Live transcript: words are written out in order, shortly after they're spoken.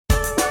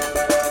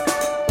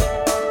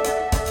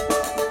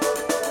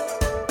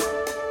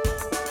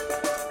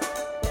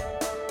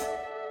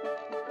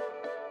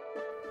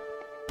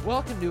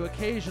welcome to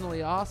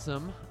Occasionally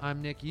Awesome.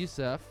 I'm Nick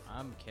Youssef.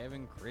 I'm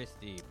Kevin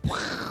Christie.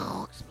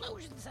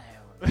 Explosion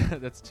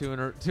sound. That's two in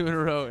a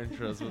row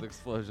intros with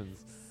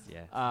explosions.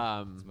 Yeah,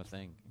 That's that's my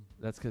thing.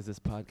 That's because this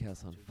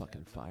podcast's on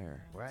fucking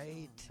fire.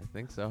 Right. I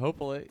think so.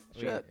 Hopefully.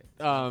 Shit.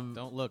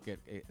 Don't look.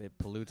 It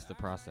pollutes the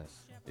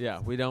process. Yeah,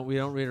 we don't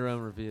read our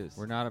own reviews.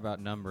 We're not about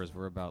numbers.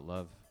 We're about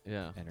love.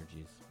 Yeah.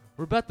 Energies.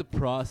 We're about the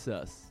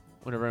process.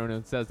 Whenever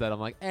anyone says that, I'm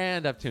like,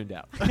 and I've tuned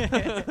out.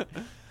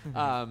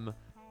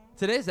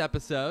 Today's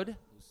episode,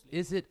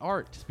 is it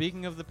art?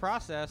 Speaking of the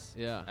process,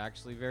 Yeah.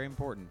 actually very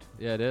important.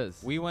 Yeah, it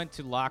is. We went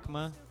to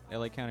LACMA,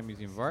 LA County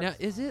Museum of Art. Now,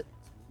 is it?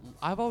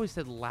 I've always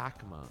said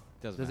LACMA.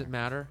 Does it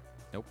matter?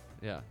 Nope.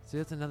 Yeah. See,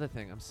 that's another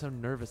thing. I'm so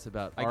nervous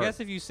about I art. guess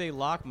if you say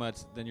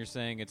LACMA, then you're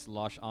saying it's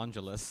Los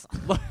Angeles.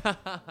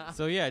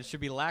 So yeah, it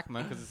should be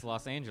LACMA because it's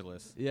Los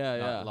Angeles. Yeah,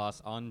 not yeah.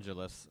 Los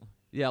Angeles.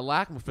 Yeah,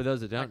 LACMA, for those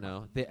that don't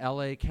know, the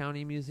LA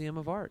County Museum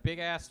of Art. Big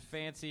ass,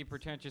 fancy,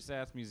 pretentious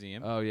ass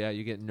museum. Oh, yeah,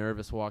 you get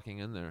nervous walking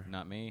in there.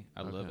 Not me.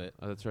 I love Okay. it.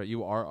 Oh, that's right.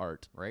 You are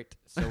art. Right.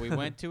 So we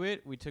went to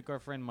it. We took our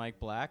friend Mike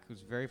Black,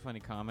 who's a very funny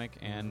comic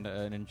and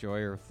an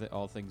enjoyer of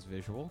all things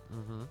visual.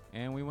 Mm-hmm.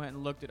 And we went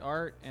and looked at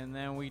art, and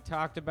then we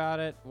talked about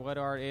it, what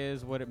art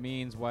is, what it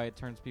means, why it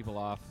turns people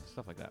off,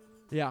 stuff like that.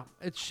 Yeah,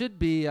 it should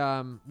be.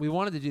 We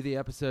wanted to do the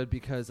episode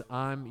because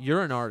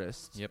you're an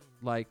artist. Yep.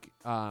 Like,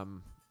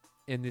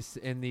 in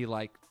the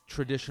like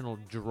traditional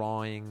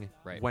drawing,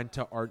 Right. went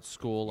to art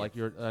school. Like,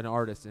 you're an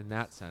artist in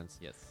that sense.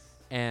 Yes.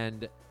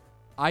 And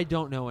I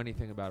don't know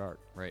anything about art.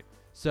 Right.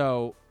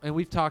 So, and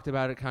we've talked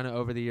about it kind of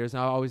over the years,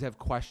 and I always have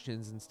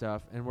questions and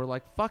stuff, and we're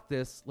like, fuck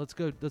this, let's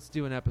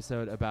do an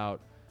episode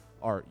about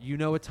art. You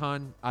know a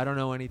ton, I don't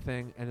know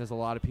anything, and there's a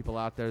lot of people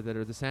out there that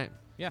are the same.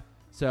 Yeah.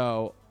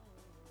 So,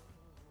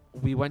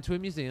 we went to a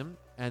museum,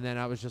 and then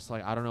I was just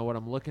like, I don't know what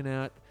I'm looking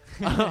at.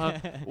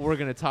 We're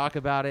going to talk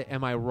about it.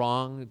 Am I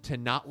wrong to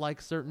not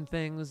like certain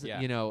things? Yeah.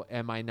 You know,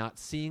 am I not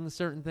seeing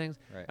certain things?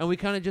 Right. And we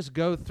kind of just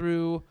go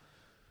through,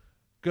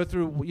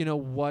 you know,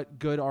 what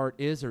good art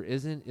is or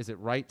isn't. Is it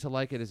right to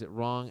like it? Is it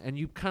wrong? And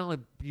you kind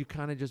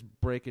of just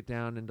break it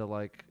down into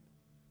like,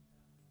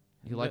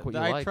 you like what you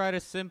like. I kind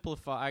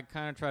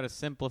of try to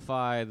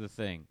simplify the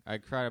thing. I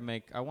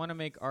want to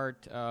make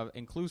art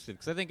inclusive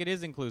because I think it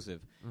is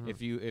inclusive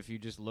if you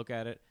just look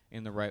at it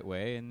in the right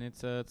way, and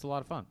it's a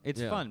lot of fun.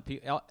 It's fun.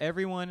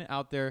 Everyone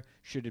out there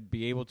should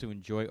be able to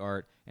enjoy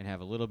art and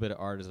have a little bit of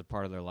art as a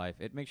part of their life.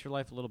 It makes your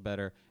life a little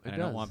better, and I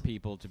don't want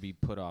people to be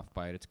put off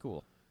by it. It's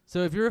cool.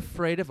 So if you're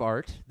afraid of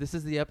art, this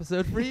is the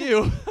episode for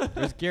you.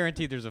 There's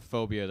guaranteed there's a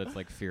phobia that's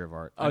like fear of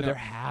art. Oh, there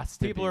has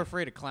to be. People are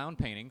afraid of clown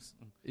paintings.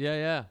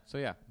 Yeah. So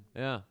yeah.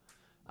 Yeah.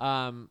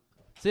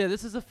 So yeah,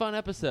 this is a fun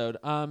episode.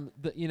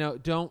 You know,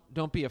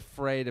 don't be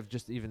afraid of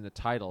just even the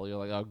title. You're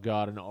like, oh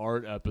god, an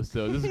art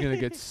episode. This is gonna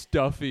get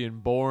stuffy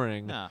and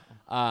boring. No.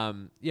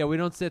 Yeah, we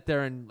don't sit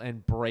there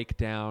and break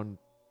down,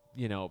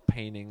 you know,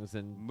 paintings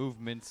and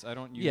Movements. I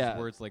don't use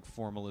words like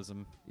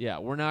formalism. yeah,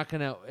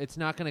 it's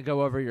not gonna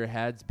go over your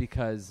heads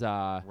because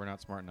We're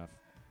not smart enough.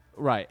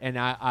 right. And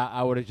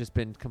I would have just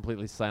been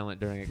completely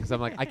silent during it because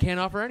I'm like, I can't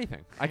offer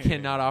anything. I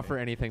cannot offer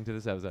anything to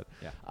this episode.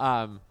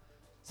 Yeah.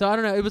 So I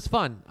don't know. It was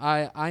fun.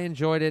 I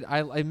enjoyed it.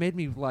 It made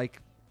me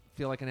like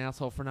feel like an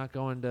asshole for not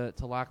going to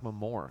LACMA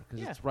more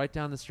because it's right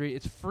down the street.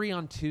 It's free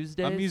on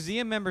Tuesdays. A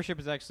museum membership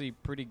is actually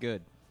pretty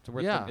good.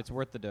 It's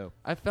worth the dough.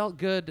 I felt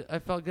good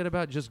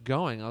about just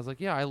going. I was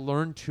like, yeah, I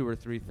learned 2 or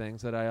 3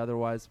 things that I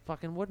otherwise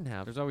fucking wouldn't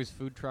have. There's always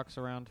food trucks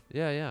around.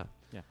 Yeah.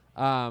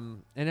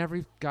 And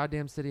every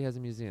goddamn city has a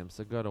museum,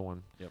 so go to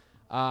one. Yep.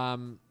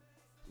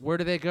 Where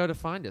do they go to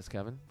find us,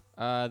 Kevin?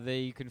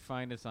 You can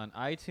find us on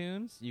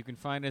iTunes. You can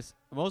find us,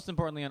 most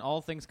importantly, on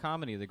All Things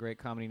Comedy, the great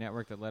comedy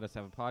network that let us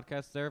have a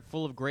podcast there.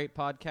 Full of great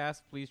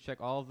podcasts. Please check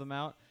all of them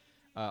out.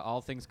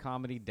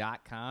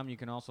 allthingscomedy.com. You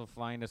can also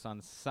find us on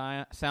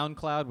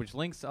SoundCloud, which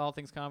links to All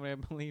Things Comedy, I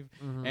believe.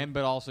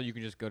 But also you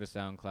can just go to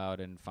SoundCloud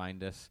and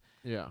find us.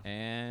 Yeah.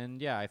 And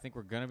yeah, I think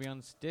we're gonna be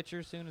on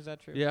Stitcher soon. Is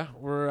that true? Yeah,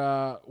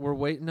 we're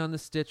waiting on the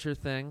Stitcher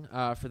thing.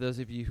 For those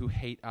of you who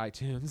hate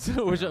iTunes,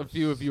 which a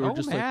few of you are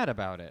just mad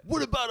about it.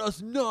 What about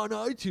us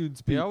non-iTunes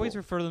people? They always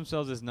refer to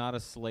themselves as not a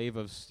slave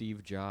of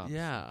Steve Jobs.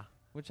 Yeah.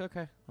 Which okay,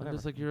 I'm whatever.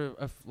 just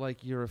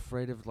like you're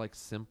afraid of like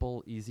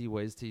simple, easy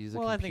ways to use a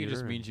computer. Well, I think it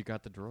just means you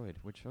got the droid.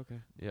 Which okay.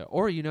 Yeah,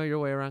 or you know your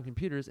way around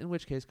computers. In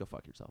which case, go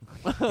fuck yourself.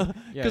 Yeah,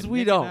 Because we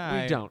Nick don't.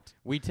 and We don't.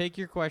 We take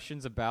your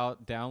questions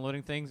about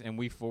downloading things and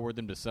we forward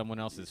them to someone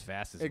else as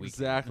fast as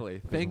Exactly. we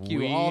can. Thank you.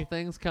 We- All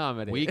Things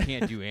Comedy. We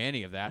can't do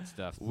any of that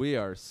stuff. We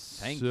are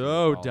Thank you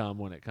so all. dumb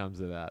when it comes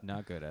to that.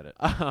 Not good at it.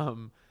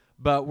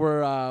 But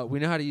we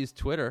know how to use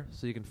Twitter,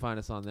 so you can find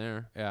us on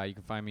there. You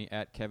can find me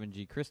at Kevin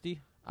G. Christie.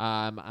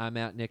 I'm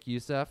at Nick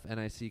Youssef,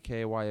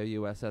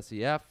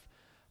 NickYoussef.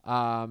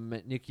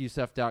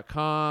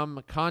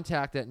 NickYoussef.com.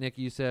 Contact at Nick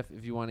Youssef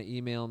if you want to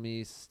email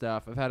me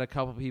stuff. I've had a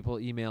couple people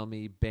email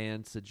me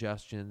band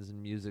suggestions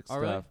and music stuff.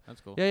 Really?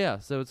 That's cool. Yeah.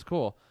 So it's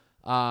cool.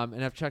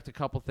 And I've checked a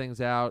couple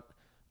things out.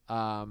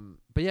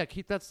 But yeah,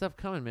 keep that stuff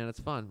coming, man. It's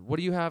fun. What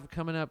do you have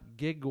coming up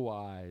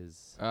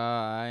gig-wise?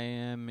 I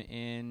am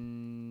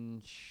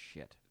in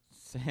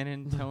San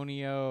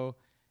Antonio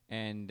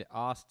and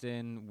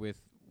Austin with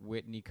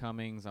Whitney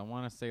Cummings. I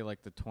want to say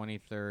like the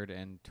 23rd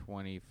and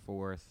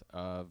 24th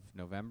of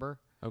November.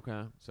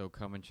 Okay. So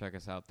come and check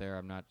us out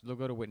there. They'll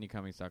go to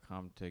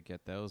whitneycummings.com to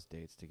get those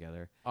dates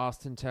together.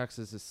 Austin,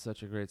 Texas is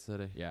such a great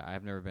city. Yeah,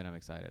 I've never been. I'm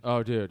excited.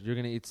 Oh, dude, you're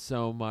going to eat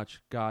so much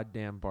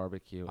goddamn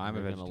barbecue. I'm a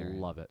You're vegetarian. going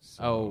to love it.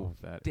 So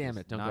that damn is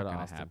it. Don't not go to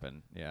gonna Austin.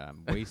 happen. Yeah,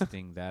 I'm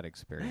wasting that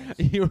experience.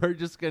 You were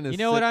just going to You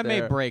know what? I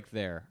may there. break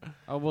there.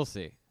 Oh, we'll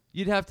see.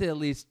 You'd have to at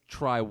least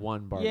try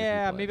one barbecue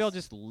Yeah, place. maybe I'll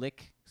just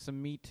lick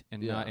some meat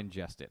and Yeah. not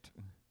ingest it.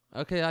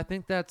 Okay, I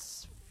think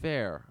that's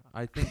fair.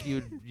 I think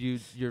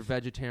your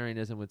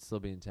vegetarianism would still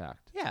be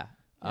intact. Yeah.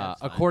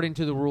 According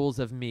to the rules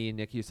of me,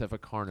 Nick Youssef, a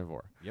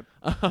carnivore. Yep.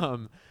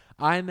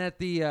 I'm at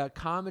the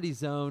Comedy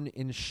Zone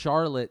in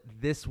Charlotte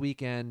this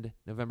weekend,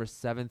 November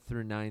 7th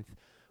through 9th,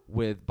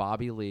 with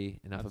Bobby Lee.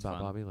 Enough That's about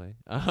fun. Bobby Lee.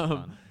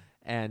 Fun.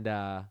 And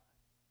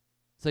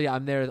so, yeah,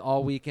 I'm there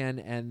all weekend.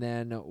 And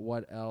then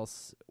what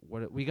else?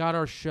 We got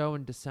our show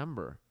in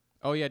December.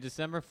 Oh, yeah,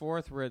 December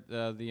 4th, we're at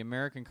the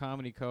American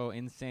Comedy Co.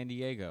 in San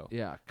Diego.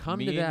 Yeah, come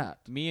me to and, that.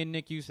 Me and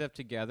Nick Youssef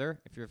together.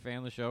 If you're a fan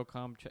of the show,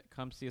 come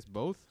see us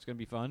both. It's going to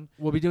be fun.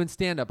 We'll be doing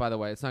stand-up, by the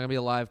way. It's not going to be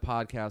a live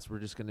podcast. We're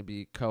just going to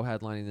be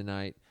co-headlining the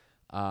night.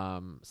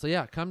 So,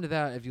 yeah, come to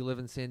that if you live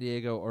in San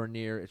Diego or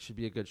near. It should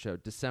be a good show.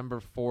 December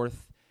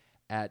 4th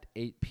at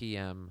 8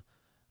 p.m.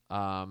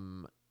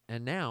 And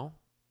now,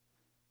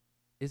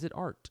 is it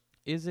art?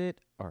 Is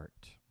it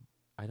art?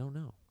 I don't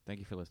know. Thank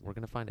you for listening. We're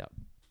going to find out.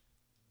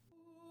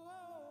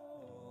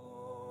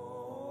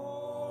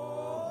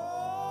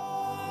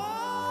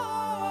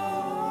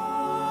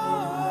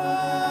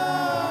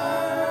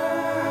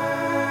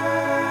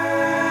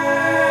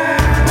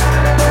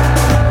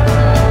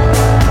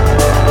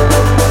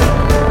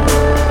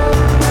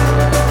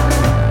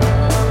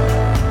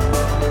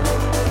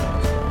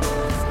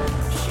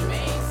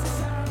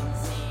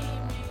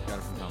 Got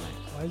it from Tom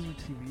Hanks. Why is your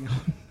TV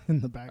on in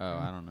the Oh,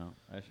 background? I don't know.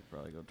 I should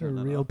probably go A turn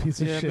that real off.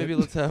 piece of Yeah, shit. maybe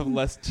let's have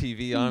less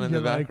TV on in the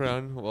You're like,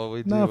 background while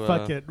we do. no,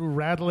 fuck it.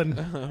 Rattling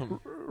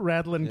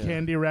yeah.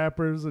 candy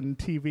wrappers and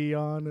TV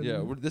on. And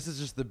Yeah, this is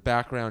just the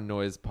background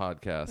noise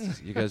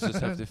podcast. You guys just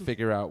have to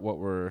figure out what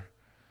we're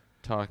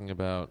talking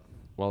about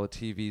while the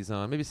TV's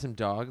on. Maybe some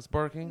dogs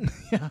barking.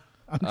 yeah,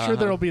 I'm sure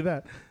there'll be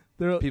that.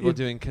 There'll, People if-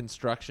 doing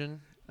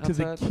construction to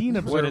the outside. keen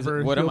What is observer,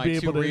 it? What am you'll be I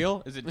able too to,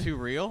 real? Is it too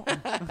real?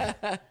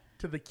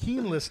 to the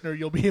keen listener,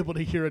 you'll be able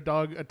to hear a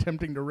dog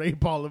attempting to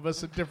rape all of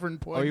us at different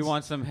points. Oh, you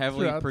want some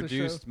heavily throughout the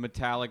produced show.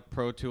 metallic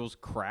Pro Tools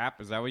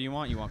crap? Is that what you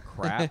want? You want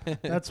crap?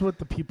 That's what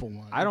the people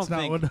want. I don't It's not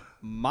think what-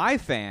 my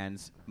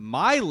fans,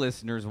 my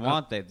listeners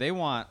want that. They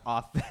want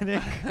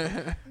authentic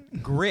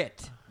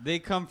grit. They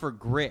come for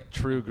grit.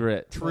 True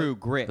grit. True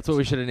grit. That's what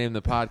we should have named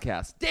the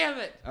podcast. Damn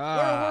it!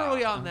 Where were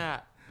we on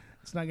that?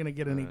 It's not going to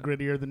get any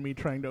grittier than me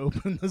trying to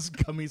open this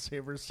Gummy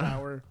Saver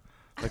sour.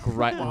 Like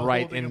right While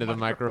right holding a into the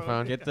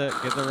microphone. Get the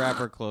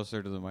rapper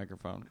closer to the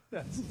microphone.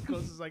 That's as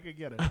close as I could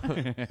get it.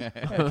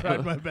 I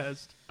tried my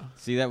best.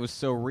 See, that was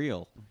so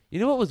real. You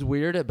know what was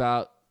weird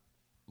about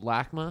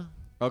LACMA,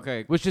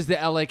 Okay, which is the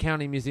LA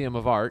County Museum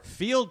of Art?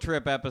 field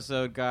trip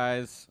episode,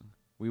 guys.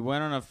 We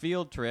went on a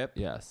field trip.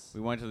 Yes.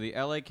 We went to the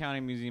LA County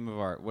Museum of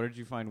Art. What did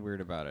you find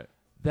weird about it?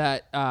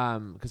 That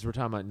because we're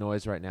talking about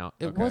noise right now.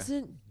 It Okay.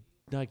 wasn't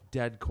like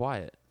dead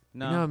quiet.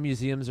 No. You know how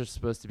museums are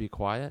supposed to be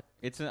quiet?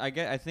 I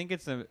think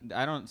it's a.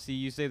 I don't see.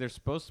 You say they're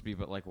supposed to be,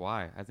 but like,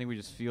 why? I think we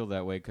just feel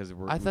that way because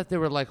we're. I thought they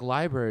were like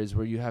libraries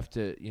where you have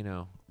to,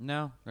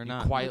 no, they're you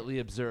not. quietly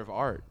observe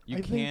art. You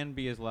I think- can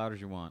be as loud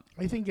as you want.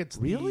 I think it's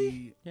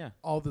Really? Yeah.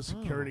 all the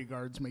security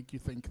guards make you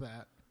think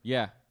that.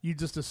 Yeah. You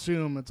just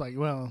assume it's like,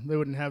 well, they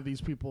wouldn't have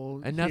these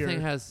people And here.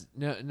 nothing has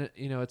no,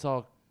 it's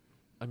all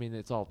I mean,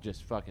 it's all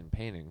just fucking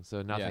painting.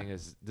 So nothing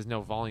is there's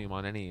no volume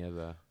on any of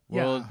the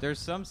Well, Yeah. there's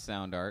some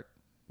sound art.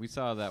 We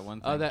saw that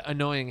one thing. Oh, that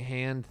annoying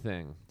hand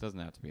thing. Doesn't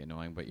have to be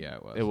annoying, but yeah,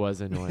 it was. It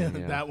was annoying.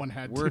 Yeah. That one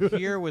had We're to.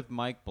 here with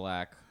Mike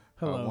Black.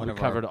 Hello. One We of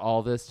covered our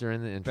all this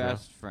during the intro.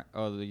 best friend.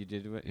 Oh, you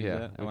did it? You did Yeah,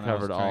 that? we When I was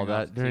covered all turning off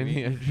that during the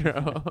TV?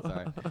 intro.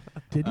 Sorry.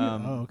 Did you?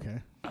 Um, Oh,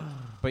 okay.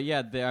 But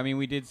yeah, I mean,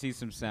 we did see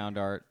some sound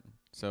art.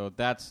 So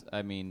that's,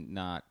 I mean,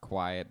 not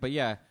quiet. But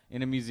yeah,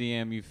 in a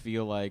museum, you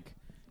feel like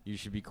you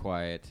should be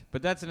quiet.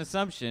 But that's an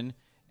assumption.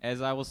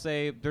 As I will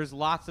say, there's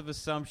lots of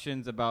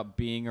assumptions about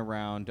being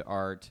around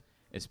art,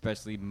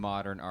 especially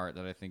modern art,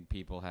 that I think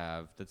people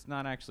have that's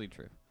not actually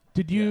true.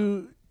 Did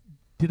you?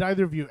 Did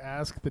either of you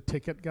ask the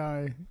ticket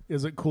guy?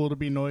 Is it cool to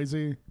be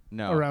noisy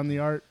No. around the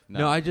art?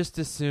 No, I just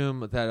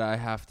assume that I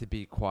have to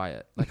be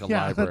quiet, like a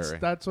yeah, library.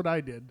 that's what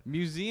I did.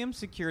 Museum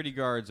security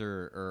guards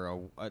are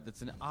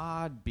that's an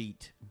odd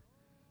beat.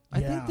 I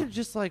Yeah. think they're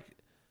just like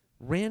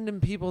random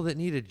people that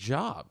need a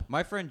job.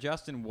 My friend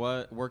Justin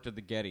worked at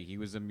the Getty. He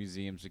was a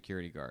museum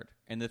security guard.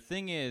 And the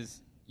thing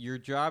is, your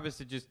job is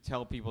to just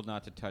tell people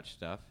not to touch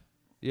stuff.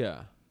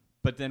 Yeah.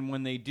 But then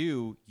when they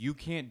do, you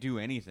can't do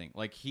anything.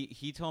 Like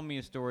he told me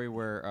a story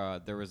where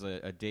there was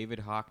a David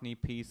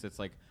Hockney piece that's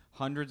like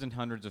hundreds and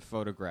hundreds of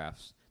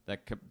photographs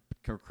that could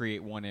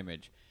create one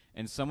image.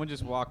 and someone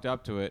just walked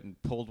up to it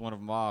and pulled one of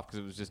them off because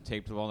it was just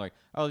taped to the wall. And like,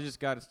 oh, they just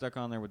got it stuck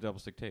on there with double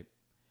stick tape,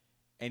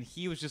 and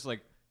he was just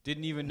like,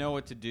 didn't even know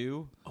what to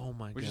do. Oh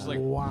my god! Which is like,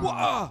 Wow.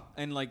 wow,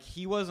 and like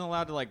he wasn't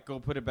allowed to like go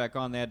put it back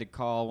on. They had to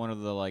call one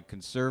of the like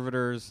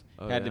conservators.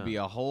 Had to be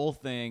a whole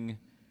thing.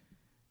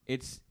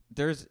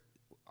 There's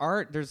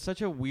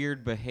such a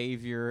weird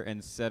behavior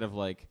and set of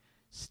like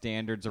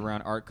standards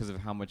around art because of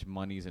how much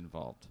money's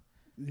involved.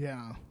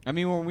 Yeah. I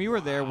mean, when we were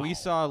there, we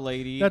saw a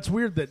lady. That's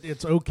weird that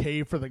it's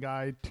okay for the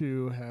guy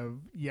to have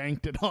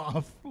yanked it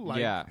off. Like,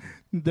 yeah.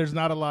 There's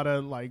not a lot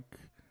of like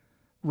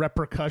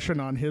repercussion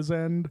on his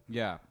end.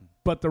 Yeah.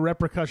 But the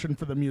repercussion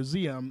for the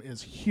museum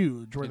is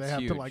huge, where It's they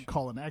have huge. to like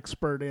call an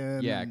expert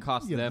in. Yeah, it and,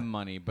 costs you them know.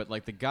 money, but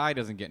like the guy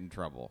doesn't get in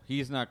trouble.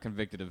 He's not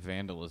convicted of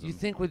vandalism. You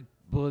think with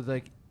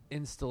like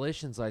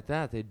installations like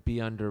that, they'd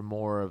be under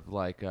more of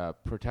like a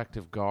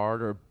protective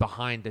guard or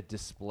behind a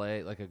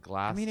display, like a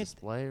glass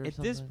display or at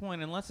something? this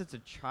point, unless it's a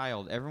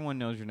child, everyone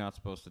knows you're not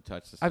supposed to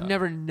touch the stuff. I've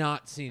never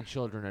not seen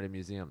children at a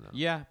museum though.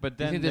 Yeah, but You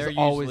then think they're there's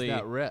always usually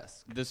that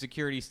risk. the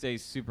security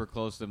stays super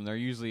close to them. They're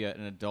usually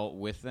an adult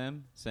with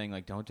them, saying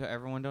like,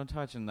 everyone don't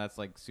touch," and that's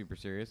like super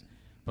serious.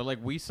 But like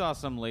we saw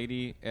some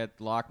lady at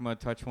LACMA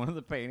touch one of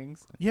the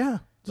paintings. Yeah.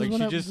 Like when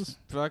she I was just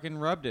fucking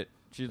rubbed it.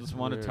 She just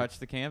wanted to Weird. touch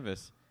the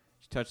canvas.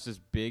 She touched this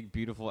big,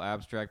 beautiful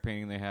abstract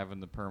painting they have in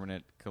the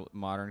permanent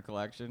modern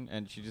collection,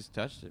 and she just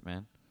touched it,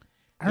 man.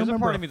 I There's a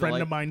remember part a of me that, friend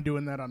like- of mine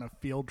doing that on a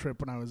field trip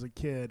when I was a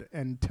kid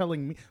and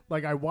telling me,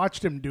 like, I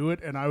watched him do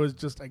it and I was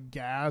just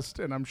aghast,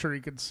 and I'm sure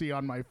he could see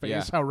on my face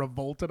Yeah. how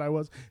revolted I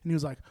was. And he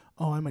was like,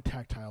 "Oh, I'm a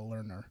tactile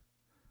learner."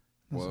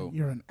 I was Whoa. like,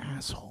 "You're an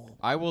asshole."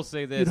 I will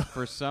say this know?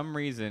 for some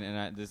reason,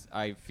 and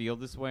I feel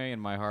this way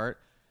in my heart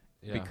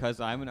Yeah. because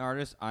I'm an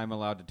artist. I'm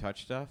allowed to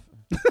touch stuff,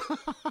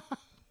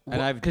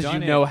 and I've Because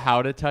done you it. know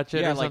how to touch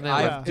it Yeah, or like something.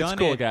 I've Like, done it's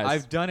cool, it. guys.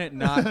 I've done it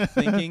not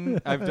thinking.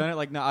 I've done it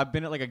like no. I've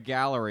been at like a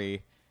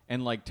gallery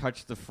and like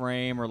touched the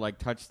frame or like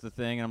touched the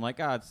thing, and I'm like,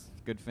 it's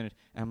a good finish.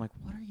 And I'm like,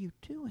 what are you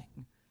doing?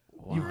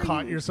 You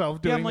caught yourself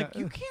Yeah, doing I'm like, that.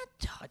 you can't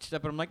touch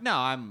that. But I'm like, no,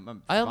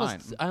 I'm I fine.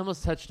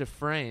 almost touched a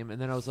frame,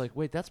 and then I was like,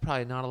 wait, that's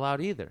probably not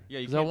allowed either. Yeah,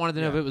 you 'Cause I can't- wanted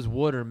to know if yeah. it was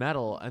wood or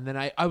metal, and then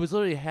I was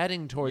literally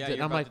heading towards Yeah, it, and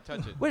you're I'm about like, to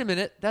touch it. wait a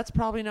minute, that's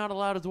probably not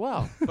allowed as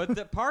well. But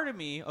the part of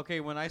me,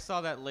 okay, when I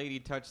saw that lady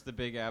touch the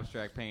big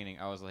abstract painting,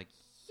 I was like,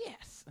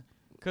 yes.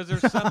 Because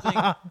there's something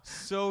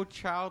so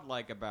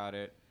childlike about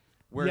it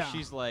where Yeah.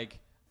 she's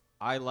like,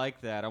 I like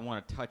that. I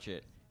want to touch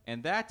it.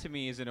 And that to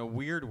me is in a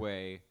weird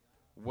way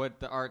what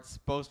the art's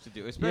supposed to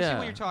do, especially Yeah.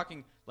 when you're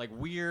talking like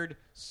weird,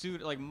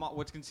 like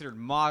what's considered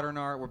modern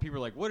art where people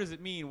are like, what does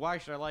it mean? Why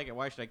should I like it?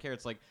 Why should I care?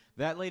 It's like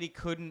that lady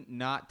couldn't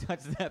not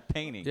touch that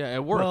painting. Yeah,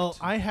 it worked. Well,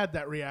 I had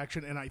that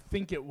reaction, and I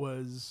think it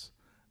was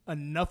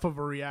enough of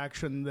a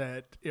reaction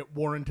that it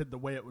warranted the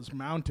way it was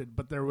mounted.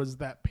 But there was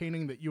that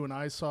painting that you and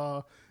I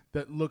saw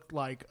that looked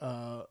like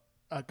a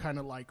kind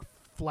of like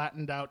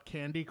flattened out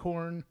candy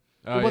corn.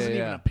 Oh, it wasn't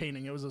yeah, even yeah. a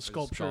painting; it was a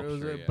sculpture.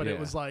 sculpture, yeah. But Yeah. it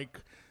was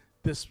like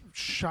this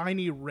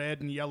shiny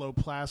red and yellow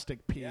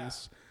plastic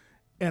piece.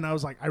 And I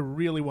was like, I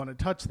really want to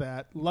touch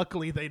that.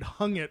 Luckily, they'd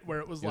hung it where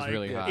it was was like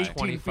really high. 18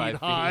 25 feet feet,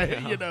 high,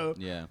 yeah. you know.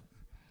 Yeah.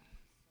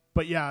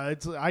 But yeah,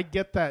 I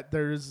get that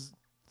there's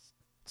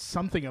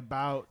something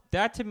about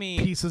That to me,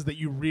 pieces that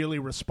you really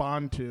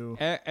respond to.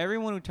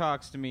 everyone who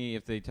talks to me,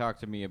 if they talk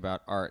to me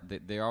about art,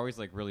 they're always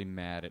like really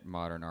mad at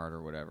modern art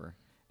or whatever.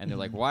 And they're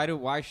like,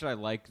 why should I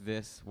like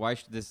this? Why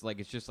should this,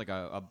 like, it's just like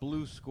a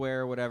blue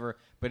square or whatever.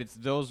 But it's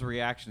those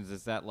reactions.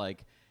 It's that,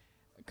 like,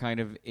 kind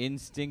of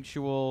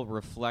instinctual,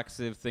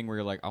 reflexive thing where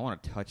you're like, I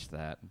want to touch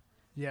that.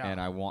 Yeah. And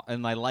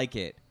I like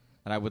it.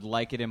 And I would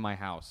like it in my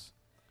house.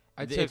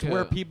 I It's took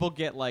where a- people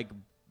get, like,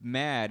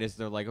 mad is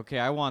they're like, okay,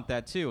 I want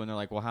that too. And they're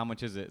like, well, how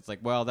much is it? It's like,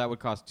 well, that would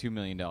cost $2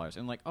 million.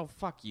 And like, oh,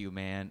 fuck you,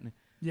 man.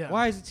 Yeah.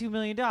 Why is it $2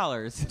 million?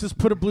 Just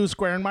put a blue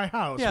square in my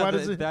house. Yeah, why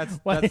does it?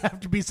 Why do you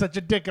have to be such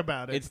a dick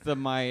about it? It's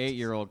my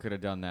 8-year-old could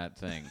have done that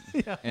thing.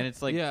 Yeah. And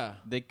it's like, Yeah.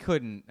 they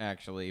couldn't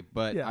actually,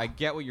 but Yeah. I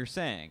get what you're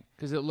saying.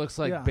 Because it looks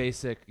like Yeah.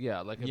 basic,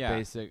 like a Yeah.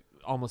 basic,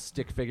 almost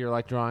stick figure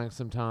like drawing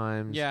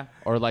sometimes. Yeah.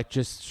 Or like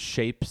just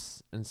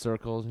shapes and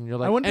circles, and you're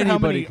like, I wonder anybody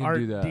how many can art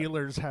do that.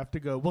 dealers have to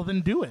go, well,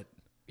 then do it.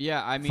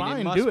 Yeah, I mean, Fine, it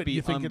do must it. be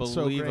You think it's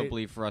so great.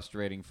 unbelievably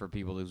frustrating for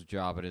people whose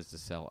job it is to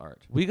sell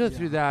art. We go Yeah.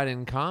 through that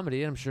in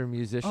comedy. I'm sure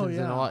musicians and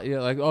yeah. a lot,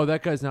 like, oh,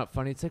 that guy's not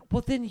funny. It's like,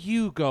 well, then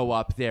you go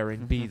up there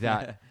and be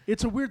that.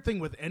 It's a weird thing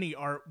with any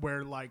art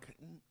where, like,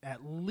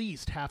 at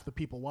least half the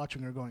people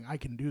watching are going, I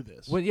can do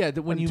this. Well, yeah,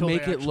 when you Until they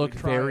make it actually look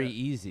try very it.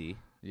 easy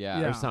Yeah.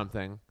 Yeah. or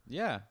something,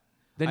 Yeah.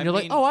 then I you're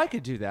like, mean, oh, I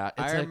could do that.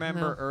 It's I like,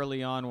 remember no.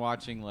 early on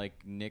watching like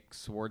Nick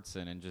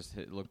Swardson and just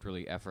it looked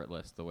really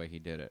effortless the way he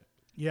did it.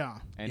 Yeah.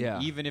 And Yeah.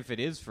 even if it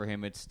is for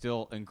him, it's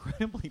still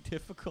incredibly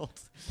difficult.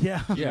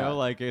 Yeah. You Yeah. know,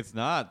 like it's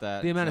not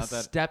that the amount of it's not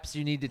that- steps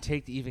you need to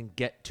take to even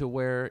get to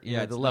where, you Yeah,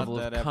 know, it's the not level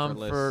of that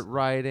comfort, effortless.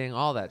 writing,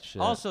 all that shit.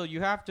 Also,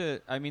 you have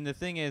to. I mean, the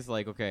thing is,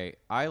 like, okay,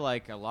 I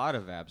like a lot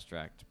of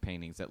abstract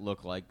paintings that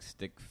look like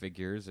stick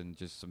figures and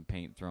just some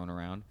paint thrown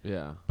around.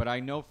 yeah. But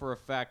I know for a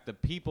fact the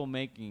people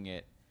making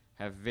it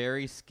have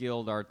very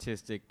skilled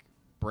artistic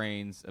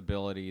brains,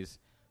 abilities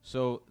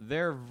So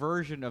their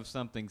version of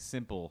something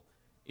simple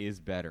is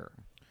better.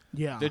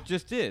 Yeah. It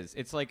just is.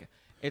 It's like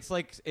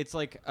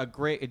a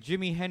great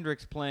Jimi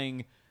Hendrix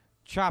playing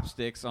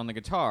chopsticks on the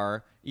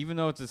guitar, even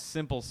though it's a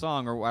simple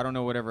song, or I don't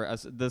know, whatever.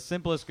 The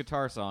simplest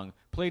guitar song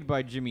played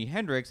by Jimi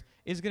Hendrix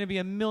is going to be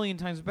a million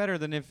times better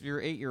than if your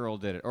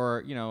 8-year-old did it.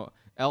 Or,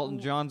 Elton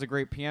John's a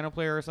great piano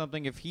player or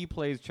something. If he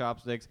plays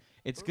chopsticks,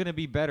 it's going to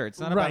be better. It's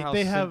not about how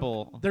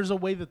simple. There's a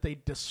way that they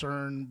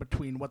discern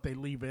between what they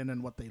leave in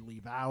and what they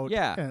leave out.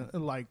 Yeah.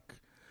 And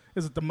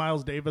is it the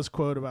Miles Davis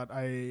quote about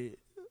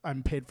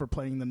I'm paid for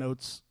playing the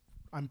notes.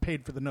 I'm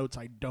paid for the notes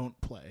I don't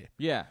play.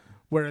 Yeah.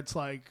 Where it's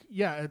like,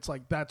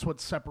 that's what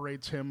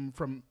separates him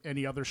from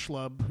any other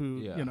schlub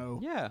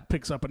who,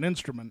 picks up an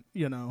instrument,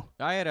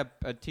 I had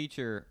a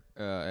teacher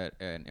at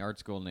an art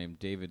school named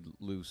David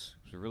Luce,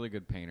 who's a really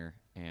good painter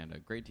and a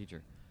great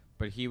teacher.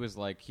 But he was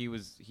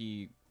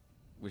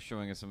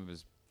showing us some of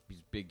his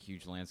big,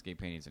 huge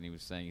landscape paintings, and he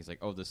was saying, he's like,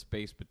 oh, the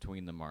space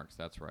between the marks,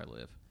 that's where I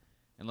live.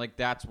 And,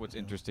 that's what's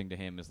interesting to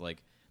him is,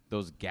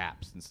 those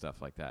gaps and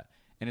stuff like that.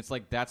 And it's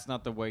that's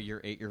not the way your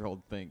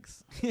 8-year-old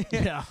thinks.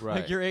 Yeah.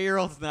 Right. Your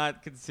 8-year-old's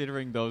not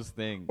considering those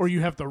things. Or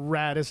you have the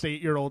raddest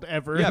 8-year-old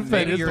ever. Yeah,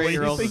 maybe your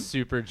 8-year-old's a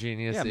super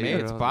genius. Yeah, maybe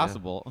it's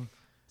possible. Yeah.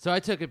 So I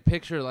took a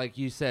picture, like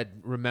you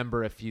said,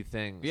 remember a few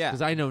things. Yeah.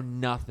 Because I know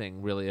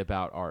nothing really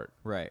about art.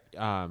 Right.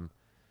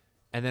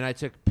 And then I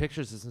took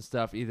pictures of some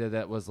stuff, either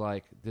that was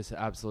this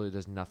absolutely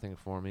does nothing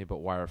for me, but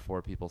why are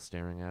 4 people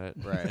staring at it?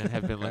 Right. And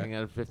have been looking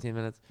at it for 15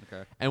 minutes.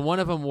 Okay. And one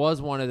of them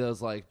was one of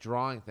those,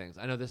 drawing things.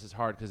 I know this is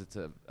hard because it's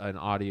an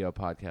audio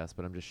podcast,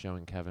 but I'm just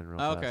showing Kevin real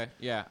fast. Okay.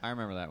 Yeah, I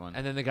remember that one.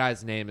 And then the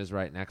guy's name is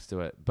right next to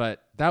it.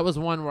 But that was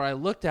one where I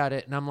looked at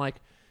it, and I'm like,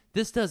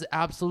 this does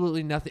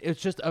absolutely nothing. It's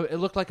just, it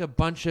looked like a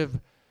bunch of,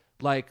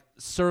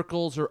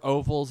 circles or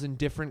ovals in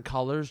different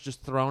colors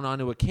just thrown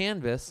onto a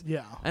canvas.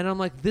 Yeah. And I'm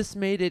like, this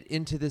made it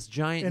into this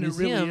giant and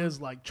museum. And it really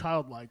is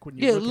childlike when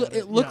you look at it.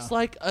 It looks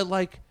like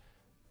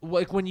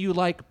when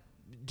you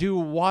do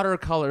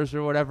watercolors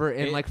or whatever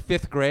in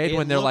 5th grade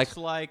when they're It looks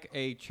like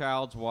a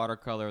child's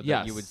watercolor that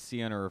Yes. you would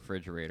see on a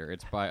refrigerator.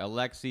 It's by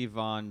Alexei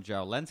von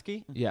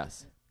Jawlensky.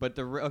 Yes. But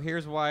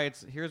here's why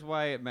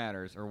it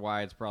matters, or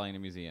why it's probably in a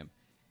museum.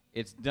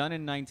 It's done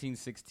in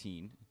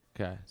 1916.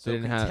 Okay. So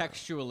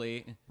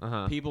contextually,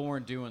 people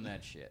weren't doing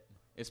that shit,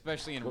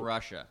 especially in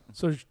Russia.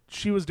 So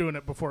she was doing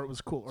it before it was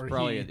cool. Or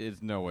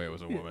There's no way it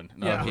was a woman,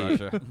 not in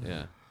Russia.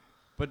 Yeah.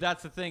 But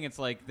that's the thing. It's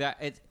that.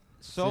 It's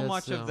so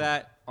much of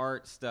that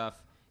art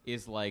stuff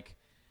is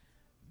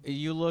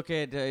you look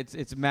at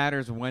it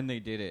matters when they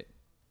did it.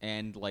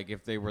 And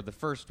if they were the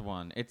first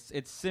one, it's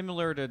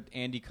similar to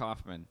Andy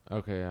Kaufman.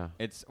 Okay, yeah.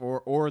 It's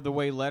or the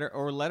way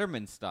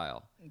Letterman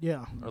style.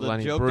 Yeah. Or the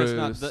Lenny joke Bruce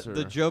that's not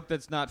the joke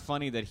that's not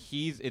funny that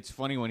it's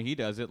funny when he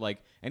does it.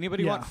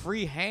 Anybody want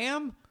free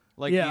ham?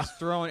 He's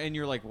throwing, and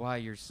you're like, wow,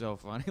 you're so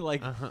funny.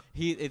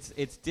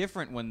 It's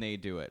different when they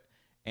do it,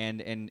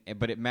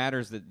 but it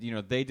matters that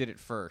they did it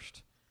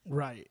first.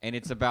 Right. And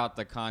it's about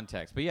the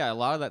context. But yeah, a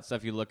lot of that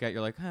stuff you look at, you're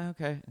like,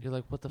 okay. You're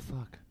like, what the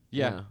fuck?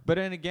 Yeah. But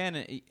then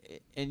again,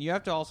 and you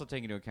have to also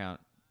take into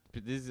account,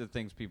 these are the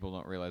things people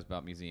don't realize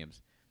about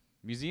museums.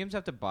 Museums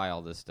have to buy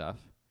all this stuff,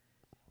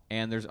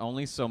 and there's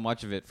only so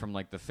much of it from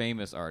the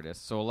famous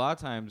artists. So a lot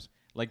of times,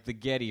 the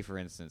Getty, for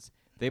instance,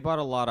 they bought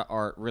a lot of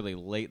art really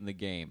late in the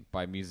game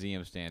by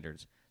museum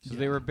standards. So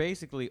they were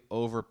basically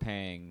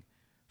overpaying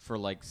for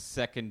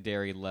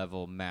secondary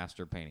level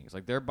master paintings.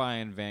 They're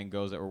buying Van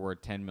Goghs that were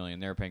worth $10 million.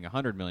 They're paying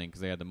 $100 million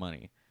because they had the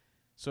money.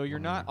 So you're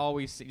not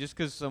always just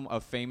because a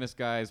famous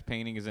guy's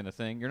painting is in a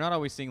thing, you're not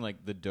always seeing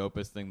the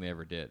dopest thing they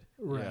ever did.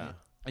 Right. Yeah.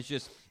 It's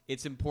just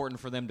it's important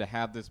for them to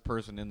have this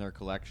person in their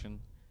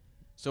collection,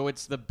 so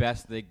it's the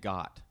best they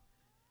got.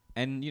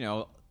 And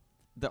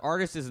the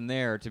artist isn't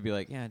there to be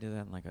like, yeah, I did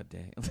that in a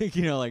day.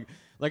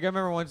 I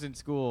remember once in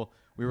school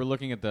we were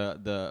looking at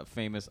the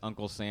famous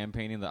Uncle Sam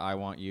painting, the I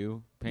Want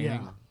You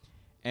painting. Yeah.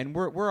 And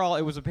we're all,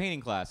 it was a painting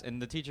class, and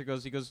the teacher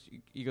goes, he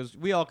goes,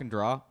 we all can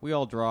draw. We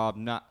all draw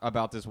not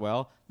about this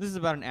well. This is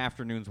about an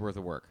afternoon's worth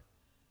of work.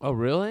 Oh,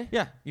 really?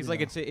 Yeah. He's like,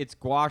 it's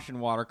gouache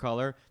and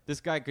watercolor.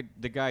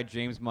 The guy,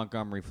 James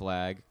Montgomery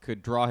Flagg,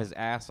 could draw his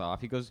ass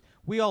off. He goes,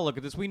 we all look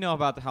at this. We know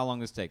about how long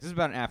this takes. This is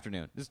about an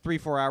afternoon. This is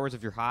 3-4 hours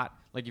if you're hot,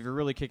 if you're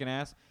really kicking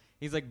ass.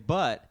 He's like,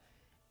 but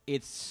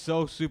it's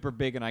so super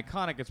big and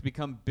iconic, it's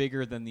become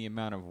bigger than the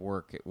amount of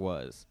work it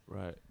was.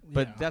 Right.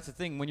 But that's the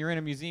thing. When you're in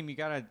a museum, you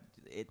got to...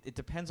 It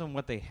depends on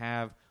what they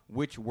have,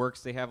 which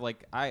works they have.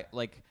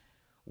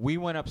 We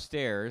went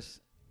upstairs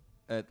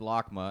at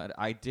LACMA, and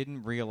I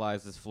didn't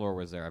realize this floor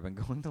was there. I've been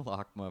going to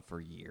LACMA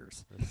for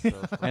years.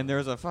 And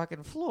there's a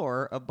fucking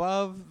floor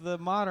above the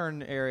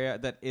modern area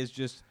that is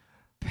just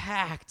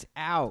packed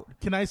out.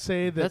 Can I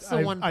say that that's the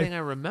one thing I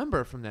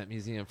remember from that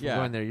museum from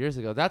going there years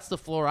ago? That's the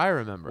floor I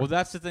remember. Well,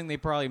 that's the thing they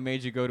probably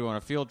made you go to on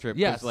a field trip.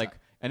 Yes.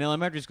 And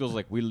elementary school's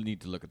like, we need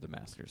to look at the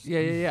masters.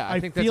 Yeah. I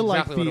think feel that's like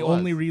exactly the what it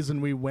only was.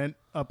 reason we went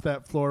up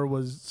that floor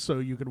was so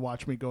you could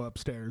watch me go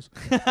upstairs.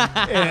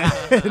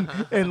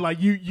 and like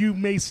you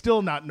may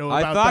still not know I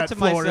about thought that to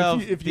floor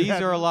myself, if you these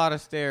hadn't- are a lot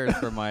of stairs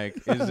for Mike.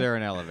 Is there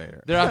an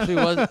elevator? There actually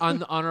was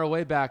on our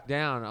way back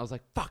down. I was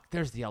like, "Fuck,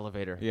 there's the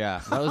elevator."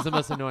 Yeah. That was the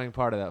most annoying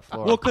part of that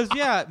floor. Well, because,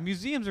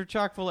 museums are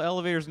chock full of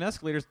elevators and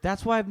escalators.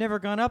 That's why I've never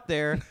gone up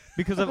there,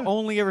 because I've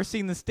only ever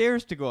seen the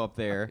stairs to go up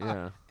there.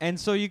 Yeah. And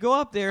so you go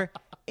up there,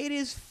 it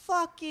is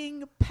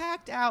fucking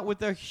packed out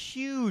with a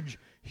huge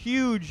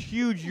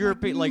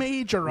European,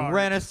 major art.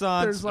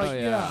 Renaissance There's like Oh,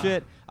 yeah.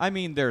 shit. I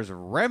mean, there's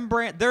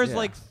Rembrandt. There's Yeah.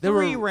 like There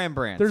three were-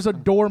 Rembrandts. There's a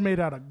door made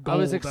out of gold. I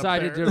was up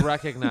excited there. to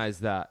recognize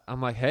that.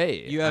 I'm like,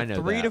 "Hey, You I have know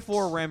 3 that. to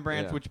 4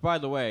 Rembrandts, Yeah. which, by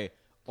the way,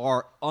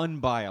 are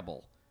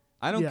unbuyable.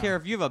 I don't Yeah. care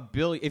if you have $1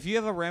 billion. If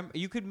you have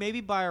you could maybe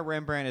buy a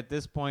Rembrandt at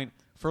this point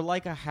for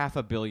like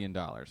 $500 million.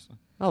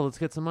 Oh, let's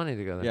get some money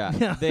together."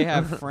 Yeah, they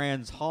have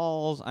Franz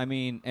Halls. I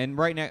mean, and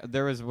right now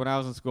there was when I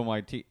was in school,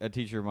 a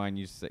teacher of mine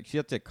used to say, she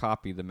had to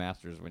copy the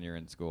masters when you're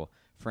in school.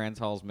 Franz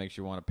Halls makes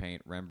you want to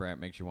paint. Rembrandt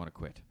makes you want to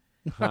quit.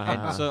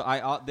 And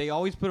so they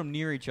always put them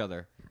near each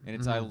other, and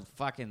it's I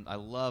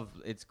love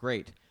it's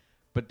great.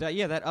 But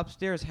that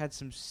upstairs had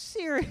some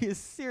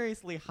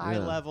seriously high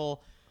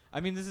level. I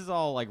mean, this is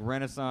all like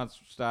Renaissance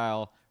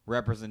style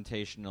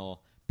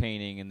representational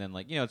painting, and then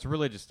it's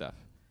religious stuff.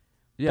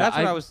 Yeah, That's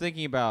what I was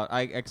thinking about.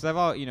 Because I've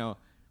all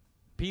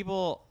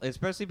people,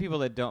 especially people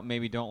that don't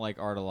like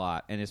art a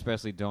lot, and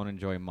especially don't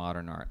enjoy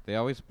modern art. They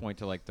always point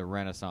to like the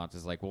Renaissance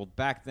as like, well,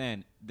 back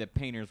then the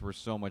painters were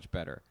so much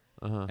better,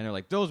 and they're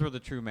like, those were the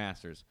true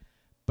masters.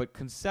 But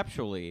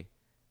conceptually,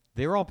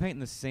 they were all painting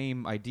the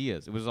same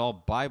ideas. It was all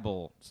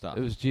Bible stuff.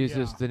 It was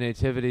Jesus, Yeah. the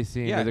nativity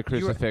scene, Yeah, or the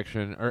you were-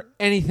 crucifixion, or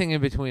anything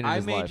in between. In I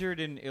his life. majored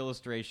in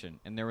illustration,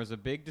 and there was a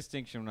big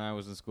distinction when I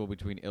was in school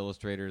between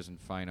illustrators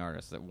and fine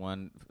artists.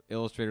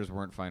 Illustrators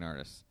weren't fine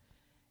artists.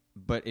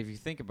 But if you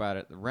think about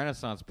it, the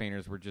Renaissance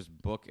painters were just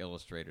book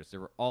illustrators. They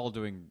were all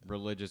doing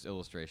religious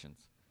illustrations.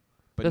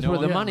 But That's no where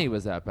the one- money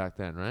was at back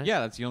then, right? Yeah,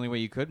 that's the only way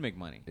you could make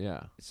money.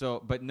 Yeah.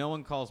 So, but no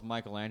one calls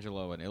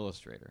Michelangelo an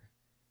illustrator.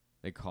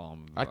 They call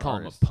him. I call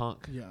artist. him a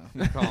punk. Yeah.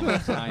 They call him a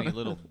tiny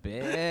little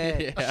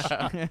bitch.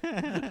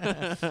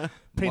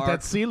 Paint Mark-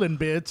 that ceiling,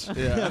 bitch.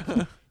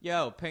 Yeah.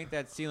 Yo, paint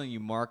that ceiling, you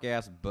mark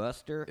ass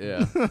buster.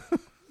 Yeah.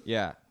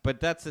 Yeah,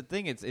 but that's the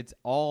thing. It's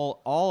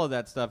all of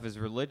that stuff is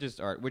religious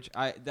art, which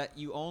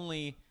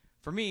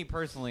for me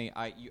personally,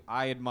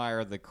 I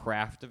admire the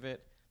craft of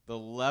it, the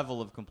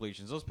level of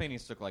completions. Those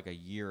paintings took like a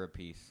year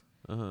apiece,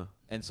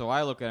 and so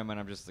I look at them and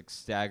I'm just like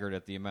staggered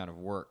at the amount of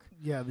work.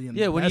 Yeah, the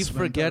Yeah, when you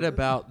investment forget of it.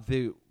 about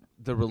the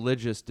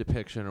religious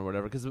depiction or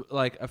whatever, because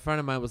like a friend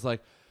of mine was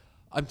like,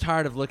 "I'm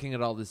tired of looking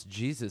at all this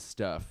Jesus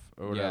stuff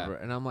or whatever,"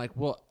 and I'm like,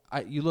 "Well,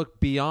 you look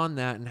beyond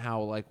that and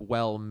how like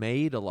well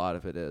made a lot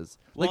of it is.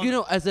 Like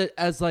Well,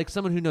 as like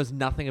someone who knows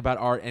nothing about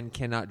art and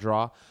cannot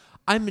draw,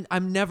 I'm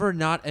never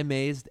not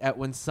amazed at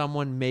when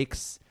someone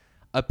makes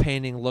a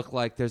painting look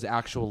like there's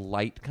actual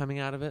light coming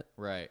out of it.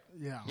 Right.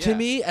 Yeah. To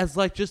me, as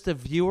like just a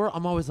viewer,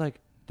 I'm always like,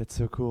 "That's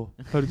so cool.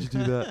 How did you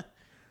do that?"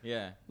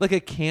 Yeah. Like a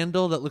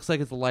candle that looks like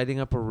it's lighting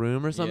up a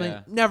room or something.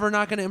 Yeah. Never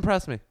not going to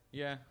impress me.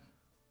 Yeah.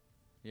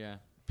 Yeah.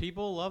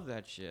 People love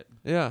that shit.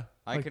 Yeah.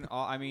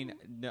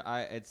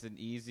 It's an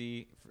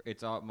easy.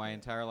 It's all my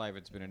entire life.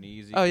 It's been an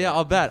easy. Oh yeah,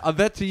 I'll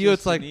bet to you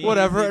Just it's like an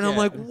whatever, easy and I'm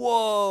like, get.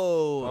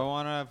 whoa.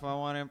 If I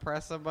wanna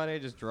impress somebody,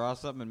 just draw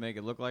something and make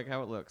it look like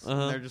how it looks. Uh-huh.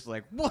 And they're just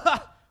like, wah,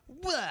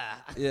 wah.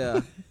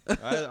 Yeah.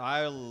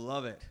 I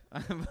love it.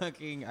 I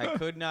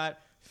could not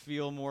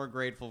feel more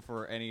grateful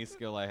for any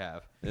skill I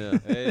have. Yeah.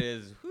 It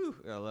is. Whew,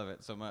 I love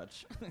it so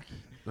much.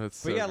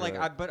 That's But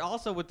yeah, but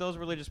also with those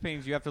religious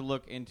paintings, you have to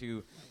look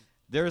into.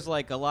 There's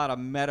like a lot of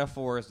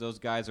metaphors those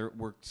guys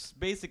were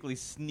basically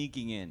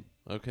sneaking in.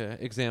 okay.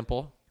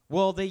 Example.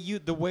 Well,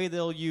 the way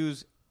they'll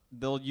use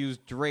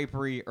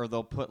drapery, or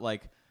they'll put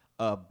like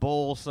a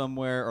bowl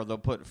somewhere, or they'll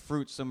put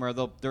fruit somewhere.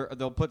 They'll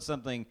put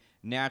something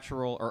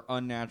natural or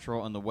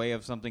unnatural in the way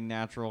of something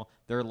natural.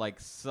 They're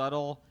like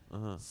subtle,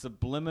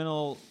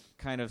 subliminal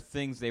kind of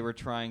things they were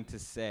trying to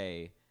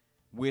say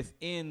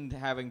within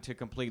having to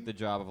complete the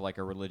job of like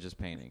a religious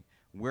painting.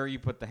 Where you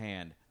put the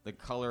hand, the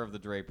color of the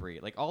drapery,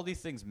 like all these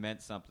things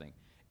meant something.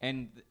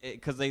 And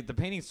because the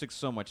paintings took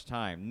so much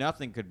time,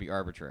 nothing could be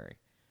arbitrary.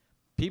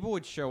 People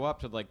would show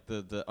up to like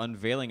the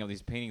unveiling of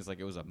these paintings like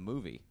it was a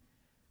movie.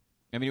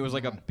 I mean, it was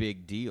like a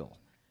big deal.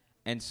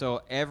 And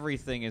so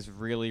everything is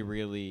really,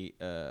 really,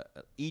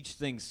 each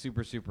thing's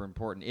super, super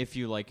important if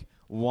you like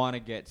want to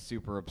get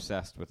super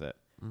obsessed with it.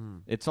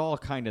 It's all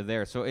kind of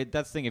there. So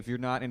that's the thing. If you're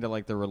not into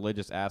like the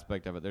religious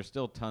aspect of it, there's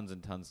still tons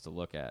and tons to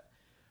look at.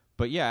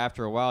 But yeah,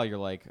 after a while, you're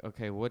like,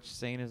 okay, which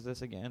saint is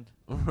this again?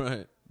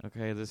 Right.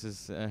 Okay, this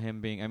is him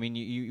being. I mean,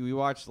 you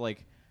watch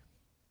like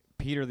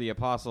Peter the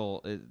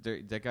Apostle.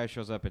 That guy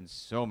shows up in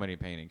so many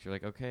paintings. You're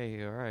like,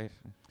 okay, all right.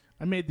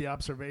 I made the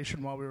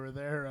observation while we were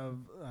there of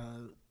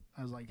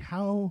I was like,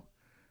 how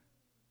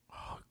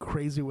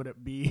crazy would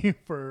it be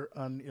for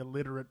an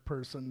illiterate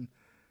person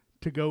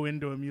to go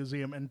into a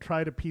museum and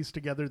try to piece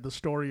together the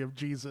story of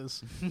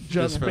Jesus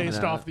just from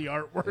based that. off the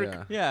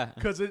artwork. Yeah. Yeah.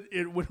 Because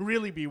it would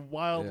really be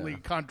wildly Yeah.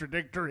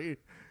 contradictory.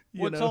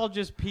 You Well, it's know? all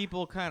just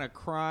people kind of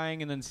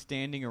crying and then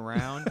standing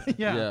around.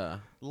 yeah.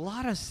 A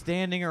lot of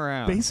standing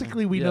around.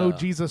 Basically, we know Yeah.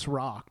 Jesus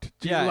rocked.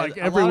 Yeah, like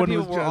a everyone lot of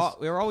people was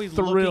just they were always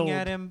thrilled. looking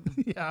at him.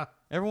 yeah.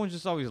 Everyone's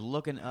just always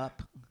looking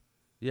up.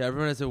 Yeah,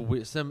 everyone has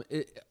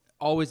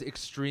always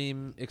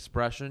extreme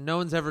expression. No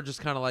one's ever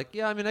just kind of like,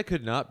 yeah, I mean, I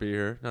could not be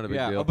here. Not a big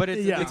deal. But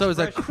it's, Yeah. It's always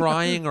like expression-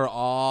 crying or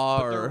awe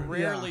But they're or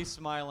rarely Yeah.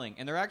 smiling,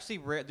 and they're actually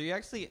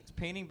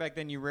painting back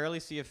then. You rarely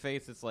see a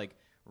face that's like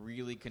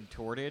really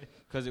contorted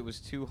because it was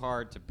too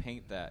hard to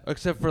paint that.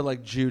 except for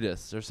like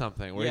Judas or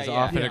something, where Yeah, he's yeah,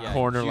 off in yeah. a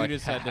corner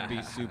Judas like had to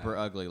be super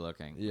ugly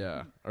looking.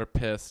 yeah, or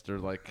pissed or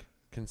like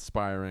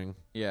conspiring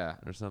Yeah,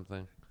 or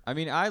something. I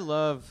mean,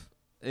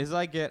 as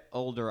I get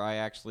older, I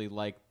actually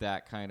like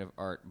that kind of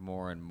art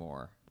more and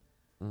more.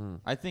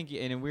 I think,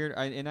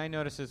 and I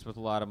notice this with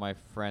a lot of my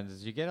friends,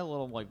 is you get a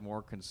little like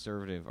more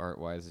conservative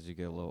art-wise as you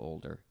get a little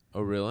older.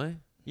 Oh, really?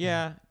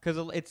 Yeah, because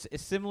it's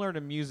similar to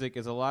music.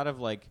 Is a lot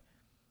of like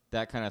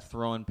that kind of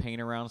throwing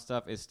paint around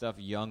stuff is stuff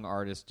young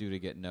artists do to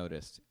get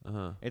noticed.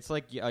 It's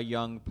like a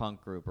young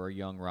punk group or a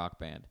young rock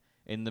band.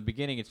 In the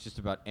beginning, it's just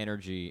about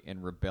energy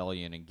and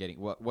rebellion and getting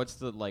what's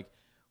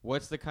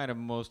the kind of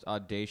most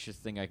audacious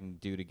thing I can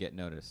do to get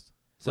noticed.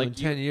 So Like in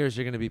 10 years,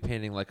 you're going to be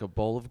painting like a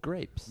bowl of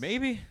grapes.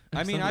 Maybe.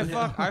 I mean,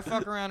 I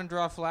fuck around and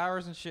draw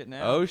flowers and shit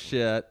now. Oh,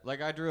 shit.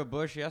 Like I drew a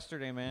bush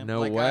yesterday, man.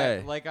 No like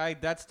way.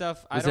 That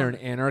stuff. Is there an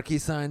anarchy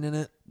sign in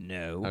it?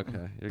 No. Okay.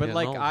 You're But getting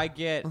like old. I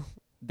get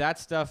that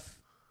stuff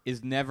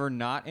is never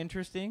not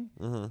interesting.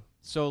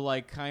 So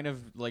like kind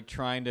of like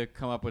trying to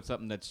come up with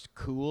something that's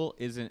cool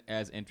isn't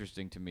as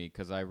interesting to me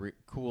because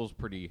cool's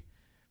pretty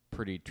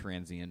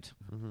transient.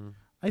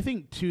 I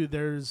think too.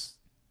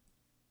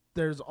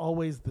 There's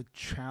always the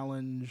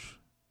challenge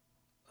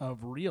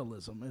of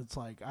realism. It's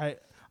like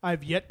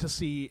I've yet to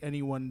see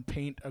anyone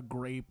paint a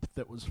grape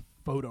that was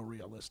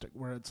photorealistic,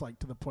 where it's like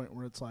to the point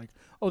where it's like,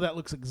 oh, that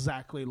looks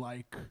exactly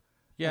like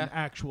an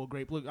actual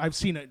grape. Look, I've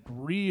seen it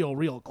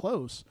real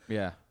close.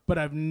 Yeah. But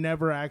I've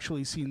never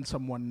actually seen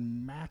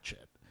someone match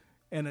it.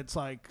 And it's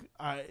like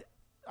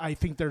I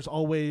think there's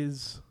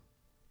always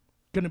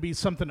going to be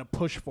something to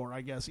push for,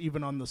 I guess,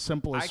 even on the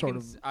simplest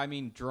I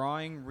mean,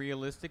 drawing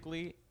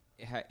realistically,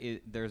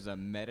 there's a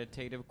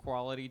meditative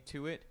quality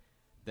to it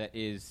that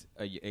is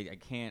I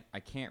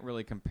can't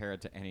really compare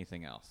it to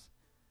anything else.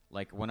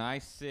 Like when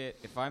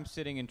if I'm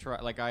sitting and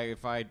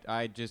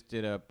I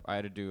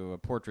had to do a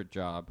portrait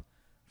job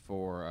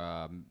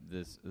for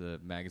the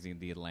magazine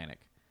The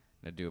Atlantic.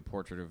 And I'd do a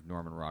portrait of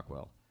Norman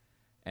Rockwell.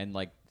 And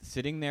like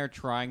sitting there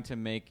trying to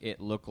make it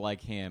look like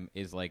him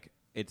is like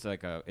it's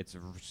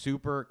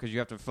super because you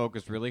have to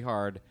focus really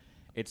hard.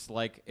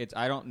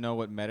 I don't know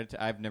what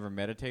I've never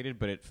meditated,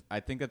 but I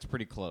think that's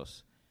pretty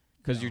close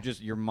because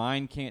your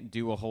mind can't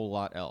do a whole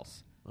lot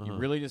else. You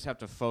really just have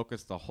to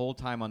focus the whole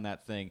time on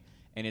that thing,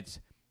 and it's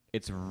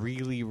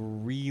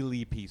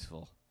really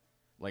peaceful,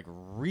 like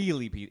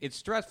really peaceful. It's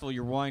stressful.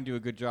 You're wanting to do a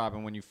good job,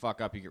 and when you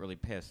fuck up, you get really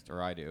pissed,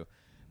 or I do.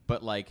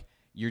 But like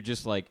you're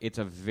just like it's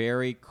a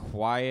very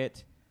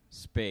quiet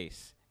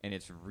space, and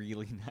it's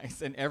really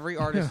nice. And every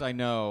artist I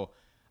know.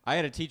 I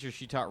had a teacher,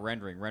 she taught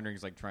rendering. Rendering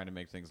is like trying to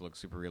make things look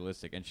super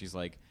realistic. And she's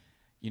like,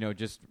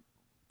 just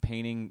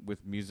painting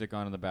with music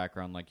on in the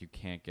background, like you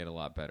can't get a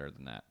lot better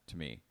than that to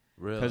me.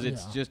 Really? Because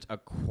it's just a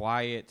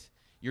quiet,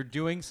 you're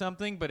doing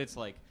something, but it's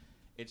like,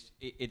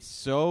 it's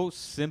so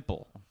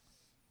simple.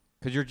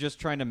 Because you're just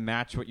trying to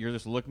match what you're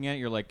just looking at.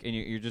 You're like, and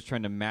you're just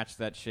trying to match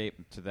that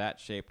shape to that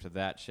shape to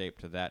that shape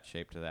to that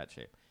shape to that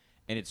shape.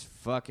 And it's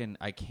fucking,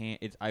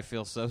 I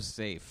feel so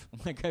safe.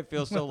 Like I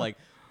feel so like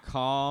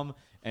calm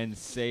and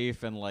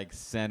safe and like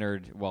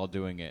centered while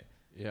doing it.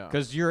 Yeah.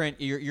 Because you're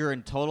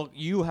in total.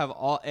 You have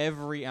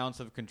every ounce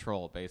of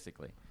control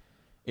basically.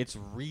 It's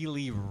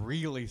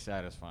really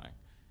satisfying.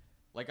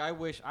 Like I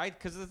wish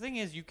because the thing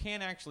is you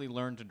can't actually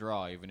learn to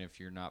draw even if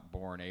you're not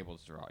born able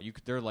to draw.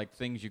 There are like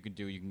things you can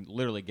do. You can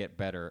literally get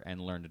better and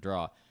learn to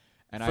draw.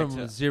 And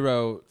From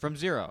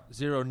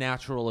zero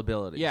natural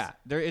abilities. Yeah,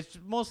 it's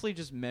mostly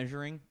just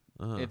measuring.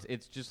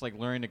 It's just like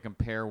learning to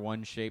compare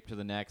one shape to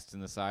the next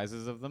and the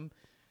sizes of them.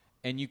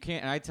 And you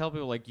can't. And I tell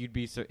people like you'd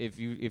be so if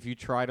you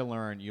try to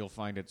learn, you'll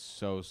find it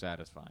so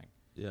satisfying.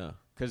 Yeah.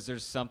 Because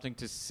there's something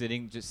to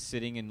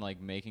sitting and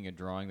like making a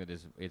drawing that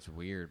it's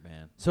weird,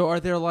 man. So are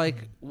there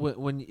like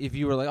if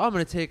you were like, oh, I'm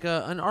going to take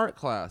an art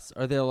class,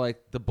 are there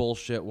like the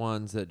bullshit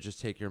ones that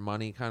just take your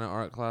money kind of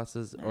art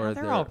classes, or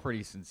they're all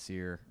pretty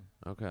sincere?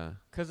 Okay.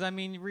 Because I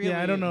mean, really,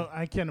 yeah, I don't know.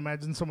 I can't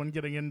imagine someone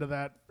getting into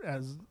that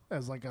as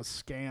like a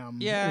scam.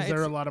 Yeah, is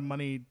there a lot of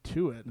money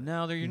to it?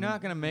 No, you're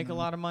not going to make a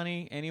lot of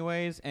money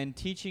anyways. And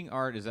teaching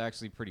art is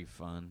actually pretty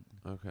fun.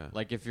 Okay.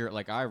 Like if you're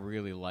like, I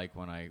really like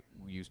when I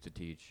used to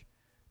teach.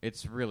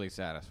 It's really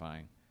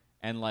satisfying,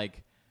 and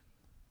like,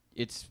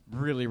 it's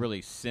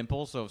really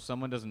simple. So if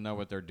someone doesn't know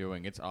what they're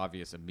doing, it's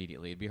obvious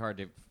immediately. It'd be hard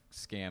to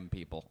scam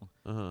people.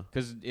 Uh-huh.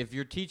 Because if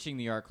you're teaching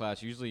the art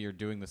class, usually you're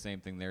doing the same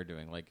thing they're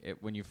doing. Like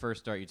when you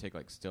first start, you take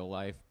like still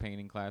life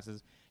painting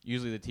classes.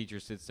 Usually the teacher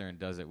sits there and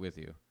does it with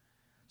you.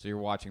 So you're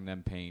watching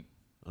them paint.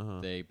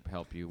 Uh-huh. They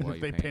help you And while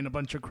if you they paint a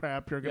bunch of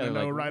crap, you're going to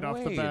know like, right off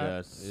the Wait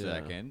bat. a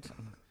second.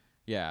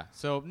 Yeah.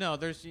 So no,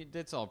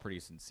 it's all pretty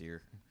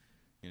sincere,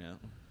 you know.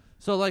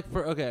 So like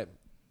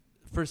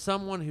for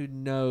someone who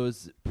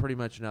knows pretty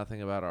much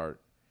nothing about art,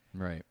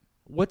 Right.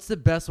 what's the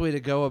best way to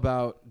go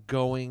about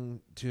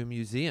going to a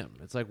museum?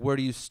 It's like, where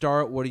do you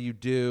start? What do you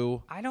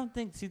do? I don't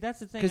think. See, that's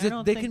the thing.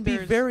 Because they can be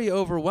very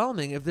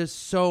overwhelming if there's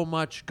so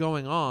much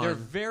going on. They're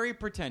very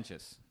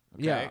pretentious.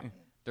 Okay? Yeah.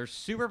 They're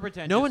super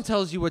pretentious. No one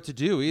tells you what to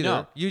do either.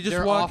 No, you just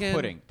they're walk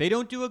off-putting. in. They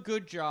don't do a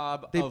good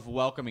job of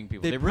welcoming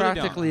people. They really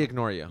practically don't.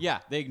 ignore you. Yeah,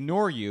 they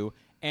ignore you,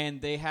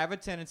 and they have a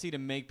tendency to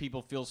make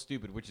people feel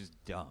stupid, which is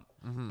dumb.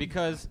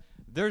 Because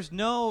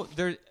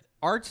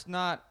art's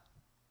not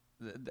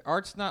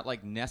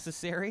like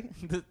necessary.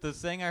 The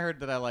saying I heard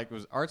that I liked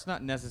was art's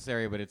not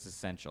necessary, but it's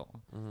essential.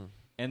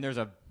 And there's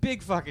a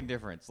big fucking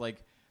difference.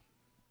 Like,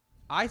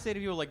 I say to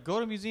people, like, go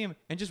to a museum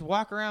and just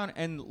walk around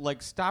and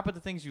like stop at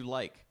the things you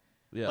like.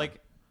 Yeah. Like,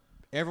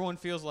 everyone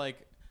feels like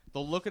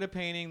they'll look at a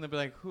painting, they'll be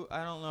like,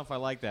 I don't know if I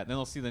like that. And then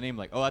they'll see the name,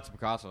 like, oh, that's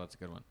Picasso, that's a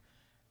good one.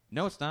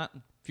 No, it's not.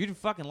 If you didn't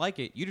fucking like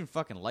it, you didn't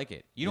fucking like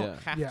it. You don't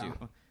have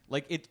to.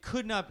 Like, it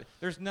could not.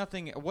 There's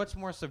nothing. What's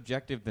more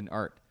subjective than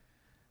art?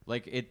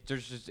 Like,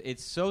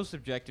 it's so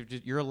subjective.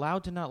 You're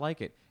allowed to not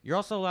like it. You're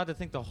also allowed to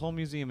think the whole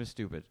museum is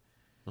stupid.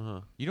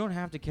 You don't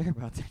have to care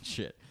about that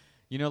shit.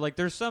 You know, like,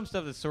 there's some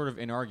stuff that's sort of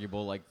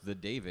inarguable, like the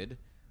David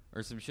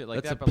or some shit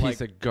like That's that. a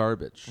piece of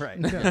garbage. Right.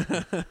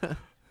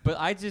 But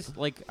I just,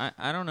 like,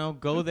 I don't know,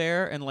 go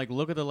there and, like,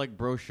 look at the, like,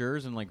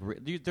 brochures and, like,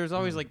 there's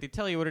always, like, they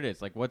tell you what it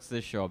is. Like, what's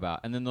this show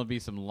about? And then there'll be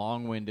some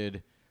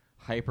long-winded,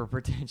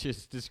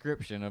 hyper-pretentious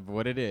description of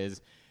what it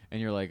is. And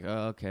you're like,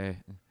 oh, okay.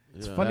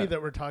 It's funny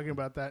that we're talking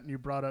about that and you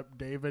brought up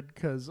David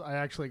because I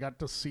actually got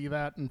to see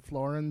that in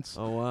Florence.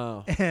 Oh,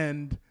 wow.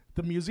 And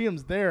the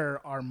museums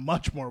there are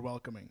much more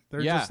welcoming.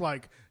 They're Yeah. just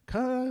like,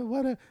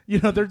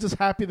 they're just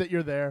happy that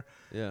you're there.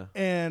 Yeah.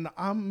 And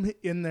I'm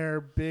in there,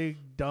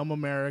 big, dumb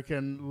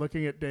American,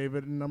 looking at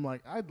David, and I'm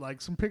like, I'd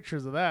like some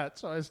pictures of that.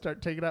 So I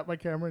start taking out my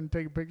camera and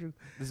taking pictures.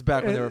 This is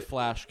back when they were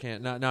flash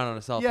not on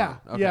a cell Yeah,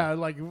 phone. Okay. yeah,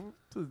 like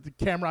the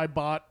camera I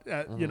bought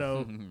at,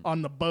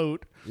 on the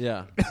boat.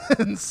 Yeah.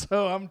 And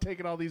so I'm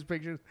taking all these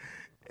pictures.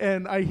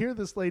 And I hear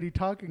this lady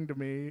talking to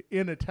me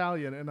in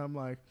Italian, and I'm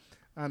like,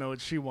 I know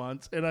what she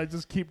wants. And I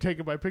just keep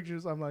taking my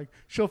pictures. I'm like,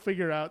 she'll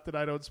figure out that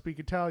I don't speak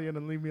Italian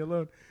and leave me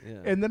alone.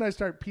 Yeah. And then I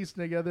start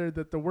piecing together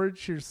that the words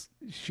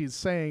she's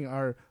saying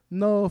are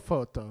no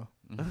photo.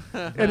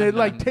 And it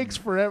like takes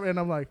forever. And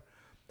I'm like,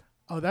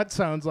 oh, that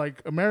sounds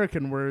like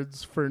American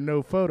words for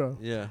no photo.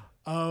 Yeah.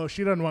 Oh,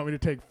 she doesn't want me to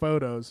take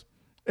photos.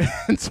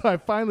 And so I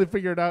finally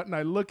figure it out, and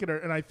I look at her,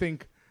 and I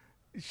think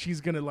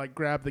she's going to, like,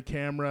 grab the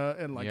camera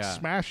and, like,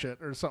 smash it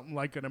or something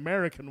like an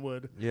American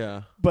would.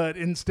 Yeah. But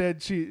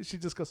instead, she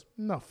just goes,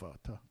 no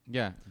photo.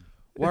 Yeah.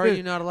 Why are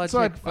you not allowed to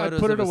take photos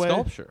put of it a away.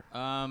 sculpture?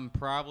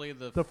 Probably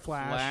the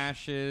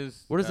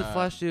flashes. What does the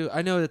flash do?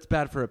 I know it's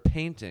bad for a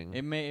painting.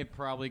 It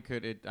probably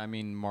could. I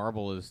mean,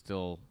 marble is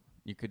still.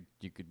 You could.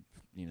 I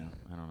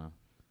don't know.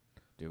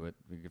 Do it.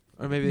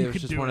 Or maybe it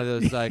was just one of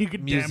those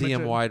like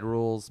museum-wide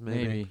rules.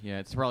 Maybe. Yeah,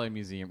 it's probably a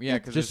museum. Yeah,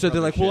 because just so they're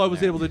like, well, I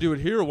was able to do it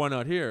here. Why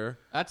not here?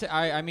 That's.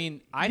 I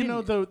mean, I you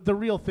didn't know the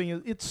real thing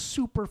is it's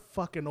super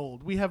fucking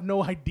old. We have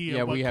no idea.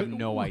 Yeah, we have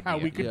no idea how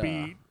we could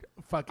be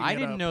fucking. I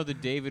didn't know the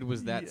David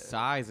was that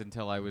size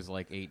until I was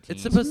like 18.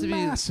 It's supposed to be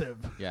massive.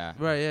 Yeah.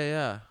 Right.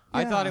 Yeah.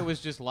 I thought it was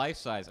just life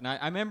size, and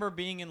I remember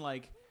being in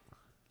like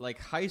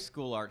high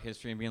school art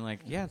history and being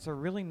like, yeah, it's a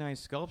really nice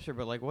sculpture,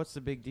 but like, what's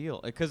the big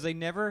deal? Because I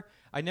never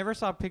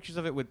saw pictures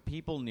of it with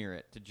people near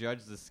it to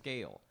judge the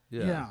scale.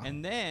 Yeah.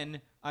 And then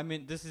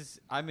this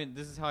is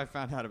how I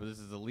found out about this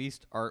is the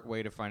least art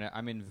way to find out.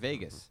 I'm in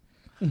Vegas.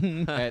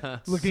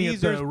 At looking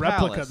Caesar's at the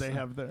replica Palace. they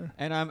have there.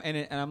 And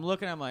I'm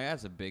looking, I'm like,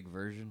 that's a big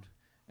version.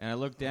 And I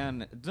look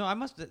down, no, I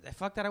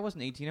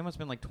wasn't 18, I must have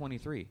been like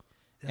 23.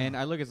 Yeah. And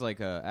I look, it's like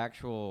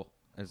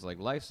it's like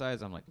life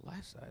size. I'm like,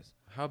 life size?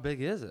 How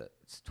big is it?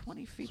 It's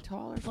 20 feet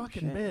tall or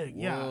fucking shit. big.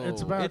 Whoa.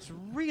 Yeah, it's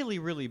really,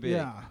 really big.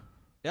 Yeah.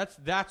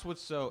 That's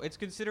what's so, it's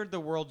considered the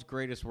world's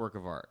greatest work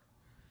of art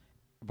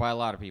by a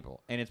lot of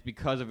people. And it's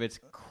because of its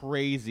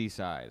crazy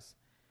size.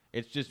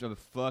 It's just a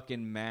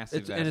fucking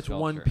massive and it's sculpture.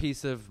 one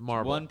piece of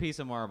marble. One piece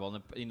of marble.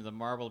 And the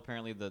marble,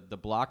 apparently, the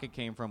block it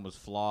came from was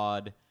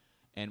flawed.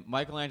 And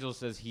Michelangelo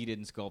says he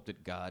didn't sculpt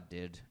it, God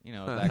did.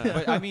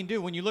 But I mean,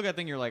 dude, when you look at the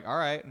thing, you're like, all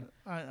right.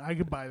 I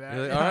could buy that.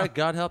 Like, all right,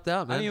 God helped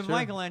out, man. I mean, sure.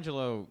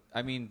 Michelangelo,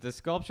 the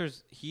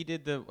sculptures, he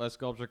did a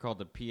sculpture called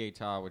the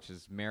Pietà, which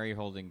is Mary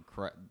holding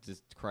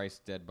Christ's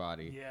dead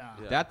body. Yeah.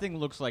 That thing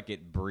looks like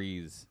it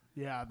breathes.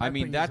 Yeah,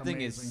 that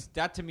thing is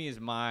that to me is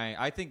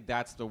I think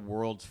that's the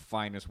world's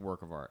finest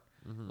work of art.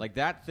 Mm-hmm. Like,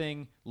 that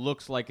thing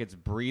looks like it's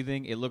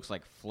breathing. It looks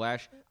like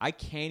flesh. I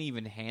can't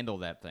even handle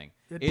that thing.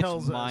 It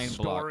tells a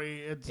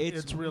story.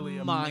 It's really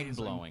mind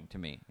blowing to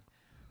me.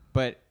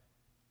 But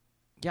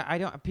Yeah, I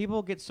don't.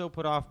 People get so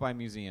put off by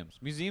museums.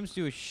 Museums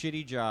do a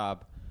shitty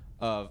job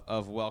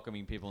of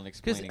welcoming people and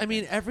explaining. Because I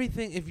mean, things.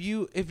 everything.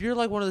 If you're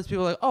like one of those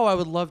people, like, oh, I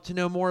would love to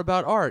know more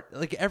about art.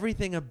 Like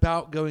everything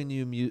about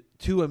going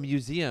to a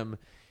museum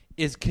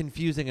is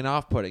confusing and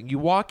off-putting. You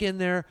walk in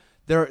there.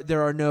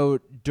 There are no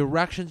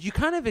directions. You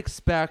kind of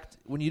expect,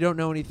 when you don't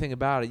know anything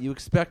about it, you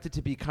expect it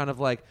to be kind of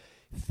like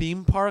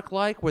theme park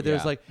like, where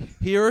there's like,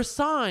 here are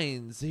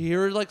signs,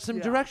 here are like some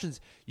directions.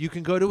 You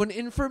can go to an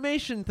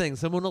information thing.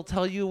 Someone will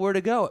tell you where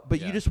to go.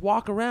 But you just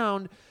walk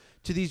around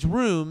to these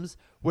rooms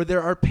where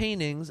there are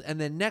paintings, and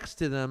then next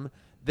to them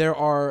there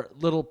are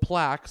little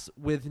plaques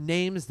with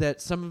names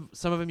that some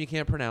of them you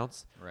can't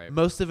pronounce. Right.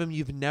 Most of them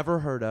you've never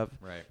heard of.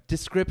 Right.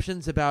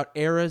 Descriptions about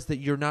eras that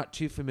you're not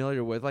too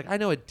familiar with. Like, I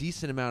know a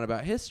decent amount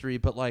about history,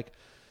 but like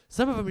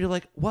some of them you're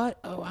like, what?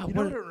 Oh, You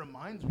know what it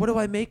reminds me what do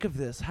I of? make of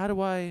this? How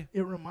do I?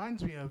 It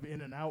reminds me of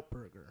In-N-Out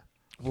Burger.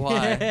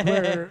 Why?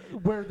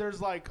 where there's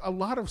like a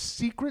lot of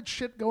secret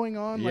shit going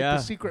on, like Yeah.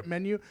 the secret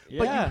menu,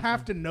 but Yeah. you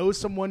have to know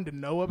someone to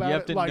know about You it.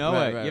 have to like, know it.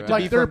 right, You have right. to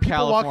like be there are from people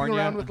California. walking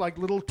around with like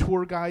little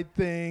tour guide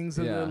things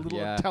and they're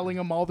Yeah. telling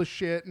them all the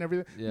shit and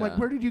everything. Yeah. Like,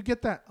 where did you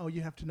get that? Oh,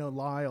 you have to know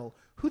Lyle.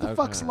 Who the Okay.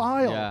 fuck's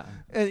Lyle? Yeah.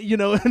 And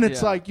and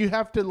it's Yeah. like you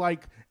have to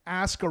like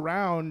ask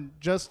around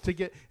just to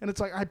get. And it's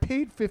like, I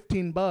paid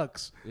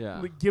 $15. Yeah.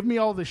 Like, give me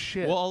all the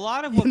shit. Well, a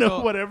lot of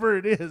whatever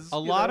it is. a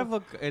lot of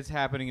what is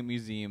happening at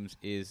museums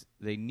is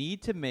they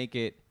need to make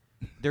it.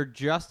 They're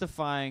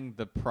justifying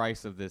the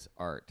price of this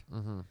art.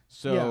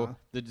 So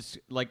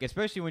like,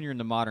 especially when you're in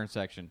the modern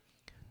section,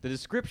 the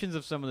descriptions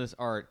of some of this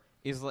art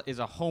is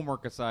a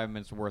homework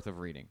assignment's worth of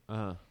reading,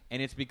 Uh-huh.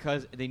 and it's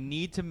because they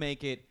need to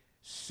make it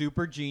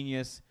super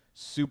genius,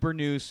 super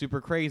new,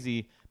 super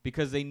crazy,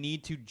 because they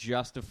need to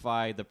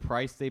justify the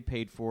price they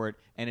paid for it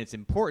and its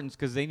importance,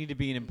 because they need to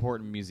be an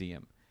important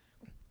museum.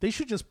 They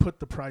should just put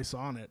the price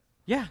on it.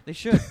 Yeah, they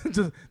should.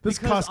 This Because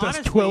cost us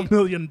honestly, $12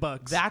 million.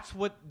 That's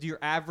what your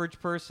average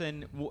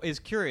person is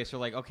curious. They're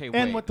like, okay, wait.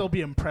 And what they'll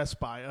be impressed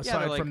by, Yeah,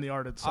 aside they're like, from the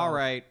art itself. all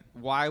right,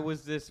 why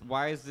is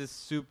this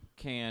soup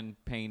can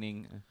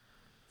painting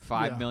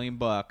 $5 million?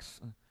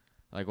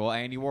 Like, well,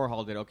 Andy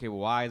Warhol did. Okay, well,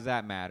 why does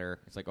that matter?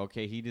 It's like,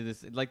 okay, he did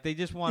this. Like, they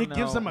just want to It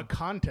know. gives them a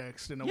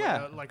context in a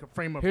way, like a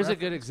frame of Here's a reference.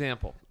 good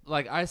example.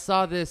 Like, I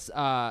saw this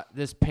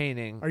this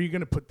painting. Are you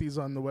going to put these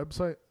on the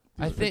website?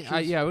 I These think,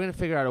 pictures? we're gonna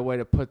figure out a way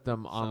to put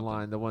them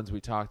online. The ones we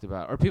talked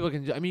about, or people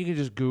can. I mean, you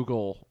can just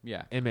Google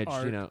image.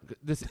 Art. You know,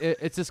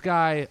 it's this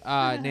guy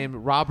named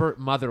Robert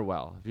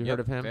Motherwell. Have you heard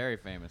of him? Very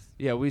famous.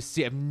 Yeah,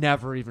 I've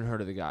never even heard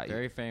of the guy.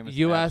 Very famous.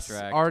 U.S.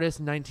 abstract, artist,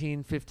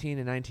 1915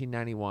 and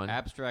 1991.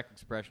 abstract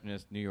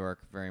expressionist, New York.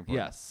 Very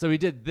important. Yes. So he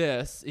did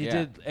this. He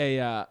did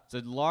a. It's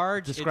a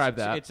large. Describe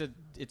that.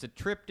 It's a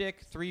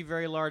triptych, 3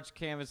 very large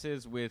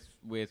canvases with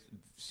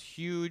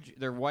huge.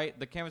 They're white.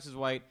 The canvas is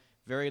white.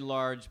 Very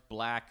large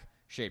black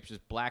shapes,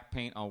 just black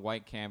paint on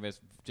white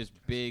canvas, just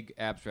big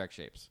abstract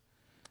shapes.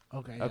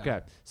 Okay. Okay.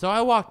 So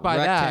I walked by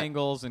that.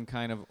 Rectangles and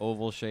kind of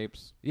oval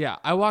shapes. Yeah,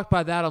 I walked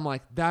by that. I'm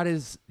like, that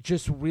is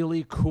just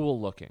really cool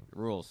looking.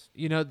 Rules.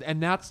 You know,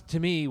 and that's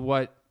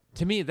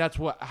that's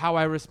how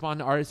I respond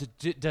to art. Is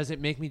does it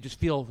make me just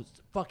feel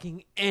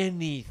fucking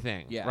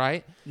anything? Yeah.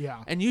 Right.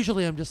 Yeah. And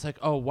usually I'm just like,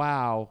 oh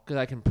wow, because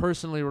I can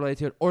personally relate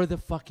to it, or the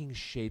fucking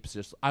shapes.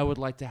 Just I would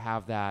like to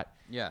have that.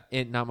 Yeah.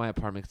 In not my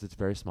apartment because it's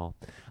very small.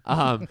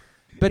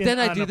 But In then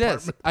I an do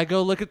this. apartment. I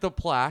go look at the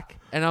plaque,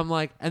 and I'm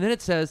like, and then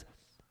it says,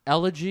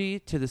 "Elegy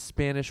to the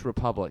Spanish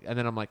Republic," and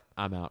then I'm like,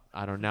 I'm out.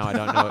 I don't know. Now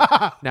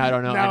I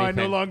don't know. Now I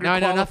anything. no longer now I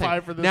know qualify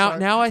nothing. for this Now, art.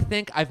 now I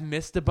think I've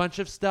missed a bunch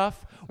of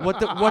stuff.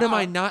 What am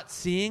I not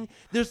seeing?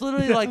 There's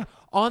literally like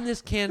on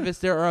this canvas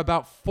there are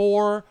about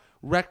 4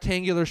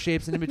 rectangular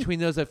shapes, and in between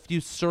those a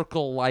few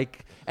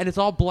circle-like, and it's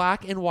all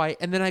black and white.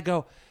 And then I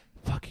go,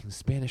 fucking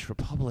Spanish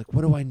Republic.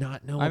 What do I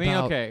not know I mean,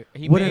 about? okay.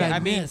 What did I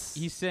mean, miss?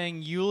 he's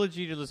saying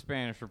eulogy to the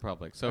Spanish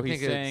Republic. So I he's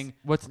think it's- saying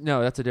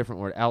no, that's a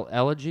different word.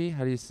 Elegy?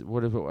 How do you?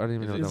 What is it? I don't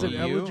even know. Is what Is that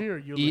it you? word elegy or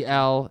eulogy?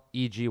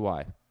 ELEGY.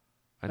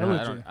 I know.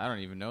 Elegy. I don't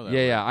even know that.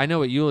 Yeah. I know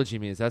what eulogy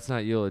means. That's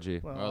not eulogy.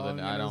 Well, then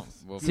I don't.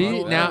 We'll See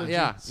follow now, that.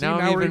 yeah. See, now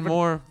now I'm we're even even-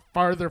 more.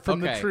 Farther from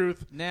the Okay.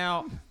 truth.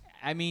 Now,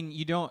 I mean,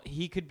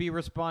 he could be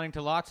responding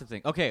to lots of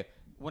things. Okay,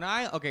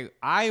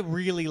 I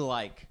really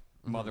like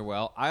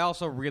Motherwell. I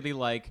also really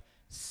like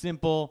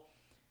simple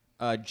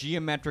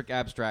geometric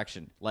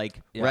abstraction,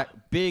 like Yeah.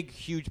 big,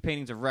 huge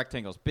paintings of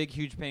rectangles, big,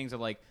 huge paintings of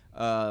like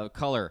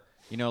color.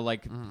 You know,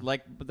 like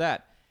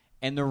that.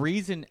 And the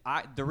reason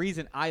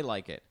I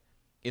like it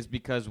is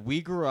because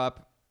we grew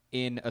up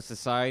in a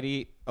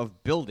society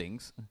of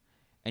buildings,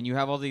 and you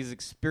have all these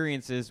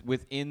experiences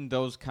within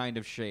those kind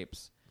of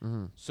shapes.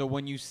 So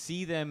when you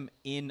see them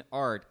in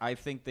art, I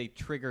think they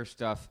trigger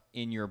stuff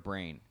in your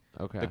brain.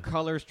 Okay. The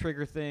colors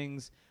trigger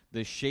things.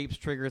 The shapes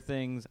trigger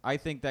things. I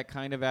think that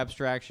kind of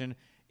abstraction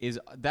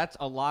that's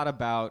a lot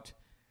about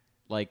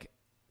like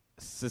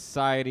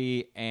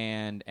society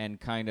and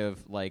kind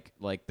of like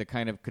the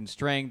kind of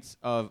constraints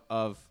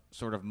of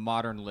sort of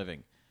modern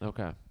living.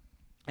 Okay.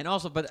 And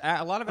also, but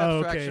a lot of Oh,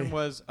 abstraction okay.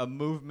 was a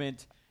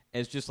movement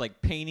as just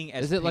like painting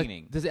as Is it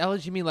painting. like, does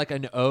elegy mean like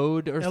an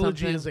ode or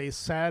Elegy something? is a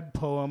sad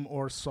poem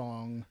or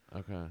song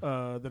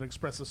Okay. that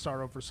expresses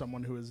sorrow for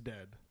someone who is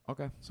dead.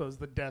 Okay. So it's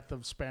the death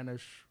of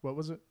Spanish. What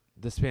was it?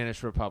 The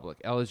Spanish Republic.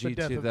 Elegy The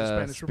death to of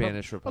the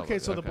Spanish Republic. Okay,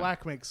 so the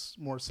black makes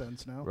more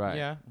sense now. Right.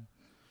 Yeah.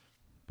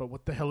 But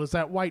what the hell is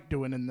that white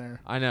doing in there?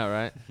 I know,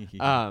 right?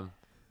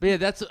 But yeah,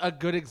 that's a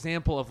good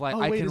example of like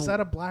Oh, I wait, can. is that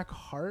a black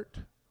heart?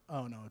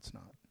 Oh, no, it's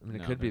not. I mean, it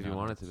No, could be if they're you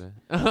not. want it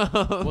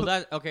to be.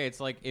 Well, it's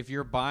like if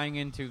you're buying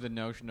into the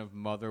notion of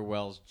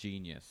Motherwell's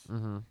genius,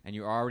 and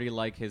you already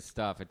like his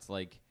stuff, it's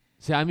like,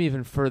 See, I'm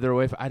even further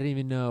away. I didn't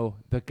even know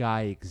the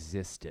guy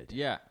existed.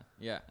 yeah.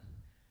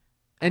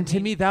 And to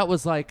me, that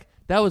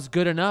was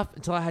good enough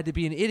until I had to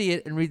be an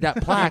idiot and read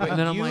that plaque, and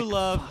then I'm you like,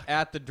 love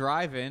At the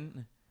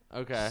Drive-In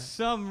okay.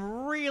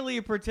 some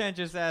really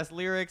pretentious ass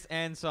lyrics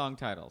and song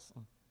titles.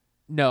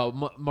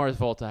 No, Mars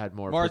Volta had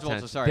more. Mars potential.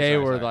 Volta, sorry, they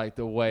sorry, were sorry. like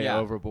the way Yeah,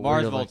 over. But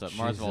Mars we were Volta, like,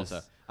 Mars Jesus.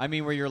 Volta. I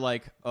mean, where you're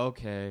like,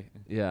 okay,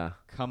 Yeah,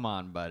 come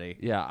on, buddy.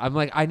 yeah. I'm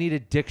like, I need a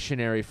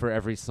dictionary for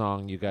every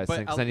song you guys But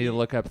sing because I'll I need to be-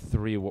 look up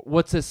 3.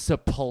 What's a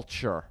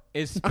sepulture?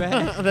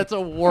 Especially, That's a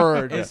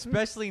word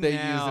especially they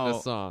now. use in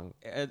a song.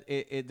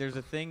 There's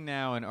a thing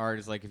now in art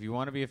is like if you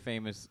want to be a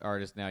famous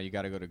artist now, you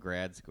got to go to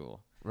grad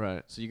school.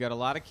 Right. So you got a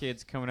lot of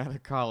kids coming out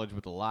of college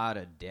with a lot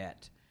of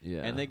debt.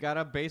 Yeah. And they got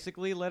to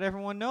basically let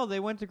everyone know they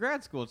went to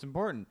grad school. It's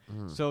important.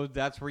 So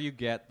that's where you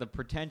get the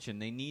pretension.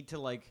 They need to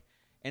like,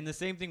 and the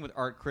same thing with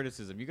art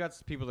criticism. You got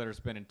people that are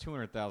spending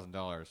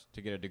 $200,000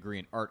 to get a degree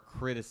in art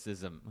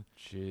criticism.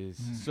 Jeez.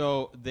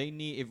 So they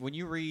need,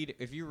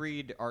 if you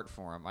read Art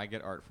Forum, I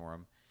get Art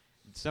Forum,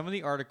 some of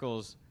the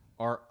articles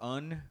are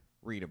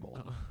unreadable.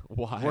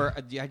 Why? Where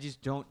I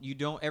just don't,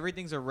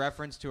 everything's a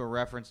reference to a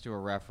reference to a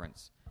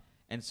reference.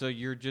 And so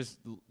you're just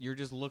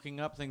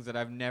looking up things that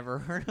I've never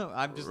heard of.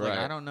 I'm just like, Right.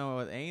 I don't know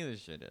what any of this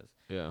shit is.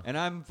 Yeah. And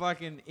I'm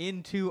fucking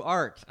into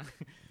art.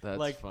 That's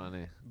like,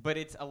 funny. But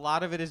it's a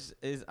lot of it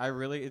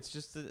it's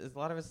just a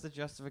lot of it's the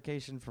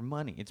justification for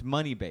money. It's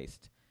money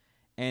based.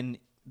 And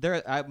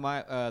there's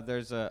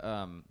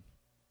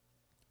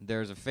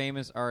a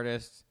famous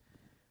artist.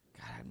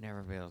 God, I've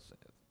never been able to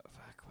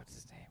what's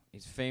his name?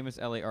 He's a famous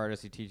LA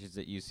artist. He teaches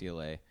at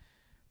UCLA.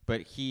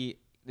 But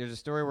there's a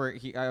story where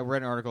I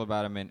read an article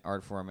about him in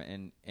Art Forum,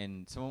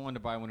 and someone wanted to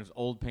buy one of his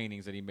old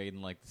paintings that he made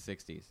in like the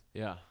 60s.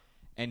 Yeah.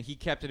 And he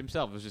kept it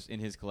himself. It was just in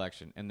his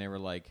collection. And they were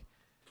like,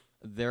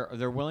 they're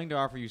willing to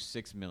offer you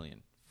 $6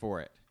 million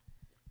for it.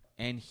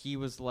 And he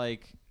was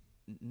like,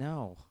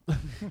 no.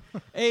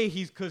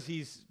 Because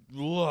he's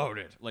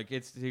loaded. Like,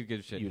 he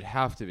gives shit. You'd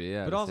have to be,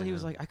 yeah. But to also say he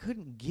was no. like, I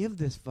couldn't give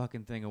this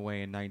fucking thing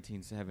away in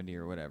 1970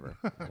 or whatever.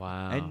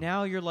 Wow. And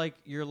now you're like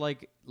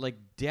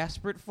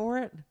desperate for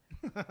it.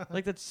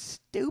 Like that's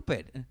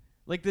stupid.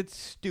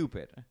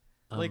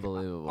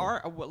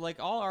 Unbelievable. Like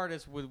all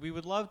artists we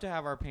would love to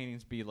have our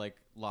paintings be like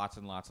lots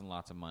and lots and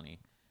lots of money,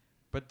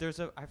 but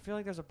I feel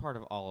like there's a part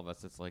of all of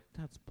us that's like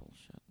that's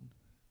bullshit.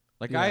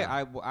 Like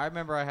Yeah. I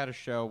remember I had a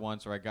show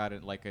once where I got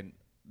it like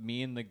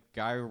me and the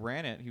guy who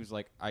ran it. He was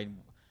like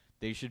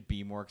they should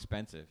be more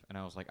expensive, and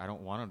I was like I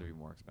don't want them to be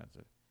more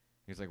expensive.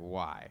 He was like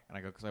why? And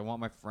I go because I want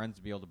my friends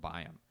to be able to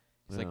buy them.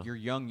 He's Yeah. like you're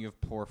young, you have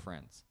poor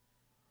friends.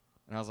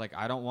 And I was like,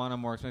 I don't want them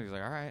more expensive. He's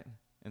like, all right.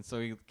 And so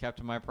he kept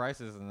to my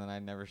prices, and then I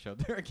never showed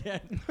there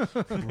again.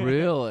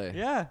 Really?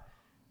 Yeah.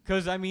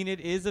 Because, I mean,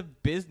 it is a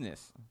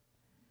business.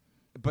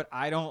 But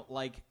I don't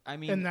like, I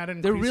mean. And that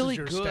increases They're really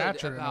your good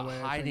stature about in a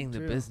way, I hiding think, the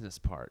too. business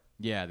part.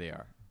 Yeah, they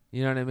are.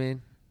 You know what I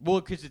mean? Well,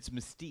 because it's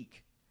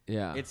mystique.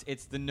 Yeah.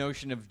 It's the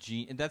notion of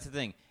and that's the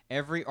thing.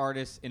 Every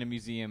artist in a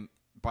museum,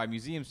 by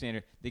museum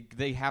standard,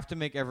 they have to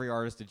make every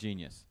artist a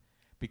genius.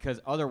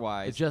 Because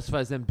otherwise. It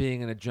justifies them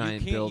being in a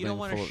giant building. You don't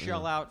want to full of-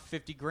 shell out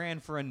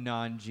 $50,000 for a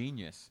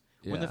non-genius.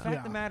 When the Yeah. fact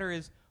of the matter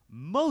is,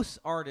 most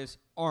artists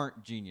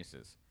aren't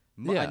geniuses.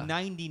 Yeah.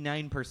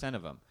 99%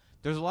 of them.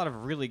 There's a lot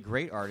of really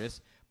great artists,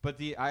 but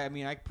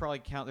I probably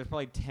count. There's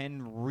probably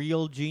 10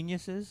 real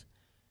geniuses,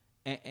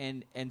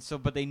 and so,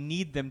 but they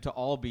need them to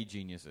all be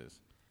geniuses,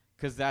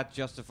 because that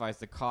justifies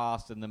the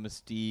cost and the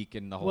mystique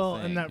and the whole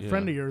thing. And that Yeah.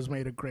 friend of yours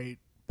made a great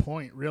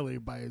point, really,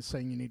 by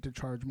saying you need to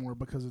charge more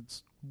because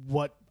it's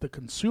what the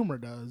consumer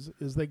does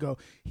is they go,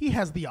 he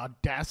has the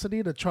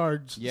audacity to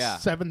charge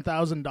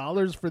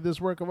 $7,000 for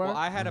this work of art. Well,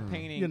 I had a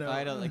painting. You know. I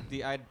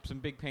had some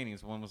big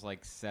paintings. One was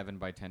like 7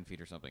 by 10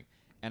 feet or something,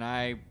 and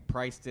I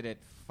priced it at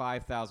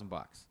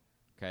 $5,000.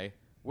 Okay,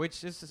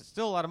 which is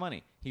still a lot of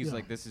money. He's Yeah.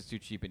 like, "This is too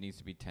cheap. It needs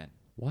to be 10."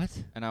 What?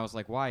 And I was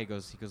like, "Why?" He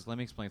goes, "Let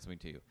me explain something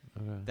to you.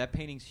 Okay. That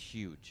painting's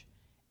huge.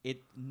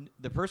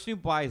 The person who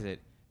buys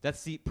it,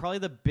 that's probably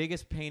the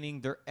biggest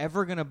painting they're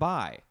ever gonna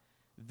buy.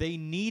 They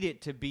need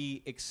it to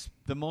be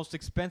the most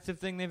expensive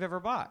thing they've ever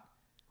bought.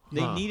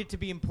 They Huh. need it to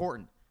be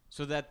important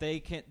so that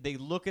they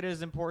look at it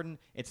as important.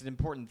 It's an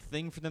important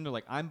thing for them. They're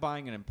like, I'm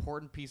buying an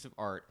important piece of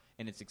art,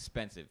 and it's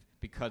expensive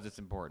because it's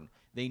important.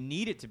 They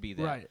need it to be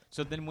there. Right.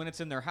 So then when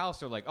it's in their house,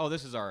 they're like, oh,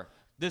 this is our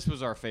this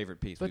was our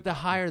favorite piece. But the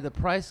higher the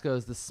price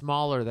goes, the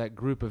smaller that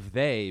group of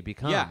they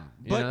become. Yeah,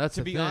 but that's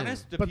to the be thing.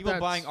 honest, the But people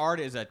that's- buying art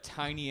is a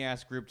tiny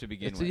ass group to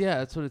begin with. Yeah,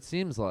 that's what it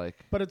seems like.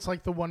 But it's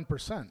like the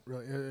 1%.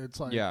 Really, it's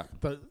like Yeah.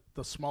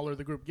 the smaller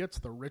the group gets,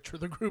 the richer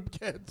the group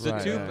gets. The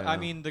Right, two, yeah. I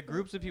mean, the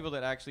groups of people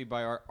that actually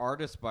buy art,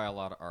 artists buy a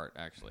lot of art.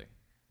 Actually,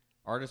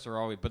 artists are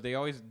always, but they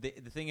always. The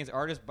thing is,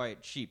 artists buy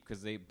it cheap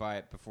because they buy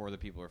it before the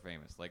people are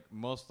famous. Like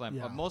most time,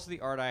 Yeah. most of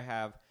the art I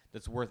have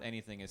that's worth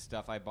anything is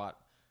stuff I bought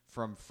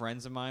from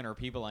friends of mine or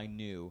people I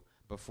knew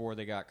before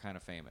they got kind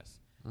of famous.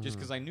 Just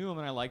because I knew them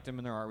and I liked them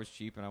and their art was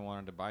cheap and I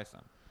wanted to buy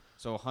some.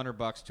 So $100,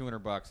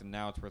 $200, and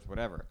now it's worth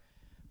whatever.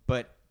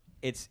 But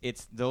it's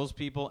those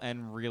people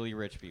and really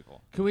rich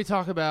people. Can we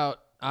talk about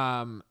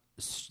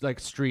like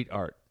street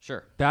art?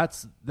 Sure.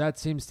 That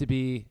seems to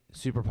be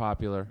super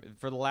popular.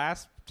 For the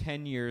last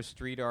 10 years,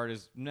 street art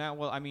is now,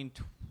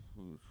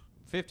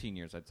 15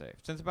 years, I'd say.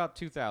 Since about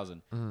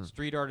 2000,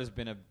 street art has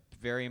been a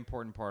very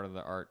important part of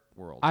the art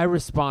world. I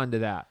respond to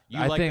that. You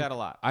I like think, that a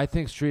lot. I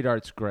think street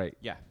art's great.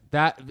 Yeah.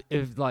 That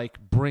if like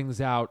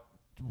brings out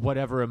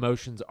whatever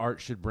emotions art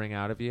should bring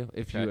out of you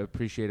if you Okay.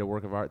 appreciate a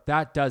work of art.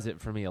 That does it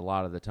for me a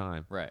lot of the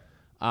time. Right.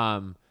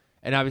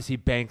 And obviously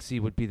Banksy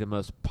would be the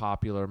most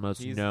popular,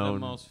 most He's known. the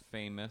most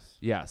famous.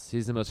 Yes,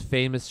 he's the most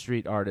famous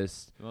street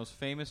artist. The most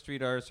famous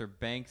street artists are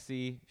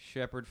Banksy,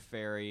 Shepard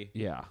Fairey,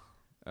 Yeah.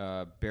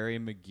 Barry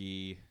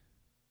McGee.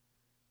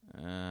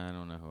 I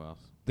don't know who else.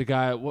 The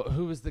guy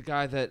who was the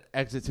guy that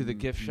exits through the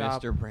gift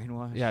shop? Mr.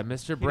 Brainwash. Yeah, Mr. He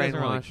doesn't really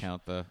Brainwash.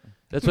 count the.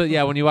 That's what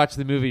when you watch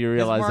the movie you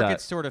realize His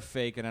market's that. sort of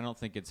fake, and I don't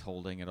think it's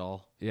holding at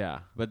all. Yeah.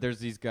 But there's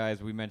these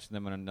guys, we mentioned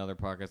them on another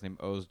podcast named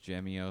Oz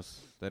Gemios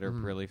that are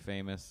really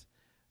famous.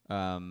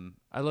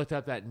 I looked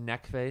up that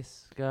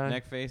Neckface guy.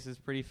 Neckface is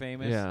pretty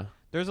famous. Yeah.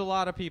 There's a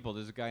lot of people.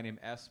 There's a guy named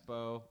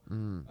Espo.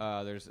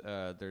 Mm.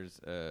 There's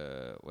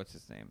what's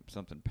his name?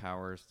 Something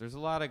Powers. There's a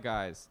lot of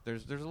guys.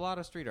 There's a lot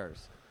of street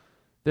artists.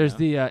 There's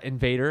Yeah. the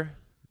Invader,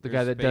 the There's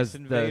guy that Space does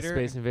Invader. the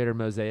Space Invader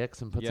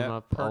mosaics and puts them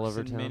up all over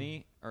and town.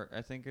 Mini, or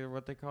I think are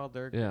what they called.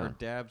 They're Yeah. or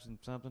dabs and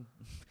something.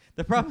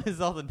 The problem is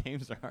all the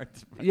names are hard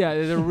to pronounce. Yeah,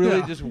 they're really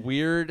Yeah. just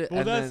weird. Well,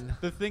 and that's then,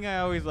 the thing I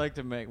always like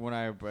to make when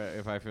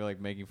if I feel like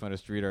making fun of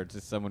street art,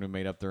 is someone who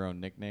made up their own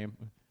nickname.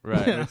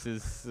 right. Which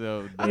is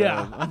so dumb.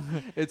 Yeah.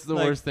 It's the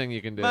Like, worst thing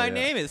you can do. My yeah.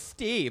 name is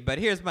Steve, but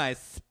here's my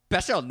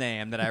special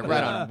name that I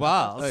write on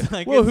walls.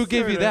 Like, Well, it's who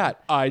gave you sorta-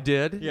 that? I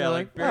did. Yeah, You're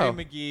like Barry oh.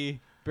 McGee.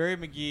 Barry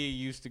McGee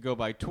used to go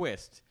by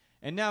Twist,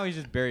 and now he's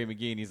just Barry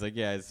McGee, and he's like,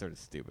 yeah, it's sort of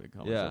stupid to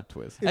call Yeah. himself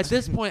Twist. At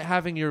this point,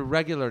 having your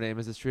regular name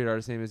as a street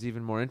artist name is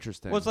even more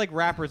interesting. Well, it's like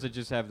rappers that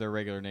just have their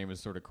regular name is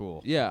sort of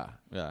cool. yeah.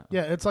 Yeah.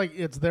 Yeah, it's like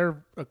it's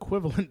their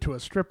equivalent to a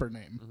stripper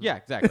name. Yeah,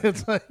 exactly.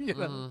 It's like, you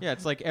know. Mm-hmm. Yeah,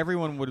 it's like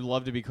everyone would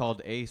love to be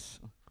called Ace,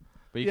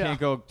 but you Yeah. can't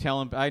go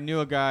tell him. I knew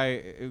a guy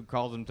who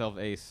called himself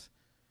Ace,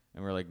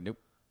 and we're like, nope.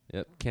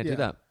 Yep. Can't Yeah. do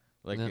that.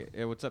 Like, Yeah.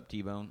 hey, what's up,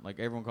 T-Bone? Like,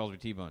 everyone calls me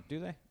T-Bone. Do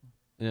they?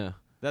 Yeah.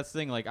 That's the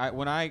thing. Like,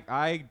 when I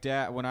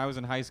was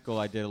in high school,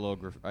 I did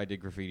I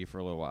did graffiti for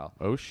a little while,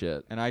 Oh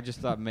shit. and I just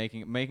thought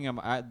making them.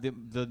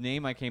 The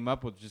name I came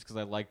up with just because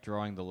I liked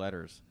drawing the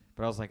letters.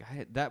 But I was like,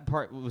 that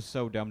part was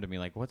so dumb to me.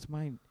 Like, what's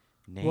my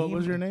name? What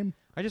was your name?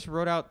 I just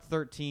wrote out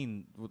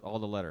 13 with all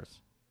the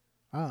letters.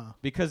 Ah.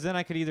 Because then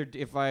I could either,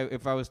 if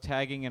I was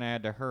tagging and I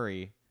had to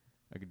hurry,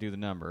 I could do the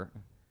number,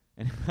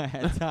 and if I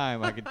had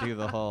time, I could do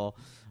the whole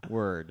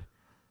word.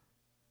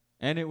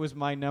 And it was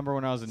my number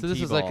when I was in So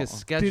this is T-ball. like a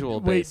schedule.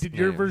 Did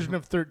your name. version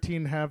of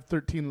 13 have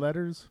 13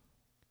 letters?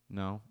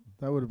 No.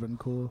 That would have been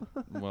cool.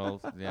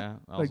 Well, yeah.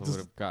 Also Like would just-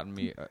 have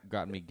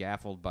gotten me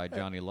gaffled by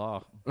Johnny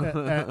Law.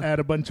 Add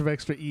a bunch of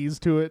extra E's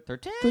to it.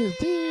 13.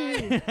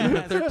 13.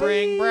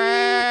 Spring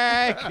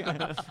break.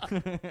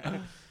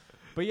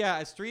 But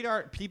yeah, street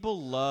art.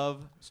 People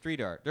love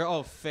street art.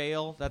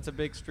 Fail. That's a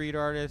big street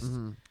artist.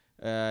 Mhm.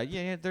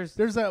 Yeah. There's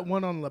There's that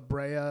one on La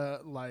Brea,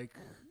 like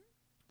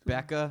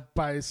Becca.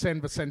 by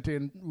San Vicente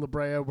in La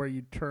Brea, where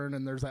you turn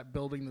and there's that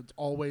building that's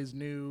always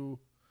new.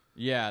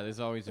 Yeah, there's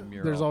always a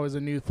mural. There's always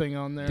a new thing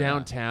on there.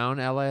 Downtown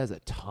LA has a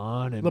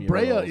ton of La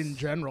Brea murals. in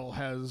general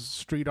has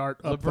street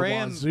art La up Brea, the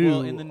and- wazoo.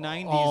 well, in the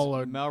all 90s,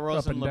 are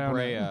Melrose up and La down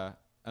Brea. it.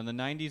 In the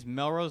 90s,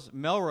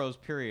 Melrose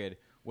period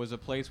was a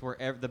place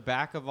where the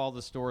back of all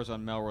the stores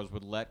on Melrose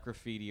would let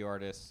graffiti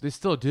artists. They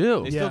still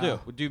do. They Yeah. still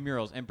do. Would do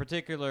murals. In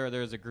particular,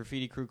 there's a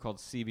graffiti crew called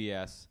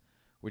CBS,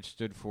 which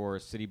stood for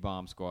City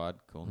Bomb Squad.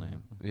 Cool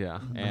name.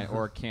 Yeah.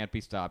 Or Can't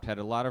Be Stopped. Had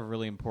a lot of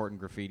really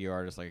important graffiti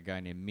artists, like a guy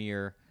named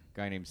Mir, a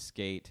guy named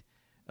Skate,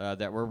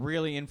 that were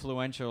really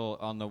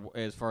influential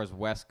as far as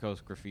West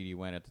Coast graffiti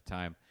went at the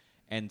time.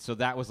 And so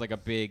that was like a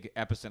big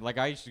epicenter. Like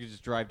I used to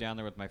just drive down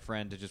there with my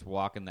friend to just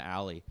walk in the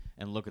alley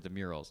and look at the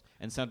murals.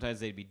 And sometimes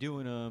they'd be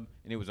doing them,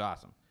 and it was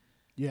awesome.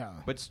 Yeah.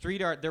 But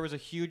street art, there was a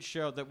huge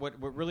show that what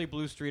really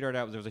blew street art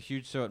out was there was a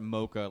huge show at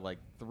Mocha like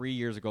 3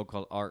 years ago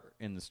called Art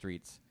in the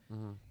Streets.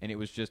 And it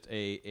was just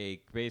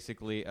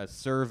basically a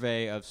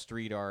survey of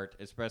street art,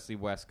 especially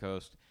West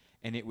Coast,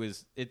 and it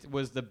was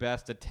the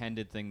best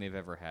attended thing they've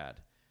ever had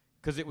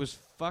because it was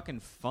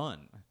fucking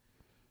fun.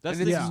 That's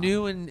and it's Yeah.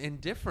 new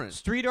and different.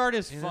 Street art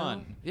is you know?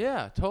 fun.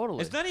 Yeah,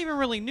 totally. It's not even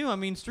really new. I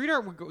mean, street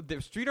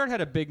art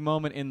had a big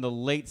moment in the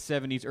late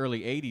 70s,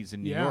 early 80s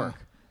in New Yeah.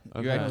 York. Okay.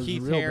 You That had was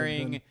Keith real big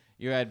Haring, then.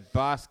 you had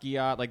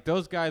Basquiat. Like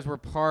those guys were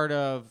part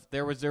of.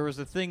 There was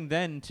a thing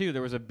then too.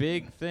 There was a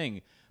big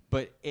thing,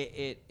 but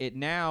it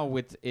now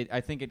with it.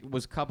 I think it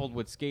was coupled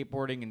with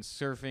skateboarding and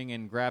surfing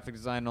and graphic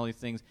design and all these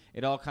things.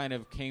 It all kind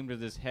of came to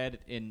this head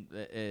in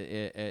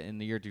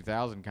the year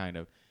 2000, kind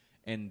of.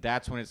 And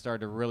that's when it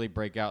started to really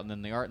break out. And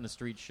then the Art in the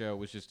Street show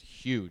was just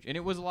huge. And it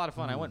was a lot of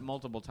fun. I went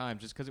multiple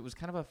times just because it was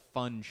kind of a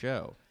fun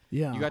show.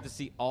 Yeah. You got to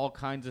see all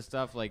kinds of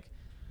stuff. Like,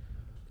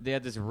 they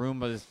had this room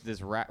by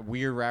this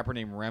weird rapper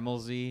named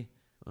Remelzy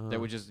that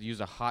would just use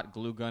a hot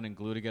glue gun and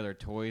glue together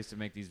toys to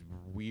make these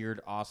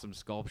weird, awesome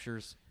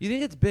sculptures. You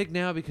think it's big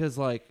now because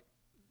like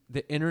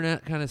the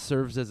internet kind of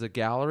serves as a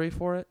gallery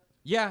for it?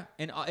 Yeah,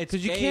 and it's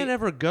Because you can't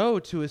ever go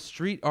to a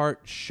street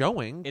art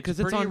showing It's because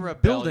it's pretty on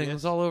rebellious.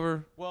 buildings all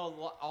over.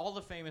 Well, all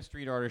the famous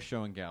street artists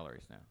show in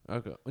galleries now.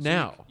 Okay, So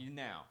now.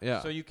 now.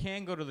 Yeah. So you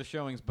can go to the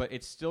showings, but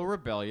it's still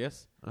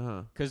rebellious.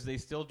 Uh-huh. Because they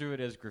still do it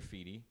as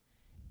graffiti,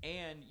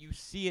 and you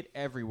see it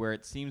everywhere.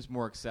 It seems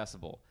more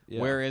accessible. Yeah.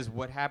 Whereas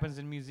what happens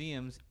in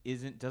museums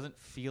doesn't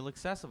feel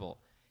accessible.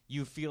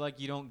 You feel like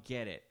you don't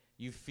get it.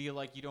 You feel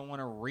like you don't want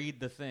to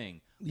read the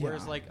thing. Yeah.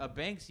 Whereas like a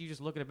Banks, you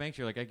just look at a Banks,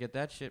 you're like, I get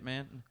that shit,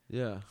 man.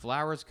 Yeah.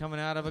 Flowers coming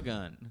out of a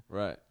gun.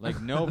 Right.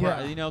 Like no,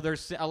 Yeah. you know,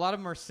 there's a lot of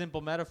them are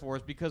simple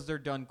metaphors because they're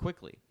done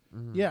quickly.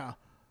 Yeah.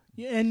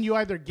 Yeah, and you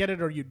either get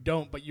it or you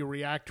don't, but you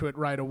react to it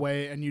right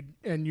away, and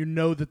you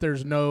know that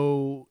there's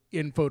no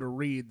info to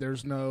read.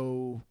 There's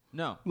no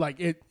No, like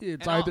it's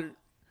And either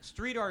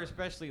street art,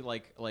 especially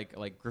like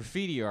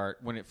graffiti art,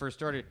 when it first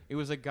started, it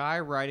was a guy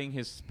writing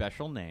his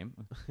special name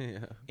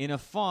Yeah. in a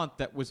font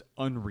that was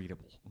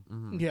unreadable.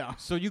 yeah.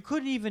 So you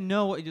couldn't even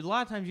know. A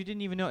lot of times you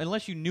didn't even know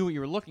unless you knew what you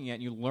were looking at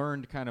and you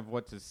learned kind of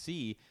what to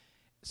see.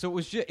 So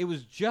it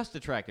was just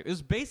attractive. It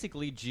was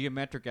basically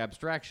geometric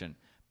abstraction,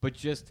 but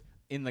just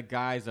in the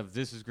guise of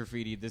this is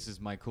graffiti, this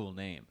is my cool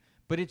name.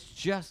 But it's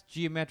just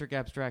geometric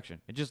abstraction.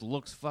 It just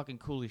looks fucking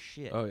cool as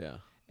shit. Oh yeah.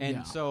 And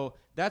Yeah. so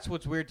that's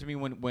what's weird to me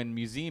when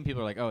museum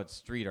people are like, oh, it's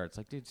street art. It's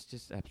like, dude, it's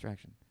just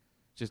abstraction.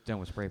 Just done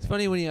with spray paint. It's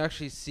funny when you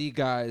actually see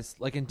guys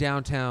like in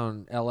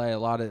downtown LA. A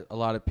lot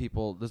of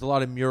people. There's a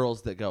lot of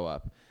murals that go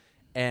up,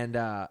 and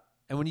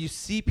when you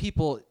see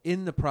people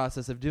in the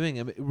process of doing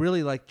them, it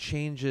really like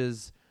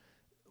changes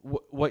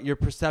what your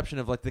perception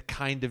of like the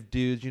kind of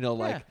dudes, you know,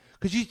 like Yeah.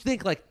 because you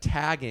think like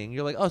tagging,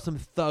 you're like, oh, some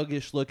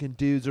thuggish looking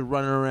dudes are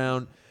running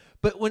around.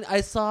 But when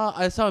I saw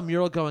a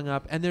mural going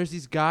up, and there's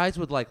these guys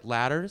with like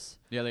ladders.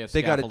 Yeah, they have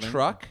They got a scaffolding,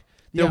 truck.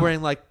 They're Yeah.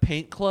 wearing like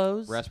paint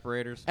clothes.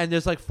 respirators. And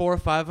there's like 4 or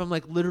 5 of them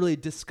like literally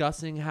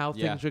discussing how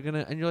Yeah. things are going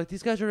to. And you're like,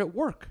 these guys are at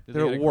work. They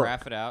They're gotta at work.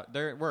 graph it out.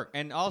 They're at work.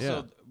 And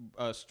also,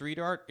 street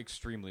art,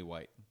 extremely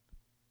white.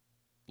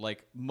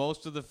 Like,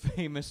 most of the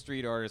famous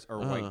street artists are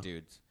white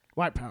dudes.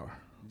 White power.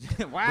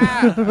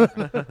 Wow.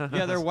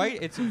 Yeah, they're white.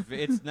 It's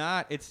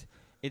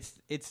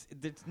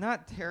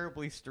not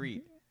terribly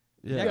street.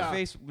 Yeah.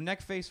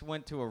 Neckface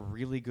went to a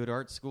really good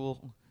art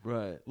school.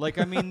 Right. Like,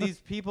 I mean, these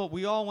people,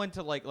 we all went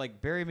to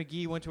like Barry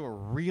McGee went to a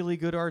really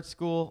good art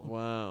school.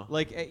 Wow.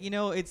 Like, you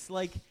know, it's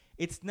like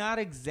it's not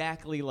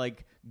exactly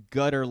like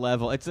gutter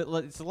level. It's a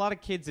lot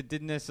of kids that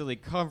didn't necessarily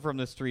come from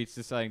the streets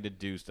deciding to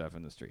do stuff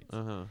in the streets.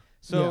 Uh-huh.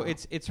 So Yeah.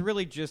 it's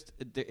really just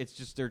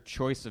their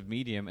choice of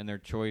medium and their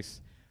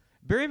choice.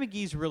 Barry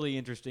McGee's really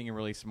interesting and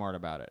really smart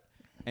about it.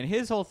 And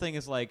his whole thing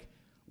is like,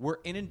 we're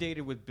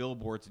inundated with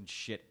billboards and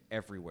shit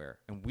everywhere,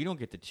 and we don't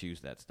get to choose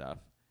that stuff.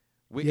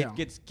 Yeah. It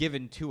gets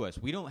given to us.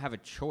 We don't have a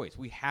choice.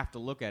 We have to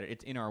look at it.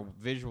 It's in our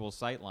visual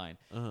sightline.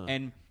 Uh-huh.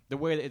 And the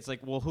way that it's like,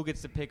 well, who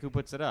gets to pick who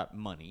puts it up?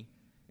 Money.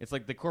 It's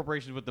like the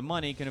corporations with the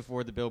money can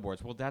afford the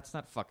billboards. Well, that's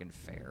not fucking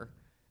fair.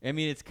 I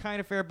mean, it's kind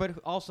of fair, but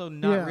also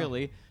not Yeah.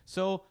 really.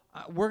 So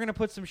we're going to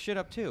put some shit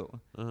up, too.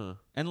 Uh-huh.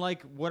 And,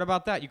 like, what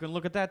about that? You can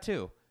look at that,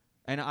 too.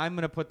 And I'm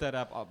going to put that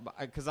up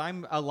because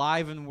I'm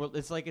alive and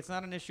it's like it's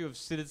not an issue of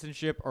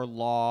citizenship or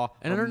law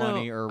And or I don't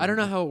money know. or I don't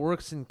know how it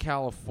works in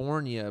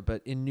California,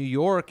 but in New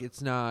York,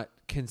 it's not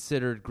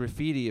considered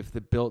graffiti if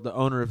the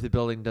owner of the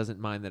building doesn't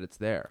mind that it's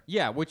there.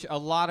 Yeah, which a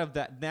lot of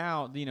that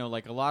now, you know,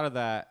 like a lot of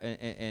that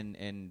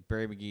and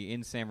Barry McGee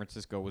in San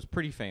Francisco was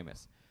pretty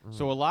famous.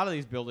 So a lot of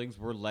these buildings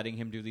were letting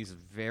him do these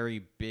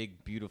very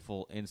big,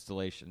 beautiful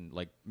installation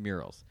like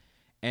murals,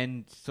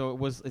 and so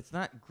it's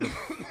not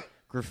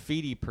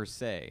graffiti per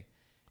se.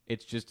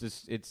 It's just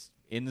it's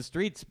in the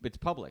streets. It's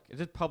public. It's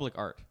just public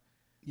art.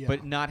 Yeah.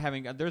 But not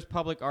having there's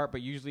public art,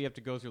 but usually you have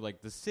to go through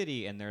like the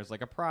city, and there's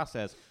like a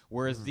process.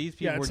 Whereas these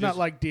people, Yeah, were it's just, not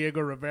like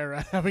Diego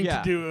Rivera having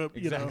Yeah, to do a,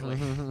 exactly.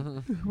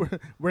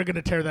 we're going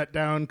to tear that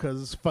down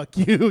because fuck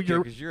you.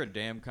 You're because you're a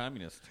damn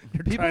communist.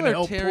 trying People to are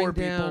help tearing poor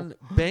down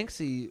people.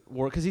 Banksy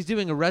work because he's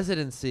doing a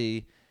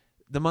residency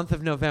the month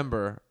of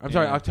November. I'm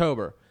sorry, Yeah.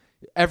 October.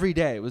 Every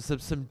day was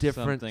some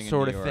different Something in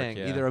sort New of York, thing,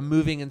 yeah. either a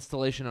moving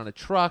installation on a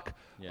truck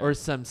Yeah. or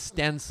some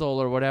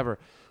stencil or whatever.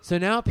 So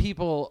now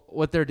people,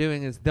 what they're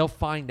doing is they'll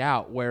find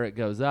out where it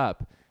goes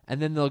up, and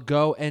then they'll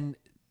go and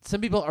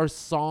some people are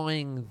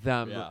sawing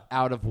them Yeah.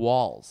 out of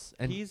walls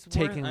and He's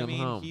taking worth, them I mean,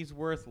 home. he's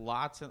worth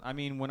lots of. I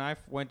mean, when I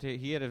went to,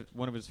 he had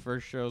one of his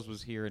first shows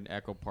was here in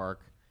Echo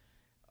Park.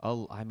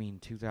 Oh, I mean,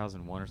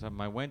 2001 or something.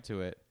 I went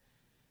to it.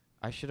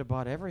 I should have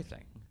bought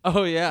everything.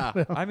 Oh yeah,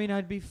 I mean,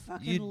 I'd be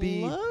fucking you'd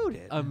be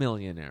loaded. a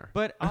millionaire.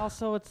 But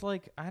also, it's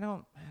like I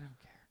don't care.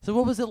 So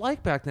what was it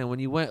like back then when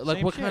you went? Like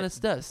Same what shit. kind of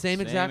stuff?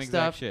 Same exact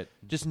stuff. Shit.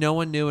 Just no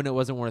one knew and it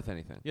wasn't worth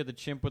anything. Yeah, the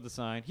chimp with the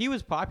sign. He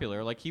was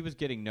popular. Like he was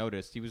getting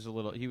noticed. He was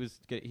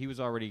he was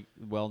already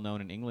well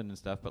known in England and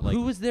stuff. But like,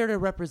 Who was there to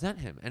represent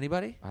him?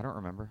 Anybody? I don't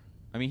remember.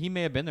 I mean, he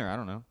may have been there. I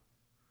don't know.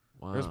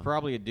 Wow. There's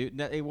probably a dude.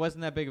 It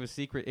wasn't that big of a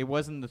secret. It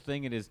wasn't the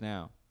thing it is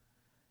now.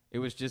 It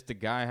was just a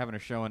guy having a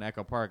show in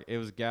Echo Park. It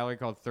was a gallery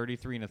called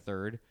 33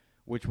 1/3,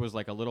 which was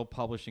like a little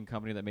publishing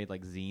company that made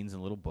like zines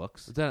and little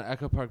books. Was that on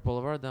Echo Park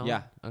Boulevard? That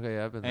Yeah. one? Okay,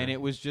 yeah, I've been there. And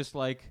it was just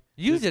like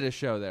you this- did a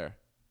show there,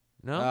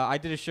 no? I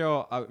did a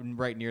show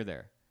right near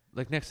there.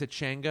 Like next to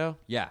Chango?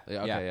 Yeah.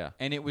 Yeah, okay, yeah.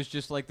 And it was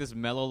just like this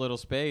mellow little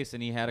space,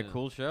 and he had a Yeah.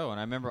 cool show. And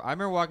I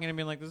remember walking in and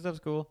being like, "This stuff's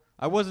cool."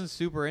 I wasn't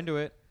super into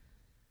it,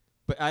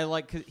 but I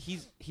like cause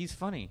he's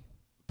funny.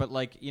 But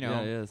like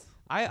Yeah, it is.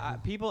 I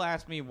people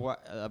ask me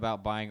what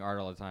about buying art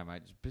all the time. I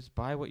just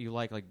buy what you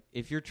like. Like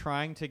if you're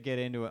trying to get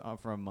into it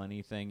for a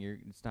money thing,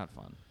 it's not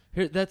fun.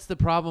 Here, that's the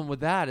problem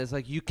with that is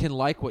like you can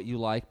like what you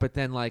like, but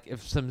then like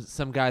if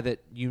some guy that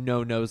you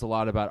know knows a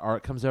lot about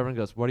art comes over and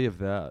goes, "What do you have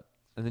that?"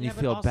 And then you Yeah,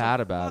 but feel also, bad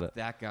about fuck it.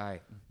 that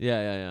guy.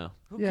 Yeah.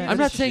 Who Yeah. gives I'm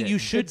a not saying shit? you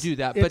should It's- do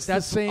that, but it's the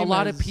that's a same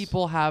lot of as-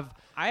 people have.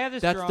 I have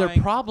this That's drawing.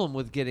 their problem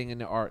with getting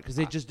into art because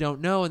they just don't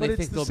know and But they it's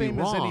think the they'll same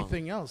be as wrong.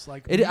 anything else.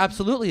 Like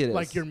Absolutely it is.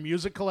 Like your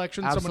music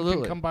collection, someone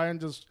Absolutely. can come by and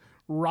just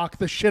rock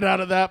the shit out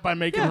of that by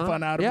making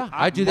fun out of yeah, it.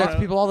 I do that to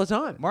people all the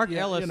time. Mark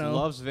Yeah, Ellis you know.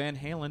 loves Van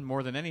Halen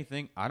more than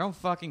anything. I don't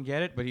fucking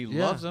get it, but he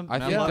Yeah. loves them. I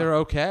and think love they're it.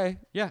 okay.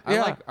 Yeah,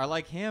 Yeah. I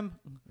like him.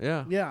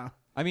 Yeah. Yeah.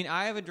 I mean,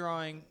 I have a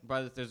drawing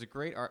by there's a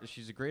great art.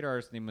 She's a great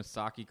artist named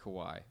Masaki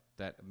Kawai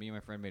that me and my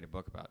friend made a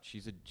book about.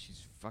 She's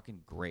fucking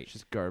great.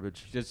 She's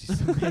garbage.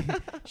 She's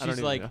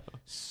even like know.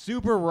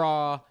 super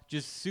raw,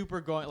 just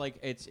super going like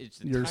it's a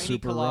You're tiny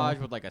super collage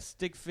raw. with like a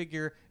stick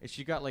figure, and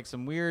she got like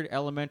some weird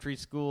elementary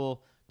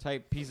school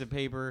type piece of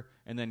paper,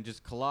 and then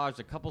just collaged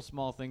a couple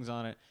small things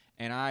on it.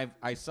 And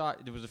I saw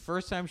it was the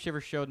first time she ever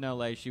showed in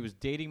L.A. She was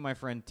dating my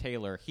friend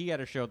Taylor. He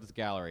had a show at this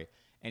gallery,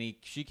 and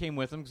she came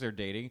with him because they're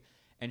dating.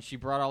 And she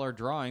brought all her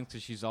drawings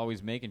because she's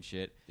always making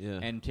shit. Yeah.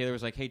 And Taylor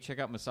was like, "Hey, check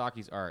out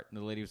Masaki's art."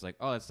 And the lady was like,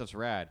 "Oh, that stuff's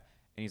rad."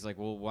 And he's like,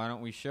 "Well, why don't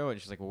we show it?"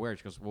 And she's like, "Well, where?"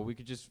 She goes, "Well, we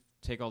could just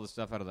take all the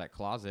stuff out of that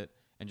closet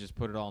and just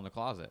put it all in the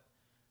closet."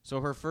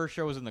 So her first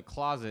show was in the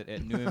closet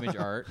at New Image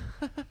Art.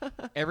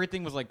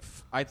 Everything was like,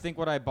 I think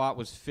what I bought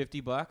was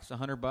 $50,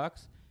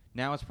 $100.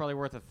 Now it's probably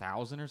worth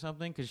 $1,000 or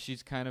something because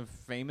she's kind of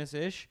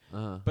famous-ish.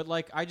 Uh-huh. But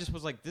like, I just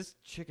was like, this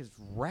chick is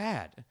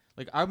rad.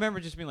 Like, I remember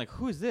just being like,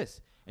 who is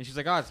this? And she's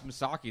like, oh, it's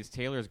Masaki. It's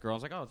Taylor's girl. I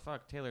was like, oh,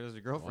 fuck, Taylor is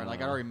her girlfriend.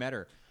 Like, I already met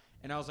her.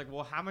 And I was like,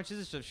 well, how much is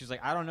this stuff? She's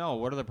like, I don't know.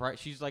 What are the price?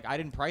 She's like, I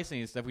didn't price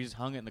any of this stuff. We just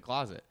hung it in the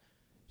closet.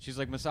 She's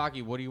like,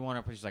 Masaki, what do you want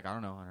to put? She's like, I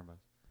don't know, $100.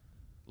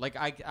 Like,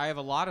 I have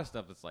a lot of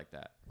stuff that's like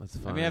that. That's I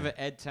funny. mean, I have an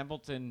Ed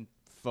Templeton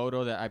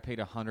photo that I paid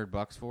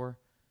 $100 for.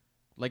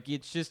 Like,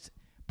 it's just,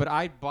 but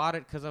I bought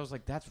it because I was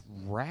like, that's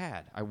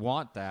rad. I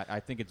want that. I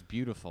think it's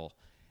beautiful.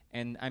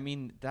 And I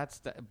mean,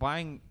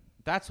 buying.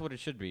 That's what it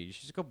should be. You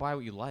should just go buy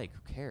what you like.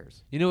 Who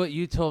cares? You know what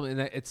you told me,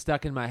 and it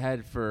stuck in my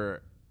head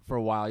for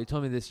a while. You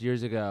told me this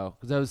years ago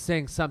because I was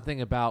saying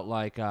something about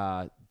like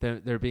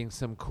there being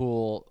some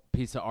cool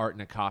piece of art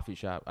in a coffee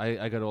shop.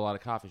 I go to a lot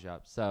of coffee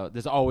shops, so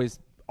there's always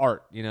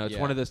art. You know, it's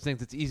Yeah. one of those things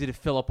that's easy to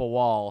fill up a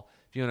wall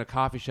if you're in a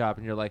coffee shop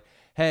and you're like,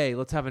 hey,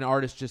 let's have an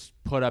artist just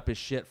put up his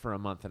shit for a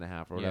month and a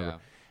half or whatever. Yeah.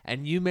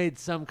 And you made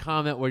some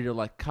comment where you're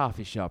like,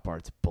 coffee shop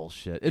art's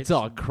bullshit. It's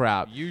all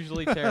crap.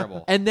 Usually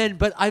terrible. And then,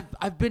 but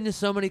I've been to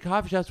so many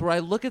coffee shops where I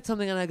look at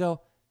something and I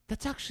go,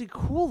 that's actually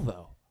cool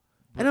though.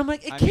 And I'm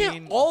like, it I can't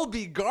mean, all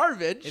be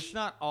garbage. It's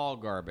not all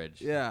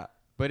garbage. Yeah.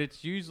 But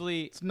it's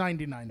usually It's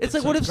 99. It's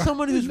like, what if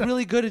someone who's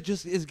really good at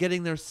just is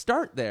getting their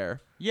start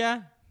there?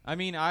 yeah. I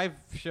mean, I've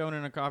shown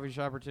in a coffee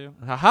shop or two.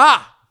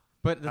 Ha-ha!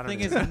 But the thing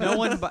is, no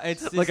one.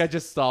 It's just, Like I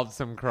just solved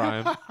some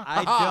crime.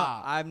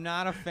 I'm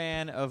not a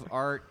fan of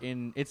art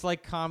in. It's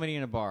like comedy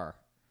in a bar.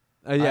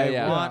 I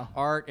yeah. want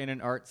art in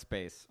an art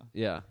space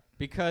Yeah.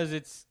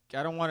 because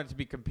I don't want it to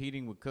be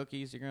competing with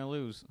cookies. You're gonna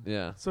lose.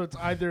 Yeah. So it's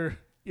either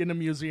in a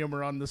museum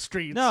or on the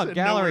streets. No, and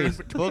galleries,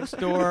 nowhere in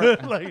bookstore.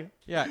 like,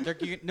 Yeah,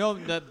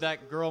 that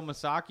girl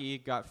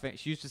Masaki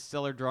she used to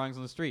sell her drawings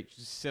on the street.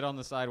 She'd just sit on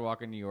the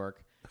sidewalk in New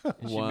York, and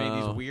she made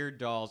these Wow. weird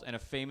dolls. And a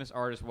famous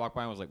artist walked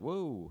by and was like,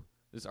 "Whoa!"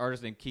 This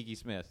artist named Kiki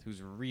Smith,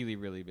 who's really,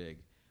 really big,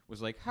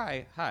 was like,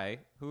 "Hi,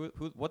 who,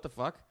 what the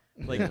fuck?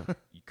 Like,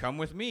 you come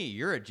with me.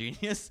 You're a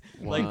genius.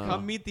 Like, Wow.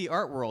 come meet the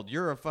art world.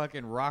 You're a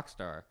fucking rock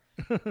star."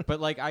 But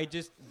like,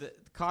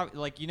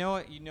 like, you know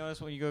what? You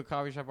notice when you go to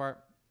coffee shop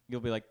art, you'll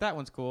be like, "That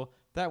one's cool.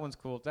 That one's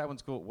cool. That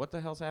one's cool. What the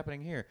hell's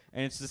happening here?"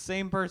 And it's the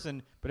same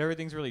person, but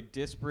everything's really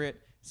disparate,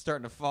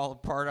 starting to fall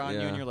apart on you,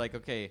 Yeah. and you're like,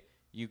 "Okay,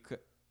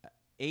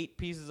 8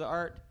 pieces of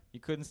art. You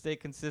couldn't stay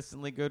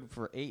consistently good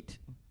for 8."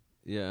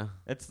 Yeah.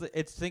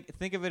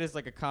 Think of it as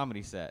like a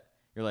comedy set.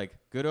 You're like,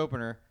 good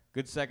opener,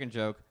 good second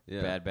joke,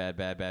 bad.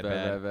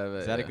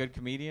 Is that a good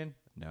comedian?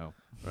 No.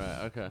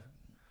 Right. Okay.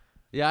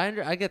 Yeah,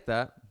 I get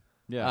that.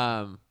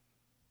 Yeah.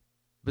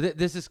 But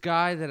there's this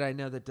guy that I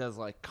know that does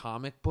like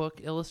comic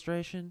book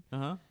illustration,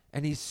 Uh-huh.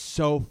 and he's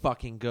so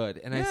fucking good.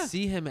 And I Yeah.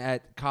 see him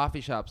at coffee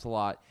shops a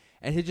lot,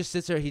 and he just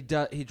sits there. He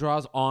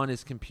draws on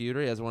his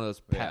computer. He has one of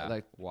those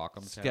like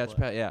Wacom sketch tablet.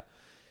 pad, yeah.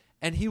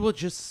 And he will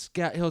just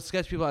he'll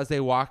sketch people as they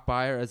walk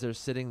by or as they're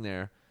sitting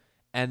there,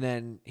 and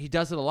then he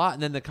does it a lot.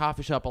 And then the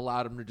coffee shop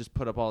allowed him to just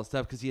put up all the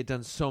stuff because he had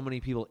done so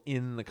many people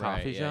in the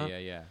coffee shop.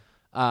 Yeah.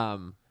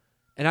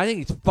 And I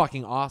think he's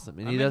fucking awesome.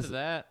 And I'm he does into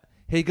that.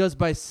 He goes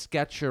by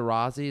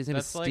Sketcherazi. His name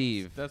is Like,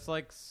 Steve. That's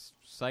like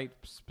site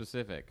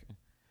specific.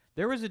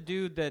 There was a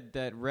dude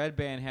that Red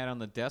Band had on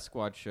the Death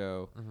Squad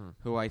show,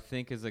 who I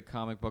think is a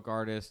comic book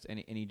artist,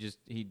 and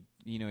he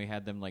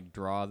had them like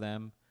draw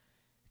them.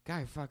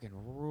 Guy fucking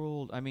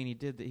ruled. I mean, he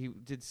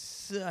did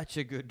such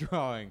a good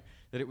drawing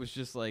that it was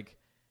just like.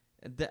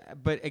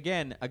 But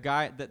again, a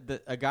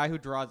guy who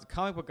draws,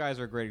 comic book guys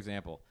are a great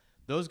example.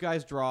 Those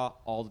guys draw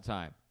all the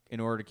time in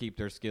order to keep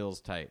their skills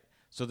tight.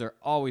 So they're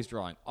always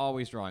drawing.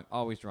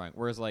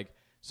 Whereas, like,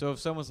 so if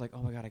someone's like,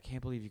 "Oh my god, I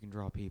can't believe you can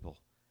draw people,"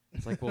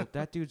 it's like, well,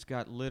 that dude's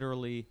got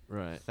literally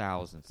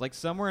thousands. Like,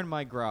 somewhere in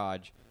my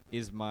garage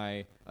is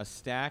a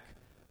stack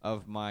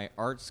of my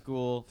art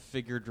school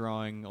figure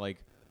drawing like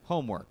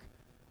homework,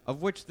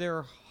 of which there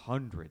are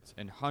hundreds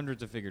and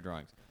hundreds of figure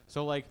drawings.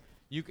 So like,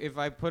 if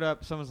I put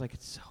up, someone's like,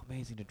 "It's so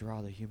amazing to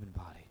draw the human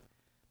body,"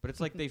 but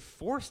it's like they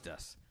forced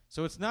us.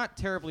 So it's not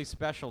terribly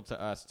special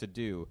to us to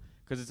do.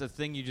 Because it's a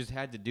thing you just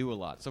had to do a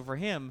lot. So for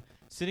him,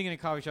 sitting in a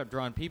coffee shop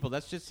drawing people,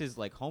 that's just his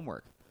like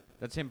homework.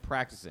 That's him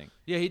practicing.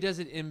 Yeah, he does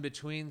it in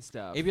between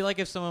stuff. It'd be like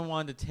if someone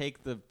wanted to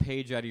take the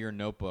page out of your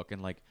notebook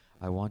and like,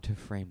 I want to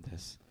frame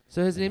this.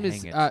 So his name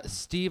is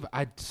Steve.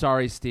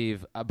 Sorry,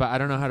 Steve, but I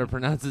don't know how to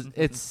pronounce it.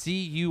 It's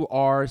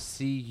Curcuru.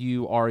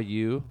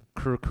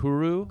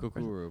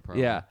 Kukuru,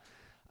 probably. Yeah.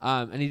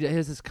 And he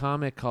has this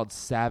comic called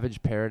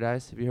Savage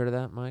Paradise. Have you heard of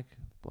that, Mike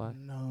Black?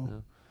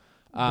 No.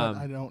 But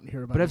I don't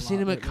hear about it. But I've seen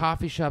him at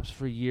coffee shops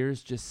for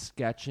years just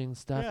sketching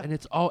stuff. Yeah. And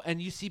it's all,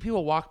 and you see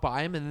people walk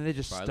by him and then they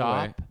just By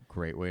stop. the way,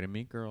 great way to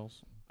meet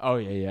girls. Oh,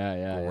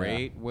 yeah.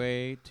 Great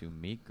way to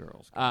meet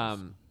girls.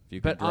 If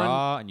you but can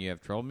draw and you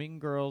have trouble meeting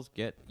girls,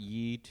 get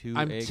ye to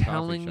I'm a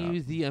telling coffee shop.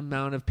 you the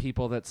amount of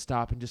people that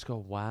stop and just go,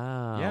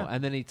 wow. Yeah.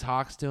 And then he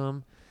talks to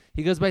him.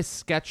 He goes by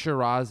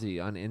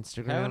Sketcherazi on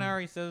Instagram. Haven't I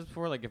already said this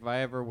before? Like, if I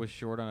ever was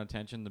short on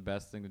attention, the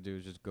best thing to do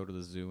is just go to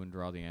the zoo and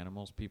draw the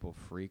animals. People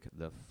freak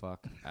the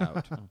fuck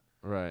out.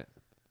 Right.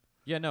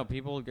 Yeah, no,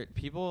 people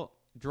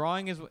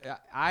drawing is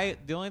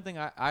the only thing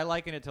I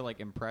liken it to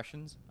like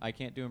impressions. I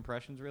can't do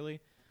impressions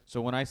really.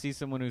 So when I see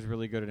someone who's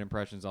really good at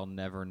impressions, I'll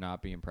never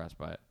not be impressed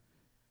by it.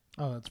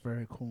 Oh, that's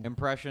very cool.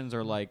 Impressions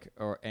are like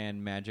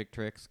and magic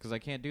tricks because I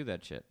can't do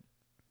that shit.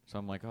 So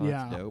I'm like, oh,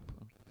 that's dope.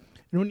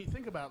 And when you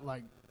think about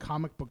like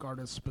comic book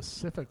artists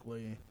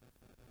specifically,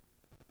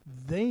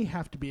 they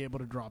have to be able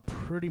to draw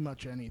pretty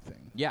much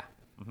anything. Yeah.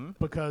 Mm-hmm.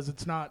 Because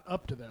it's not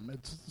up to them.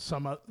 It's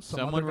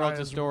someone wrote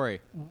the story.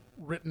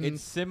 Written.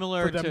 It's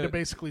similar for them to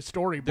basically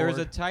storyboard. There's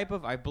a type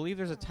of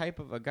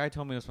a guy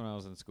told me this when I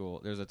was in school.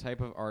 There's a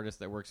type of artist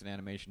that works in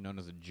animation known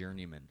as a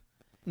journeyman,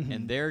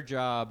 and their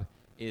job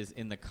is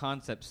in the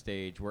concept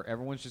stage where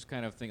everyone's just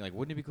kind of thinking like,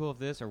 wouldn't it be cool if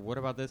this or what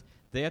about this?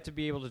 They have to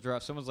be able to draw.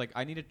 Someone's like,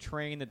 I need a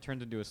train that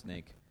turns into a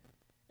snake.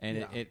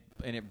 And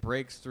it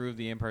breaks through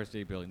the Empire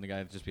State Building. The guy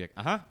would just be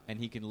like, and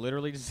he can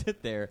literally just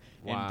sit there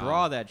and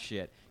draw that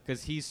shit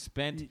because he's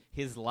spent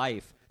his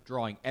life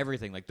drawing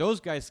everything. Like, those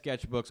guys'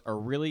 sketchbooks are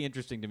really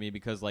interesting to me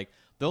because, like,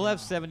 they'll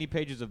have 70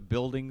 pages of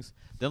buildings,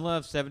 then they'll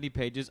have 70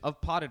 pages of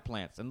potted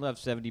plants, then they'll have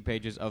 70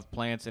 pages of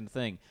plants and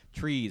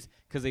trees,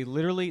 because they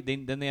literally,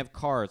 then they have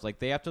cars. Like,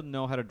 they have to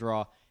know how to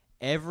draw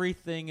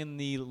everything in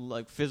the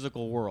like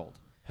physical world.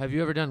 Have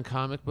you ever done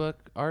comic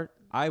book art?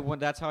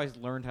 That's how I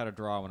learned how to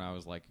draw when I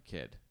was like a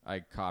kid. I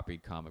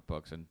copied comic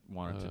books and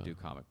wanted to do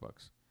comic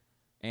books.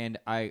 And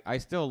I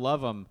still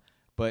love them,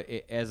 but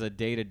as a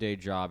day-to-day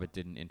job, it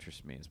didn't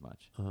interest me as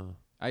much.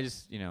 I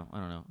just, I don't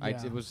know.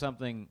 Yeah. It was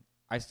something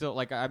I still,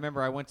 like, I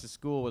remember I went to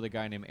school with a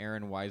guy named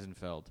Aaron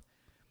Weisenfeld,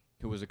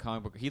 who was a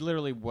comic book. He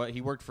literally,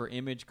 he worked for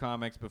Image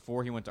Comics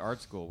before he went to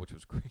art school, which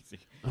was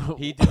crazy.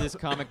 He did this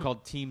comic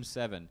called Team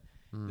 7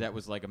 that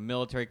was like a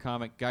military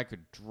comic. Guy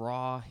could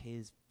draw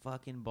his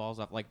fucking balls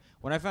off. Like,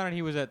 when I found out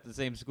he was at the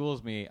same school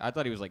as me, I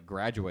thought he was like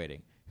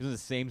graduating. He was in the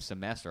same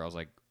semester. I was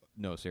like,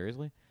 no,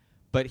 seriously?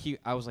 But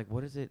I was like,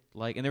 what is it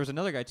like? And there was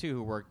another guy too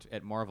who worked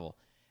at Marvel,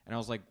 and I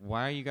was like,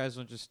 why are you guys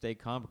don't just stay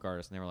comic book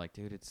artists? And they were like,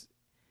 dude, it's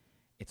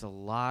a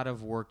lot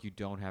of work you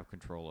don't have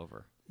control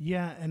over.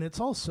 Yeah, and it's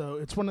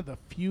one of the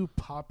few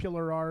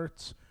popular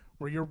arts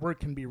where your work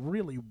can be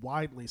really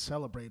widely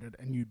celebrated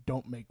and you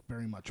don't make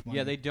very much money.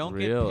 Yeah, they don't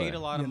get paid a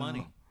lot of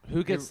money.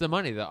 Who gets the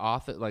money? The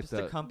author, like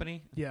the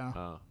company? Yeah.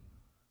 Oh.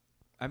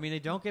 I mean, they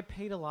don't get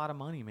paid a lot of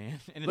money, man.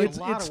 And it's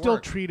a lot of still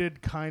work.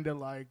 treated kind of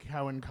like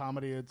how in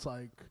comedy it's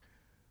like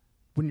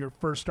when you're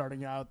first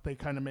starting out, they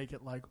kind of make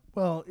it like,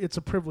 well, it's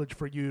a privilege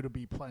for you to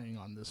be playing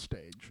on this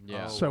stage.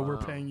 Yeah. So wow. we're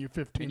paying you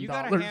 $15. And you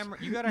gotta hammer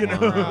you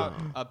know? out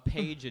a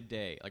page a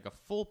day, like a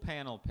full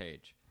panel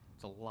page.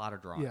 It's a lot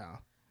of drawing. Yeah.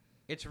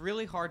 It's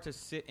really hard to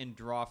sit and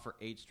draw for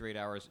 8 straight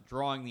hours,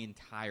 drawing the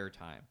entire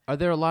time. Are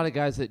there a lot of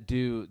guys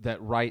that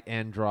write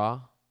and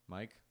draw?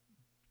 Mike?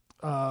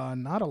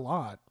 Not a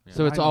lot. Yeah.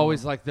 So it's I know.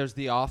 always like there's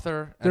the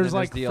author. And There's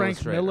then like the Frank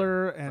illustrator.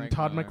 Miller and Frank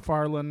Todd Miller.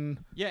 McFarlane.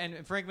 Yeah,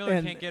 and Frank Miller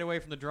And- can't get away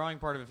from the drawing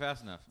part of it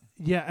fast enough.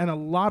 Yeah, and a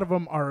lot of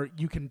them are,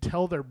 you can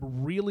tell they're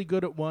really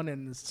good at one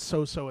and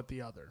so-so at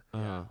the other.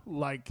 Uh-huh.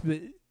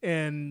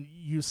 And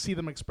you see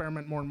them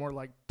experiment more and more.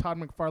 Like Todd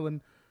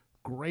McFarlane,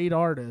 great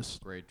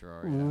artist, Great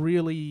drawer. Yeah.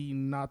 really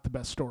not the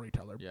best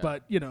storyteller, Yeah.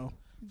 but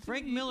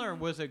Frank Miller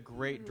was a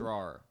great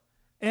drawer.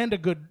 and a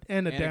damn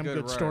good good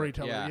writer,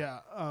 storyteller. yeah.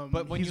 Yeah,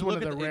 But when he's you one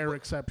look of at the the- rare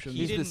exceptions.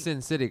 he He's the didn't-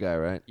 Sin City guy,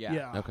 right? Yeah.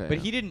 Yeah. Okay. But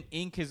he didn't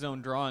ink his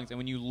own drawings, and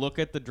when you look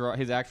at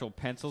his actual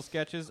pencil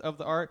sketches of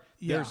the art,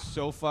 Yeah. they're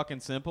so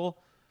fucking simple.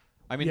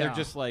 I mean, Yeah. they're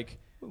just like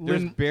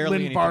there's Lynn, barely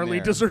Lynn anything Barley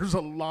there. deserves a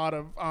lot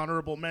of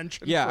honorable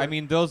mention. Yeah, for I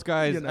mean those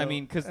guys. you know, I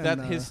mean, because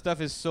and, his stuff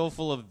is so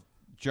full of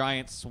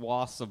giant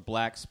swaths of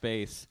black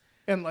space.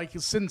 and like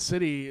Sin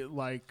City,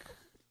 like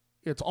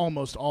it's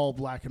almost all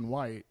black and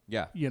white.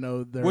 Yeah,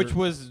 They're, which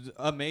was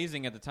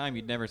amazing at the time.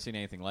 You'd never seen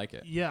anything like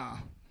it. yeah,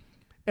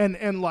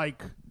 and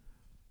like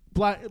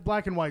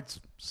black and white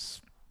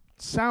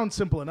sounds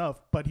simple enough,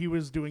 but he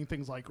was doing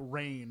things like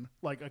rain,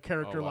 like a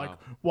character Oh, wow. like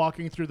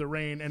walking through the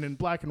rain, and in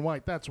black and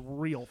white, that's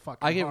real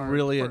fucking. I get hard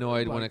really for,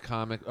 annoyed when a like,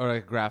 comic or a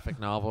graphic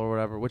novel or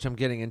whatever, which I'm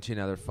getting into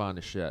now, they're fun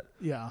as shit.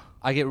 yeah.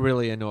 I get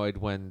really annoyed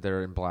when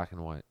they're in black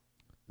and white.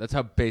 That's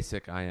how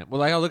basic I am. Well,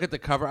 like I look at the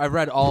cover. I've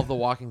read all of The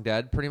Walking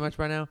Dead pretty much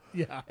by now,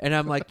 Yeah. and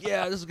I'm like,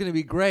 yeah, this is going to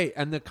be great.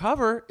 And the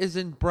cover is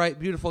in bright,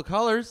 beautiful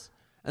colors,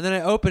 and then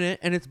I open it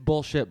and it's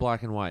bullshit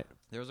black and white.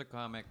 There was a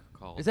comic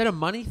called. Is that a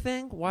money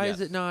thing? Why is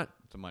Yes. it not?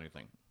 It's a money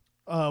thing.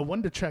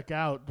 One to check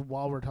out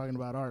while we're talking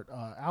about art,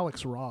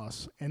 Alex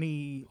Ross.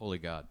 Holy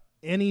God,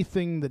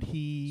 Anything that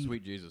he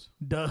sweet Jesus.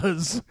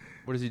 does,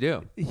 What does he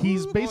do?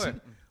 he's Ooh, basically boy.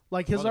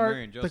 like his Mother art.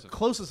 Mary and The Joseph.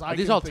 closest I Are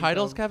these can all think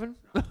titles, of, Kevin?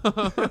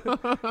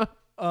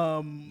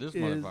 This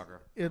is- motherfucker.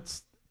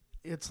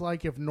 It's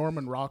like if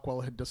Norman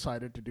Rockwell had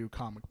decided to do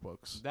comic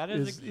books. That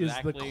is the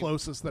exactly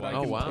closest that I what can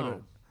Oh, put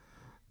wow.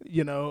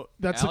 it.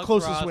 That's Alex the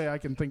closest Ross- way I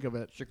can think of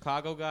it.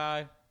 Chicago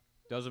guy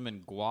does them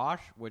in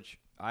gouache, which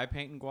I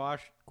paint in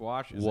gouache.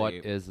 Gouache is What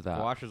is that?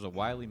 Gouache is a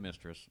wily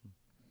mistress.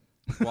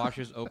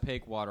 Gouache is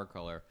opaque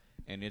watercolor,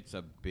 and it's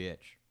a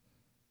bitch.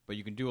 But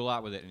you can do a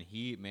lot with it,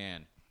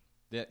 and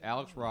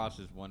Alex Ross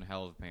is one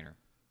hell of a painter.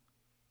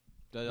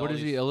 Does all What is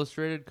he these-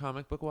 illustrated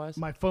comic book wise?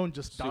 My phone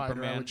just died, or I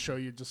Superman. would show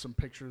you just some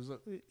pictures.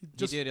 He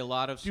Just did a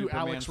lot of do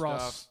Superman Alex stuff.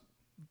 Ross,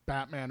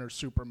 Batman or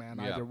Superman,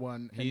 Yeah. either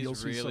one, and He's you'll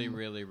see really, some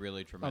really,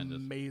 really tremendous.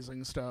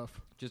 amazing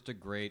stuff. Just a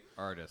great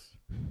artist.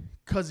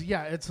 Because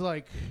it's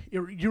like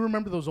you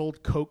remember those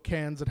old Coke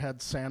cans that had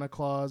Santa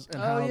Claus and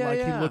Oh, how yeah,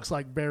 yeah. he looks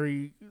like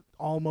very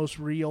almost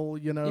real.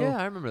 Yeah,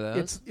 I remember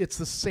that. It's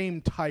the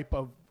same type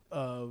of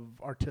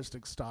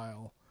artistic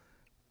style,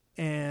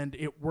 and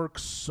it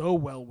works so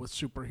well with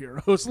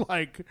superheroes.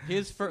 Like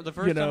The first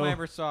You time know. I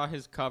ever saw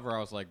his cover, I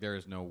was like, "There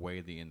is no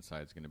way the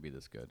inside's going to be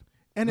this good."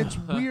 and it's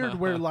weird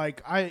where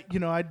like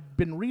I'd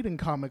been reading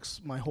comics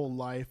my whole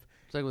life,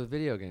 It's like with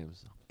video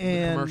games. The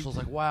and commercials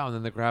like wow, and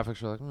then the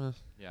graphics are like,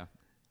 Yeah.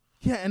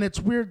 yeah, and it's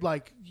weird.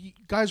 Like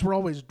guys were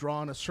always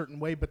drawn a certain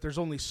way, but there's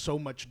only so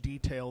much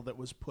detail that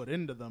was put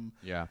into them.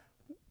 Yeah.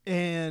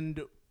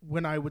 And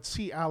when I would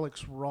see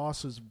Alex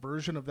Ross's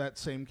version of that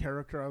same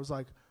character, I was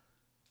like,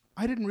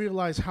 I didn't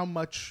realize how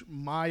much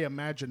my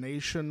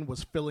imagination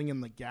was filling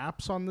in the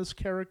gaps on this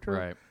character.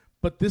 Right.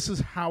 But this is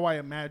how I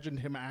imagined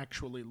him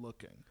actually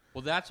looking.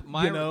 Well, that's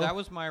my You know? that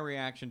was my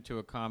reaction to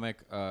a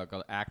comic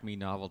called Acme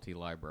Novelty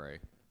Library,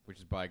 which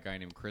is by a guy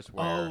named Chris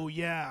Ware. Oh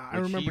yeah, I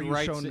which remember he you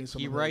writes showing it, me some.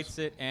 He of those. writes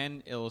it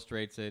and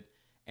illustrates it,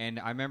 and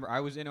I remember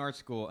I was in art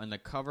school, and the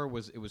cover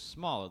was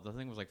small. The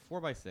thing was like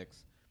 4x6,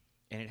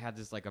 and it had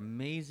this like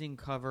amazing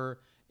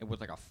cover. It was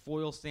like a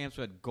foil stamp,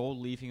 so it had gold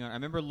leafing on it. I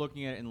remember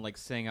looking at it and like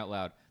saying out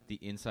loud, "The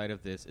inside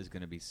of this is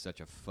going to be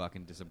such a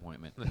fucking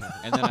disappointment."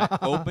 And then I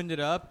opened it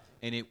up,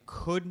 and it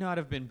could not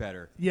have been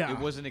better. Yeah. It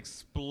was an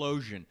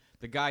explosion.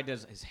 The guy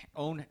does his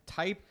own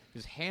type,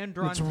 his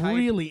hand-drawn It's type.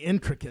 really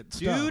intricate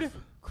stuff. Dude,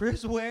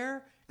 Chris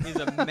Ware is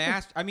a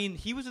master. I mean,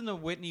 he was in the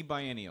Whitney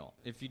Biennial.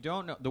 If you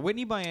don't know, the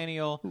Whitney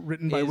Biennial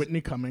Written by is-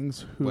 Whitney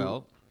Cummings.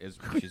 Who,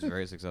 she's a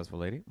very successful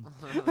lady.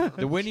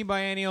 The Whitney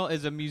Biennial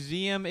is a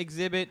museum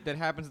exhibit that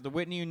happens at the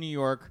Whitney in New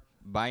York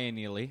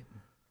biennially,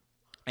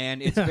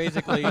 and it's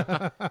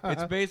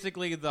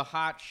basically the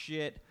hot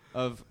shit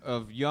of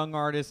young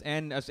artists,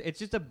 and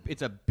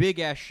it's a big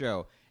ass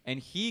show. And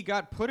he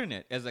got put in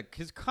it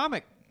his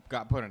comic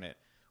got put in it,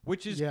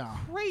 which is Yeah.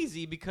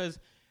 crazy because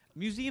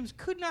museums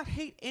could not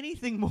hate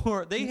anything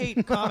more. They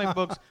hate comic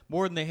books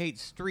more than they hate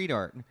street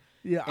art.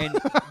 Yeah. And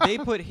they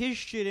put his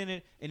shit in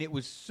it, and it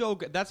was so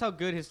good. That's how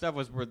good his stuff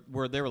was,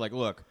 where they were like,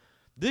 look,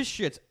 this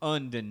shit's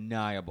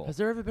undeniable. Has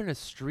there ever been a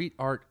street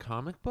art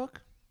comic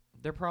book?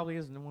 There probably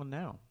isn't one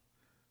now.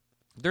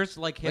 There's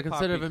like hip hop.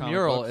 Like instead of a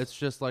mural, it's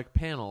just like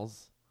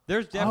panels.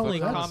 There's definitely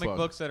that's comic fun.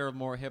 books that are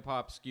more hip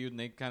hop skewed, and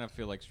they kind of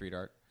feel like street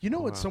art. You know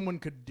what Wow. someone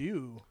could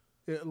do?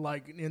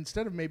 Like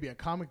instead of maybe a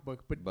comic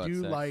book, but Butt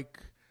do sex. like,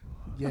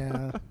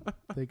 yeah,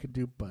 they could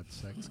do butt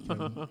sex.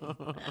 Kevin.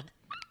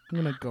 I'm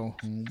gonna go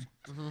home.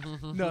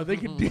 No, they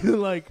could do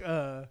like,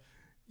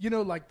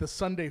 like the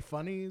Sunday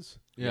Funnies.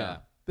 Yeah.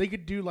 They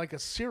could do like a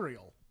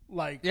serial,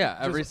 like Yeah,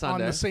 every just on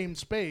Sunday. the same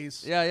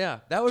space. Yeah.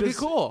 That would be just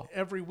cool.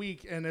 every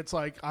week, and it's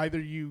like either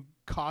you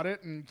caught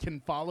it and can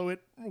follow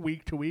it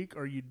week to week,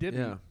 or you didn't.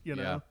 Yeah. You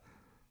know. Yeah.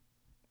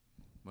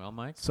 Well,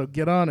 Mike, So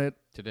get on it,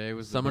 today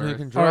was Someone the who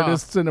birth, can draw.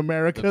 artists in the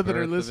America that birth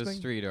are of a listening.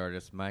 street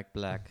artist, Mike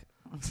Black.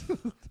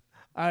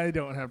 I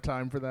don't have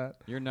time for that.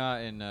 You're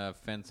not in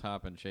fence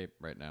hopping shape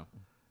right now.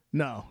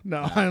 No,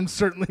 I'm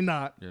certainly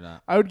not. You're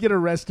not. I would get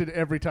arrested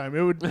every time.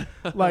 It would,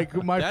 like,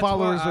 my That's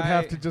followers why would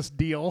have I- to just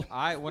deal.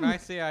 When I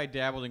say I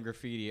dabbled in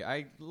graffiti,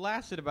 I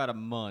lasted about a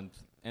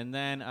month, and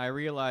then I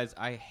realized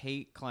I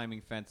hate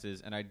climbing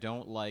fences, and I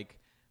don't like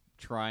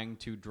trying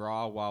to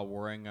draw while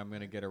worrying I'm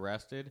going to get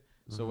arrested.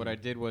 So what I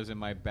did was in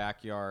my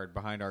backyard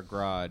behind our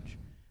garage,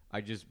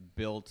 I just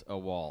built a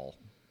wall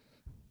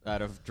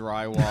out of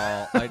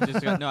drywall. I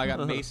got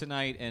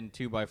masonite and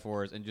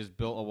 2x4s and just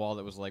built a wall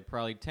that was like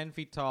probably 10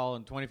 feet tall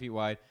and 20 feet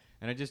wide.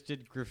 And I just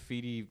did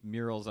graffiti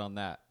murals on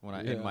that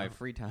in my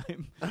free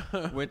time,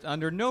 with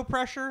under no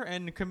pressure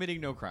and committing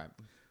no crime.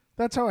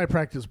 That's how I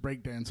practiced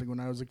breakdancing when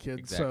I was a kid.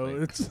 Exactly.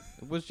 So it's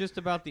It was just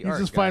about the you art.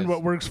 just find guys.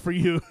 what works for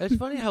you. It's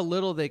funny how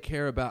little they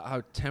care about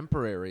how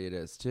temporary it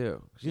is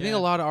too. 'Cause you think Yeah.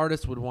 a lot of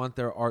artists would want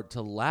their art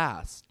to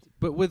last,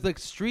 but with like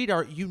street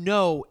art,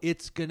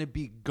 it's gonna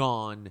be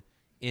gone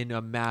in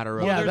a matter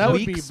of Yeah, there's that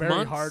would weeks, be very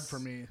months. hard for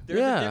me. There's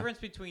Yeah. a difference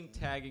between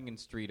tagging and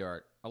street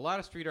art. A lot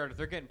of street art, if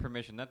they're getting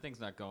permission, that thing's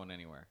not going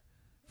anywhere.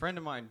 A friend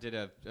of mine did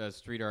a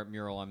street art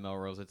mural on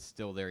Melrose. It's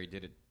still there. He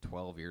did it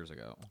 12 years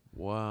ago.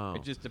 Wow.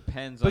 It just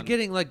depends But on...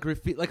 getting like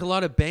graffiti, like a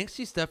lot of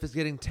Banksy stuff is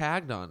getting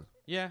tagged on.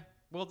 Yeah.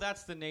 Well,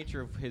 that's the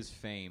nature of his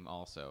fame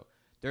also.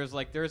 There's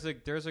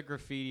a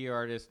graffiti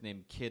artist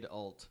named Kid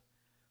Ult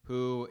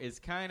who is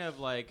kind of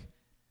like,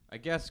 I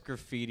guess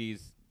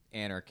graffiti's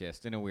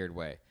anarchist in a weird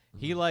way.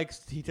 He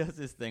does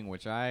this thing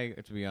which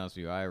to be honest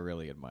with you, I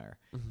really admire.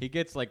 He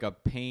gets like a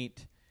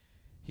paint,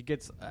 he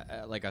gets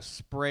like a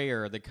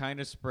sprayer, the kind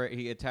of spray,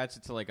 he attaches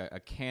it to like a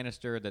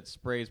canister that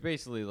sprays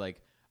basically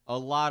like a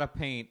lot of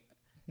paint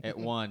at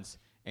once,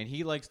 and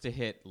he likes to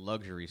hit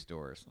luxury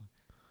stores.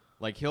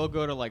 Like he'll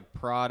go to like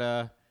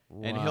Prada,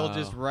 and he'll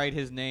just write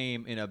his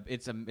name in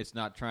it's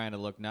not trying to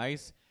look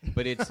nice,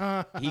 but he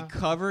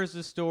covers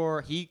the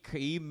store.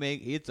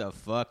 It's a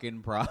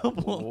fucking problem.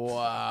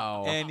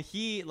 Wow. And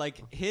he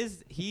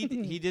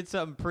did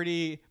something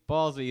pretty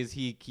ballsy. Is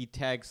he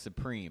tags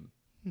Supreme.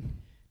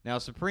 Now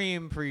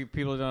Supreme, for you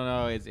people who don't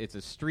know, it's a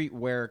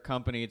streetwear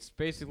company. It's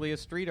basically a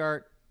street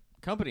art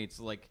company. It's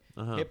like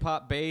hip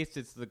hop based.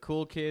 It's the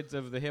cool kids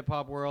of the hip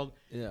hop world.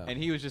 Yeah.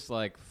 And he was just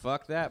like,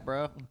 "Fuck that,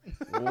 bro.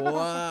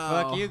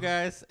 Wow. Fuck you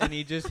guys." And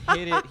he just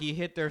hit it. He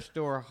hit their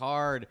store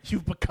hard.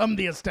 You've become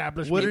the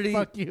establishment. What did he?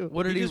 Fuck you.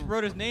 What did He he? just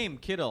wrote his name,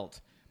 Kidult.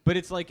 But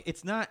it's like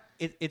it's not.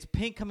 It's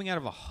paint coming out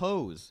of a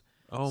hose.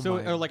 Oh so,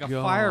 my or like a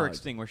God. fire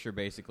extinguisher,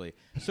 basically.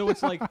 So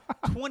it's like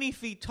 20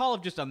 feet tall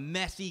of just a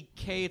messy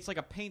K. It's like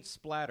a paint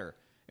splatter.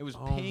 It was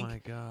Oh pink, my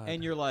God.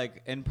 and you're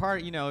like, and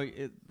part,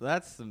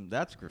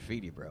 that's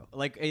graffiti, bro.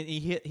 Like, and he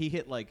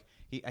hit like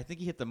I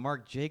think he hit the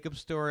Marc Jacobs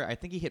store. I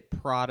think he hit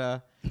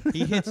Prada.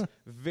 He hits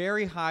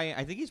very high.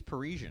 I think he's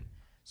Parisian,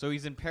 so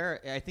he's in Paris.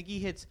 I think he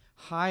hits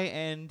high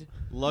end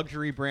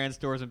luxury brand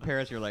stores in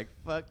Paris. You're like,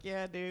 fuck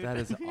yeah, dude. That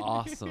is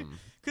awesome.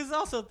 Because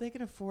also they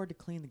can afford to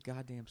clean the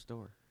goddamn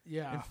store.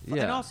 Yeah.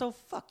 Yeah. And also,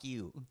 fuck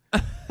you.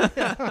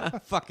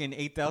 Fucking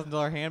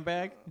 $8,000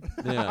 handbag.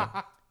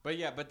 Yeah.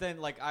 But then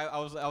like I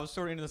was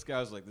sort of into this guy. I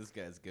was like, this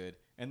guy's good.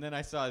 And then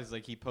I saw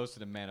he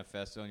posted a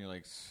manifesto, and you're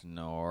like,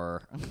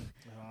 snore.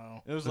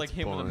 Oh. It was like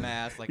him with a boring.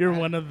 mask. Like, You're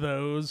one of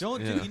those.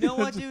 Don't Yeah. do. You know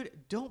what, dude?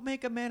 Don't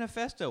make a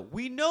manifesto.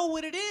 We know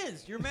what it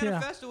is. Your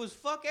manifesto is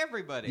fuck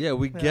everybody. Yeah,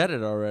 we get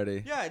it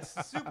already. Yeah, it's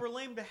super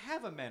lame to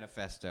have a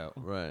manifesto.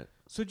 Right.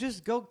 So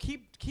just go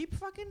keep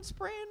fucking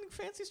spraying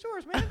fancy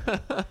stores, man.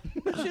 That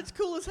shit's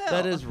cool as hell.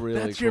 That is really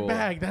That's cool. your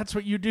bag. That's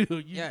what you do.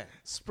 You Yeah.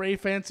 spray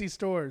fancy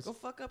stores. Go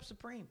fuck up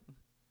Supreme.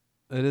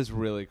 It is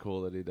really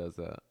cool that he does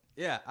that.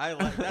 Yeah, I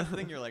like that's the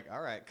thing. You're like,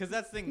 all right, because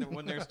that's the thing that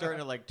when they're starting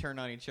to like turn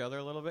on each other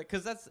a little bit,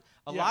 because that's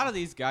a lot of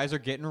these guys are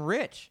getting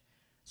rich.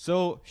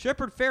 So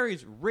Shepard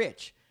Fairey's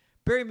rich,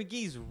 Barry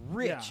McGee's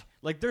rich, Yeah.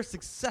 like they're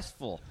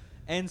successful,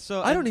 and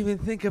so I don't even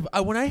think of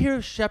when I hear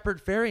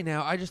Shepard Fairey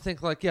now. I just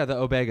think like, yeah, the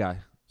Obey guy.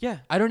 Yeah.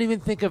 I don't even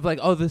think of like,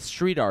 oh, the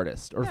street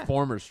artist or Yeah.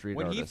 former street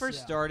When artist. he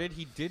first started,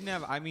 he didn't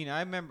have. I mean, I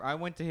remember I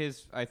went to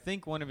his. I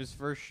think one of his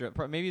first show,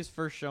 maybe his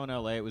first show in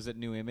LA. It was at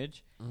New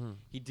Image. Mm-hmm.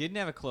 He didn't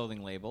have a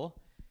clothing label.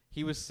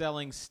 He was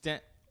selling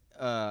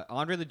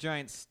Andre the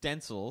Giant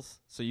stencils,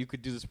 so you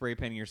could do the spray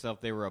painting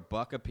yourself. They were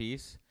 $1 a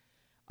piece.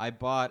 I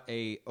bought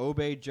a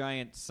Obey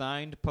Giant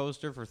signed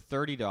poster for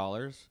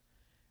 $30.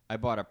 I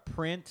bought a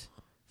print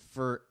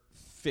for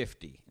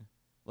 $50.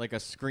 like a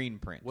screen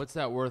print. What's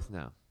that worth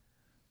now?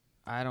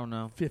 I don't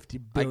know.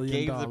 $50 I billion.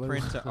 gave the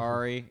print to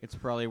Ari. It's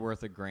probably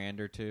worth $1,000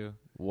 or $2,000.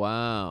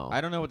 Wow. I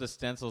don't know what the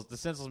stencils. The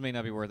stencils may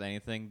not be worth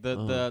anything.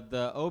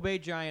 The Obey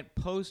Giant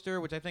poster,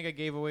 which I think I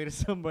gave away to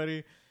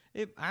somebody.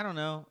 I don't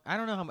know. I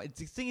don't know how much.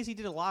 The thing is, he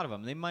did a lot of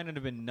them. They might not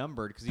have been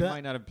numbered because he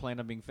might not have planned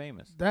on being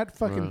famous. That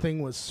fucking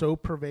thing was so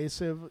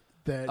pervasive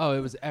that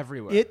it was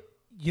everywhere.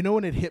 You know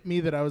when it hit me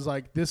that I was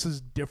like, this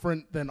is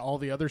different than all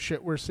the other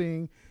shit we're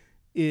seeing,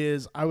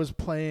 is I was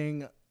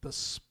playing the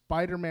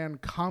Spider-Man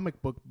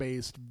comic book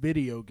based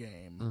video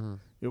game. Mm-hmm.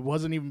 It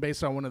wasn't even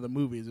based on one of the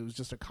movies. It was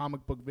just a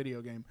comic book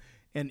video game.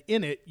 And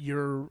in it,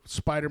 you're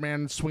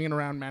Spider-Man swinging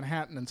around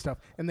Manhattan and stuff.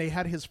 And they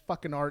had his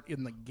fucking art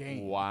in the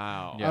game.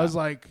 Wow. I was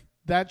like,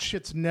 that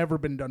shit's never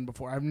been done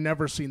before. I've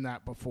never seen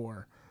that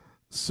before.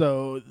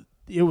 So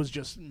it was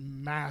just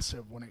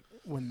massive when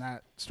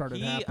that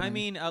started happening. I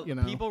mean,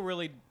 people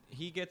really.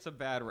 He gets a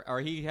bad,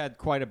 or he had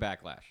quite a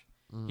backlash.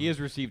 He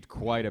has received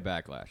quite a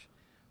backlash,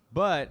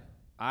 but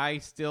I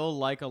still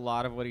like a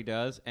lot of what he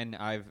does. And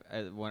I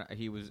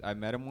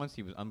met him once.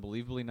 He was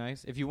unbelievably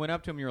nice. If you went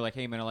up to him, and you were like,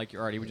 "Hey man, I like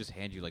your art," he would just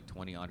hand you like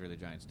 20 Andre the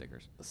Giant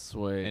stickers.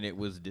 Sweet. And it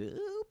was dope.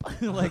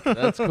 Like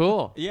that's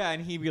cool. Yeah,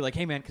 and he'd be like,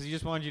 "Hey man," because he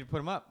just wanted you to put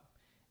him up.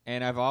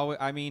 And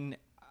I'm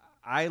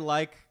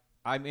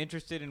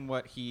interested in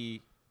what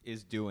he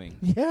is doing.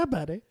 Yeah,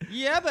 buddy.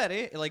 Yeah,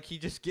 buddy. Like, he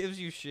just gives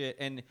you shit.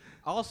 And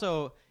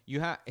also, you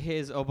have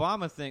his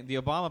Obama thing. The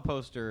Obama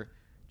poster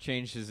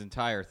changed his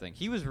entire thing.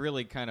 He was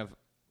really kind of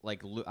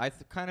like, I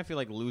kind of feel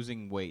like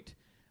losing weight,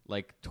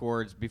 like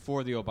towards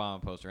before the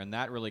Obama poster. And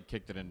that really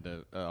kicked it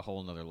into a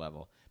whole nother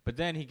level. But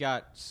then he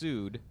got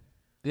sued.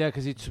 Yeah,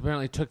 because he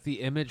apparently took the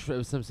image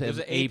from some It was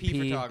an AP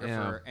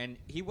photographer, yeah. and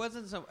he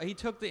wasn't. He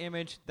took the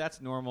image. That's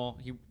normal.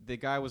 The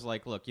guy was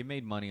like, "Look, you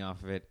made money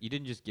off of it. You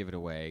didn't just give it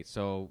away.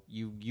 So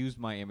you used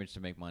my image to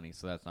make money.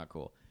 So that's not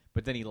cool."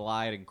 But then he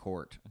lied in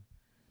court.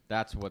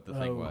 That's what the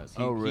thing was.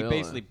 Really? He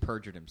basically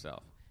perjured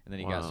himself, and then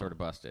he got sort of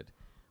busted.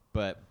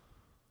 But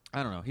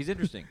I don't know. He's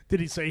interesting. Did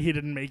he say he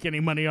didn't make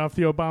any money off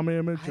the Obama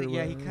image?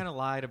 Yeah, he kind of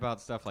lied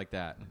about stuff like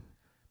that.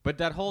 But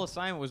that whole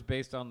assignment was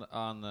based on the,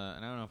 and I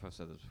don't know if I've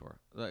said this before.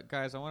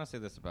 Guys, I want to say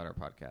this about our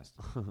podcast.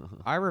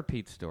 I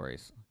repeat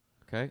stories,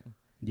 okay?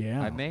 Yeah.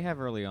 I may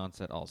have early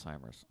onset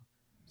Alzheimer's,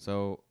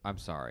 so I'm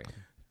sorry.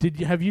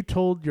 Have you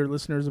told your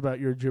listeners about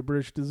your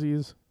gibberish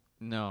disease?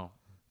 No.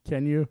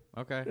 Can you?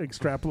 Okay.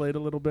 Extrapolate a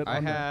little bit?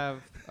 I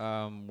have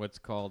what's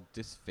called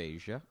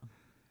dysphagia.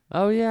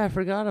 Oh yeah, I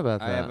forgot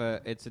about that. I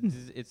have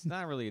it's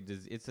not really a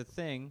disease. It's a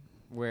thing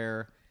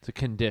where it's a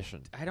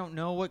condition. I don't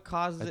know what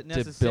causes it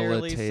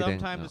necessarily. Debilitating.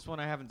 Sometimes it's when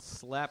I haven't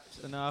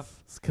slept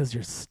enough. It's because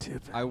you're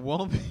stupid. I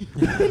won't be.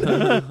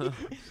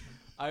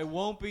 I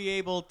won't be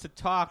able to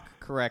talk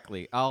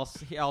correctly. I'll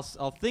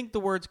think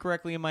the words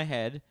correctly in my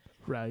head,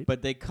 right?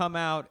 But they come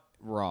out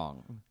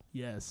wrong.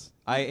 Yes.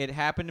 It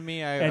happened to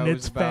me.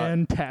 It's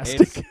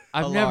fantastic.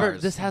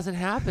 This hasn't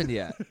happened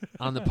yet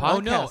on the podcast. Oh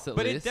no,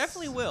 but least. it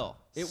definitely will.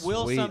 It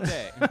will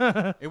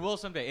someday. It will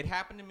someday. It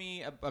happened to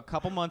me a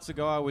couple months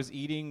ago. I was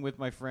eating with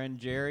my friend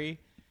Jerry,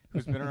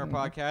 who's been on our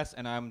podcast,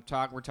 and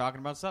we're talking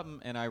about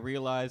something, and I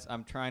realize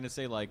I'm trying to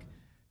say like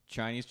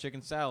Chinese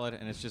chicken salad,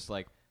 and it's just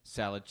like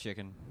salad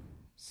chicken,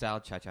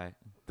 salad chai.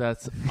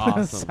 That's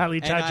awesome.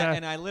 Sally cha-cha.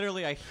 And I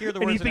literally hear the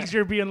and words. He thinks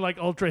you're being like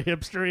ultra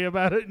hipstery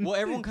about it. Well,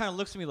 everyone kind of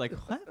looks at me like,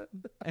 what?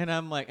 And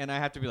I'm like, and I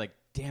have to be like,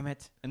 damn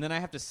it. And then I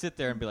have to sit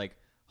there and be like,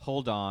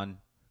 hold on.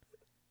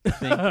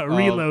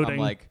 Reloading. I'm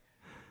like,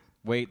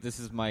 wait, this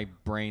is my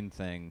brain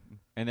thing.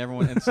 And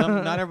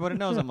not everybody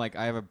knows. I'm like,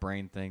 I have a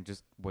brain thing.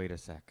 Just wait a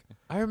sec.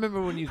 I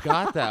remember when you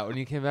got that, when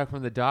you came back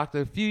from the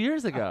doctor a few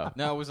years ago.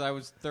 No, I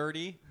was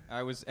 30.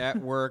 I was at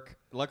work.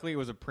 Luckily, it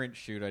was a print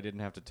shoot. I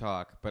didn't have to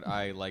talk, but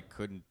I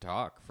couldn't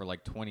talk for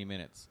 20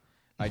 minutes.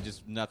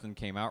 Nothing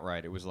came out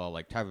right. It was all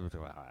like,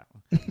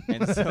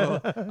 and so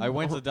I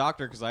went to the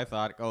doctor because I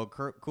thought, oh,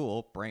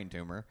 cool, brain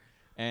tumor.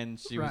 And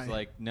she was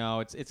like, no,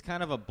 it's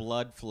kind of a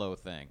blood flow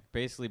thing.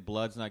 Basically,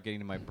 blood's not getting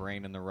to my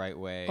brain in the right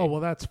way. Oh,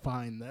 well, that's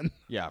fine then.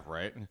 Yeah,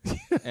 right.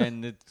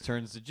 And it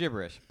turns to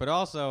gibberish. But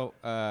also,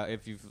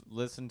 if you've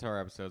listened to our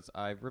episodes,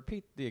 I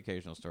repeat the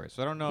occasional story.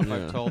 So I don't know if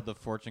I've told the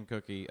fortune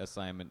cookie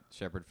assignment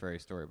Shepard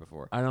Fairey story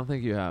before. I don't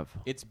think you have.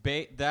 It's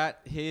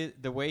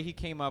the way he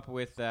came up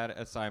with that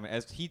assignment,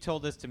 as he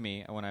told this to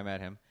me when I met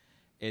him,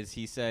 is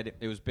he said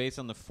it was based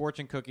on the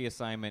fortune cookie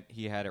assignment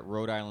he had at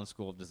Rhode Island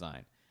School of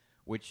Design,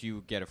 which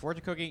you get a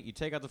fortune cookie, you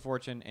take out the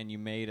fortune, and you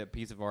made a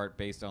piece of art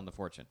based on the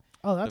fortune.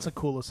 Oh, that's a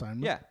cool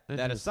assignment. Yeah,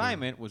 that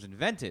assignment was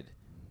invented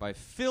by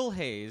Phil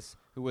Hayes,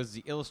 who was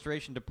the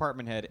illustration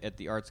department head at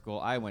the art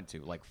school I went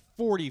to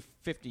 40,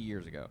 50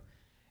 years ago.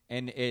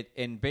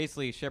 And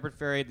basically, Shepard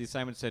Fairey, the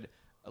assignment said,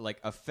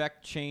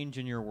 affect change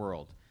in your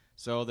world.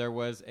 So there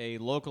was a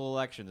local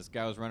election. This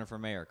guy was running for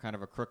mayor, kind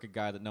of a crooked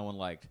guy that no one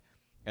liked.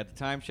 At the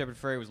time, Shepard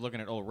Fairey was looking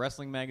at old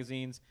wrestling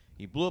magazines.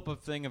 He blew up a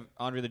thing of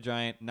Andre the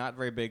Giant, not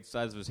very big,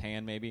 size of his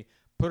hand maybe,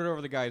 put it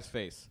over the guy's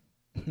face.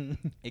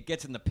 It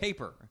gets in the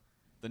paper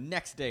the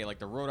next day,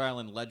 the Rhode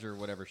Island Ledger,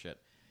 whatever shit.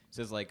 It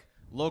says,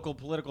 local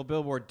political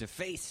billboard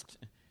defaced.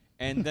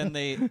 And then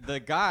the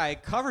guy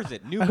covers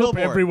it. New I hope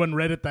billboard. everyone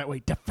read it that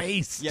way.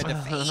 Defaced. Yeah,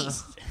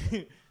 defaced.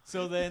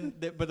 So then,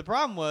 but the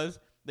problem was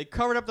they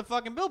covered up the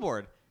fucking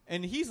billboard.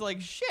 And he's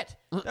like, shit.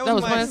 That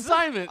was my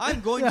assignment. I'm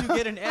going to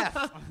get an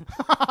F.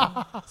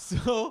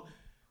 So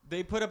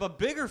they put up a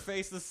bigger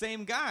face, the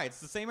same guy. It's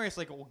the same area. It's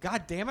like, well,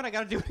 God damn it, I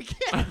got to do it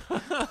again.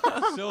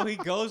 So he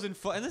goes and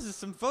this is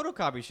some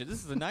photocopy shit. This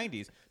is the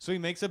 90s. So he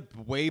makes a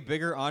way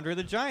bigger Andre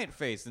the Giant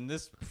face. And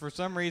this, for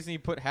some reason, he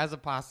has a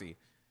posse.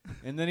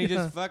 And then he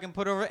just fucking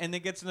put over, and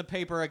then gets in the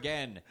paper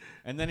again.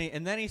 And then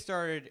he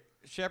started.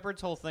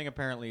 Shepard's whole thing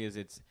apparently is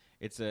it's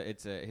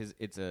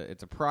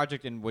a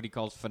project in what he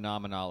calls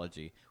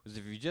phenomenology. Was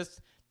if you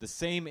just the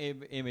same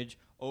image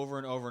over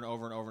and over and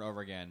over and over and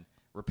over again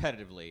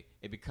repetitively,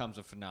 it becomes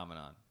a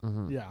phenomenon.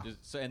 Yeah.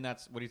 And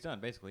that's what he's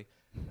done basically.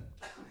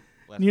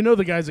 You know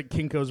the guys at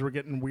Kinko's were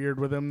getting weird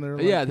with him. They're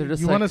like, Yeah, they're just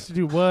you like, want us to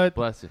do what?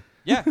 Bless you.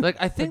 Yeah. Like,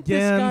 I think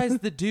Again. this guy's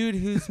the dude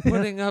who's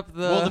putting up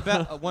the...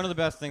 Well, one of the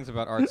best things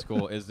about art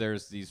school is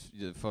there's these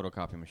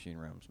photocopy machine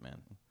rooms, man.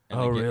 And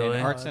Oh, really?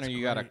 In Art Oh, Center, that's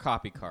you got a great.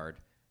 copy card,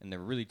 and they're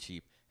really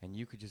cheap, and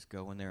you could just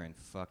go in there and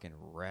fucking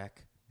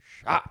wreck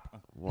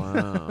shop.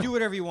 Wow. Do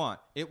whatever you want.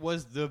 It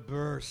was the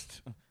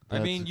burst. I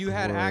That's mean, you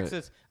had great.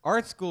 access.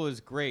 Art school is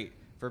great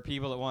for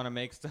people that want to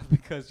make stuff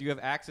because you have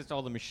access to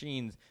all the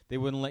machines they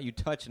wouldn't let you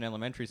touch in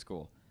elementary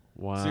school.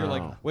 Wow. So you're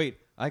like, wait,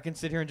 I can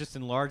sit here and just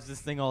enlarge this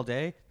thing all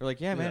day? They're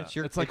like, yeah, man,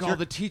 It's like all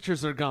the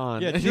teachers are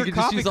gone. yeah, and it's you your can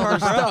just copy use all their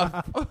card,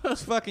 stuff.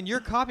 It's fucking your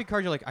copy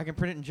card. You're like, I can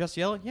print it in just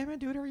yellow. Yeah, man,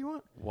 do whatever you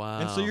want. Wow.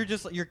 And so you're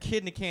just your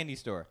kid in a candy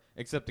store,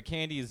 except the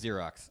candy is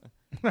Xerox.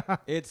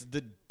 It's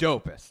the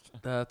dopest.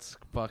 That's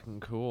fucking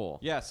cool.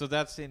 Yeah, so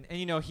that's and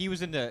you know he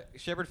was into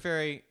Shepard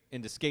Fairey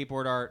into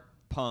skateboard art,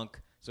 punk.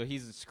 So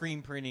he's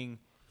screen printing.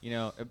 You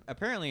know,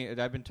 apparently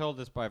I've been told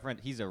this by a friend.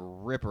 He's a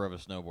ripper of a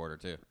snowboarder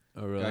too.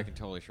 Oh, really? I can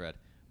totally shred.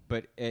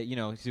 But you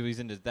know, so he's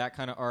into that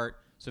kind of art.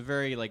 So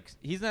very like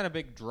he's not a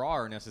big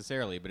drawer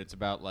necessarily, but it's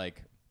about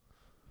like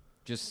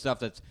just stuff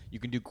that's you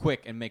can do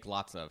quick and make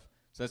lots of.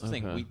 So that's the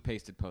thing. Okay. Wheat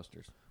pasted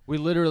posters. We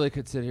literally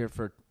could sit here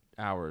for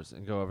hours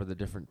and go over the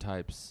different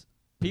types.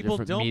 the People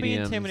different don't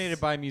mediums. be intimidated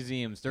by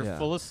museums. They're Yeah.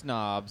 full of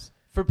snobs.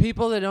 For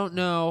people that don't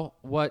know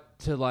what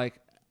to like,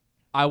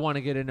 I want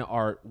to get into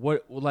art.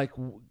 What like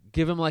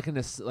give them like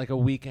a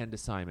weekend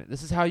assignment.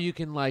 This is how you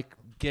can like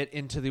get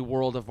into the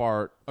world of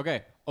art.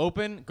 Okay,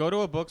 go to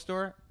a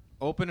bookstore,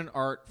 open an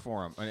art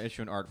forum,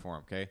 issue an art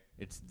forum, okay?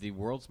 It's the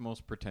world's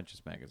most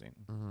pretentious magazine.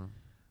 Mm-hmm.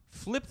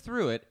 Flip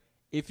through it.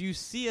 If you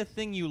see a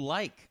thing you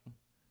like,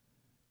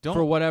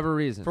 For whatever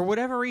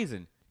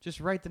reason. just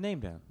write the name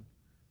down.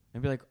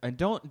 And be like, and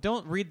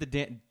don't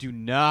read do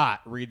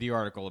not read the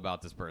article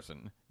about this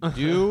person.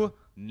 Do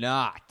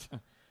not.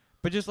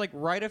 But just like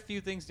write a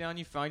few things down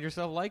you find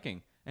yourself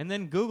liking. And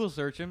then Google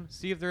search them,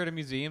 see if they're at a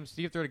museum,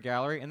 see if they're at a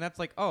gallery, and that's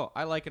like, oh,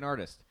 I like an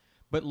artist.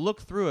 But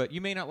look through it. You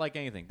may not like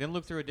anything. Then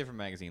look through a different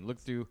magazine. Look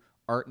through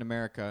Art in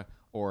America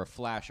or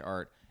Flash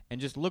Art.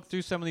 And just look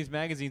through some of these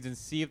magazines and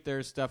see if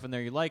there's stuff in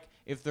there you like.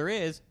 If there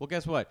is, well,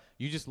 guess what?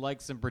 You just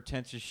like some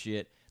pretentious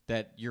shit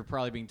that you're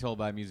probably being told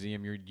by a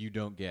museum you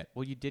don't get.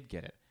 Well, you did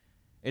get it.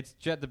 It's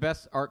the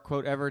best art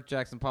quote ever,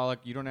 Jackson Pollock.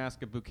 You don't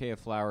ask a bouquet of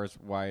flowers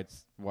why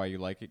you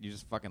like it. You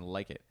just fucking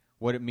like it.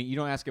 What it mean? You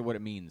don't ask it what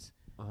it means.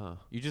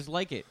 You just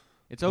like it.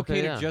 It's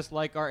okay yeah. to just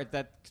like art. If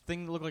that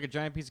thing that looked like a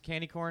giant piece of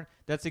candy corn,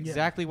 that's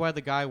exactly why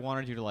the guy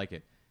wanted you to like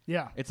it.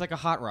 Yeah. It's like a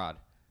hot rod.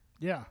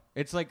 Yeah.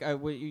 It's like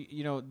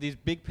these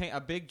a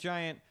big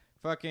giant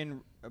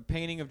fucking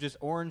painting of just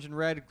orange and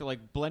red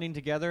like blending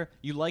together.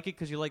 You like it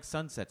because you like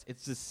sunsets.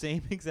 It's the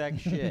same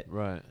exact shit.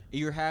 Right.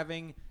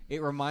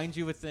 It reminds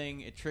you of a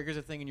thing. It triggers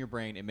a thing in your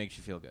brain. It makes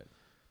you feel good.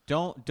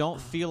 Don't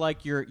feel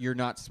like you're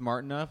not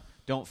smart enough.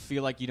 Don't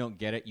feel like you don't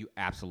get it. You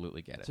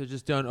absolutely get it. So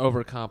just don't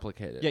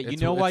overcomplicate it. Yeah, you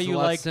know why you it's a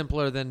lot like-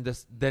 simpler than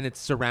its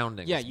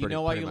surroundings. Yeah, you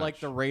know why you pretty like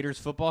much. the Raiders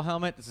football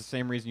helmet? It's the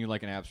same reason you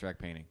like an abstract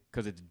painting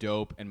because it's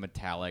dope and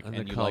metallic And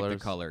and the you like the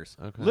colors. colors.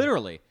 Okay.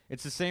 Literally,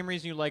 it's the same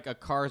reason you like a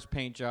car's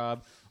paint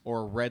job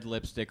or red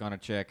lipstick on a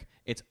chick.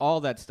 It's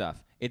all that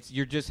stuff.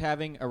 You're just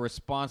having a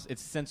response.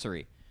 It's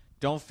sensory.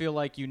 Don't feel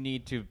like you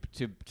need to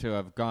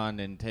have gone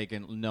and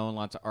known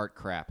lots of art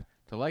crap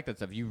to like that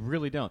stuff. You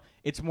really don't.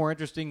 It's more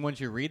interesting once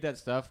you read that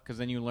stuff because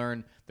then you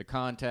learn the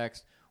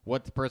context,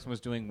 what the person was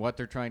doing, what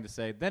they're trying to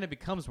say. Then it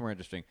becomes more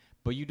interesting.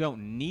 But you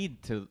don't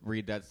need to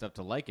read that stuff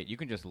to like it. You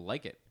can just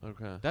like it.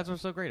 Okay. That's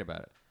what's so great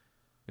about it.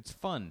 It's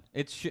fun.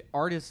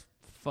 Art is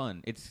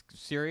fun. It's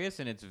serious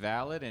and it's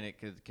valid and it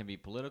can be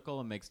political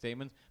and make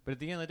statements. But at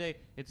the end of the day,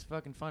 it's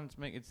fucking fun.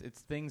 It's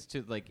things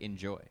to like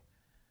enjoy.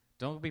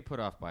 Don't be put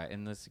off by it.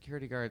 And the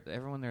security guard,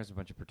 everyone there is a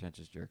bunch of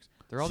pretentious jerks.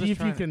 They're all See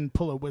just if you trying can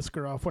pull a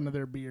whisker off one of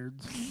their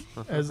beards,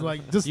 as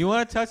like just You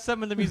want to touch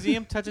something in the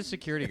museum? Touch a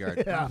security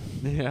guard. yeah.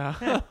 Yeah.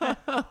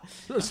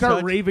 Start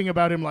Touch- raving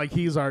about him like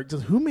he's art.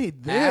 Just who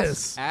made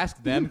this?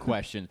 Ask them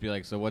questions. Be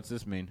like, so what's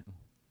this mean?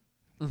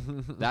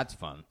 That's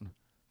fun.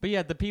 But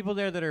yeah, the people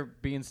there that are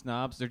being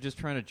snobs, they're just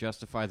trying to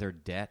justify their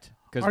debt.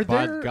 Because Are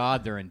by there-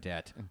 God, they're in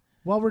debt.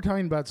 While we're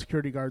talking about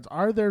security guards,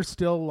 are there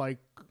still like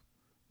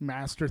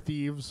master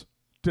thieves?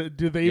 Do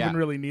they Yeah. even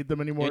really need them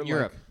anymore? In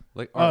Europe.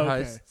 Like Oh, art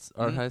okay. heists.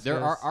 Art heists. There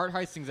guys? are art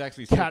heistings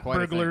actually still Cat quite a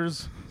thing.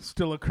 burglars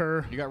still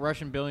occur. You got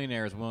Russian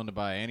billionaires willing to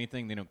buy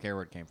anything. They don't care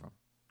where it came from.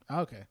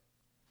 Okay.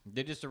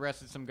 They just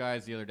arrested some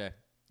guys the other day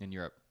in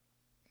Europe.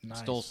 Nice.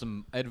 Stole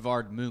some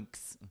Edvard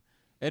Munchs.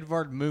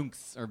 Edvard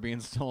Munchs are being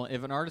stolen.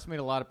 If an artist made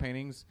a lot of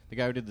paintings, the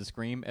guy who did the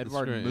Scream,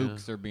 Edvard Scream,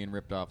 Munchs are being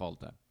ripped off all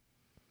the time.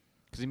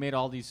 Because he made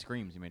all these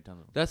Screams. He made tons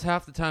of them. That's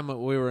half the time that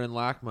we were in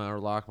LACMA,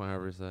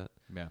 however you say it.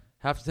 Yeah.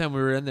 Half the time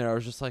we were in there, I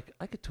was just like,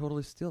 I could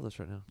totally steal this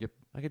right now. Yep.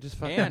 I could just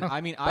fucking. And, I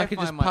mean, I could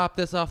just pop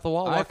this off the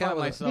wall, I walk out find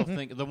with myself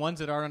thinking, the ones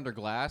that aren't under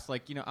glass,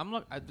 like, you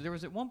know, there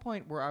was at one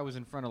point where I was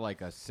in front of,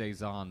 like, a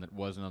Cezanne that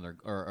wasn't under,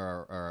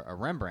 or a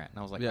Rembrandt. And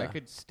I was like, Yeah. I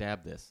could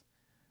stab this.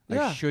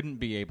 Yeah. I shouldn't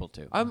be able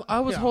to. I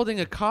was Yeah. holding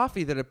a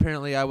coffee that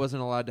apparently I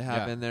wasn't allowed to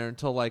have Yeah. in there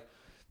until like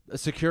a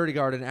security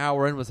guard an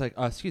hour in was like,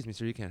 excuse me,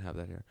 sir, you can't have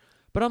that here.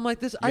 But I'm like,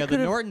 this. Yeah, I could the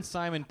have. Norton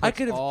Simon puts I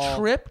could have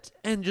tripped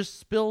and just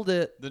spilled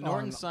it. The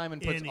Norton on Simon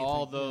puts anything,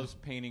 all yeah. those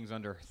paintings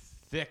under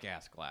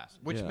thick-ass glass,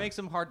 which Yeah. makes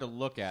them hard to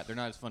look at. They're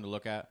not as fun to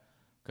look at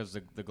because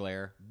the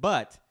glare.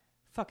 But,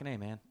 fucking A,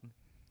 man.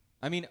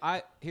 I mean,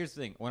 here's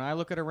the thing. When I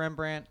look at a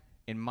Rembrandt,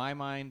 in my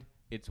mind,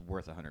 it's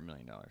worth $100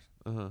 million.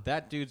 Uh-huh.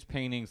 That dude's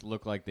paintings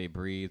look like they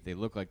breathe. They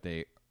look like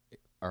they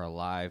are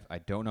alive. I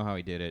don't know how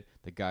he did it.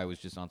 The guy was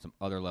just on some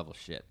other level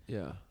shit.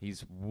 Yeah,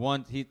 He's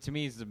one. To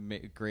me, he's the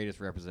greatest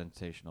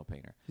representational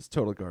painter. he's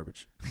total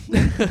garbage.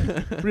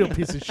 Real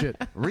piece of shit.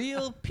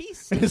 Real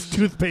piece. His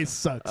toothpaste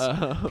sucks.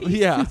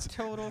 Yeah,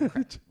 Total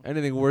crap.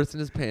 anything worse than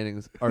his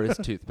paintings are his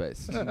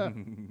toothpaste.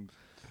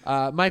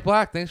 Mike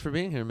Black, thanks for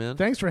being here, man.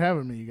 Thanks for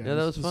having me, you guys. Yeah,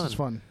 that was this fun. was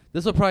fun.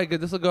 This will probably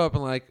good. This will go up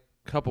in like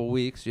a couple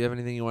weeks. Do you have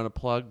anything you want to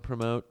plug,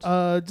 promote?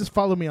 Just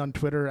follow me on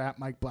Twitter at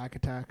Mike Black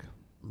Attack.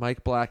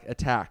 Mike Black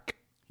Attack.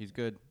 He's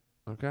good.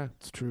 Okay,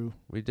 It's true.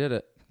 we did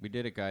it. We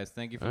did it, guys.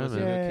 Thank you for All right,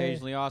 listening to man.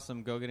 Occasionally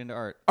Awesome. Go get into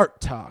art. Art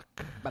talk.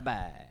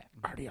 Bye-bye.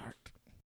 Arty art.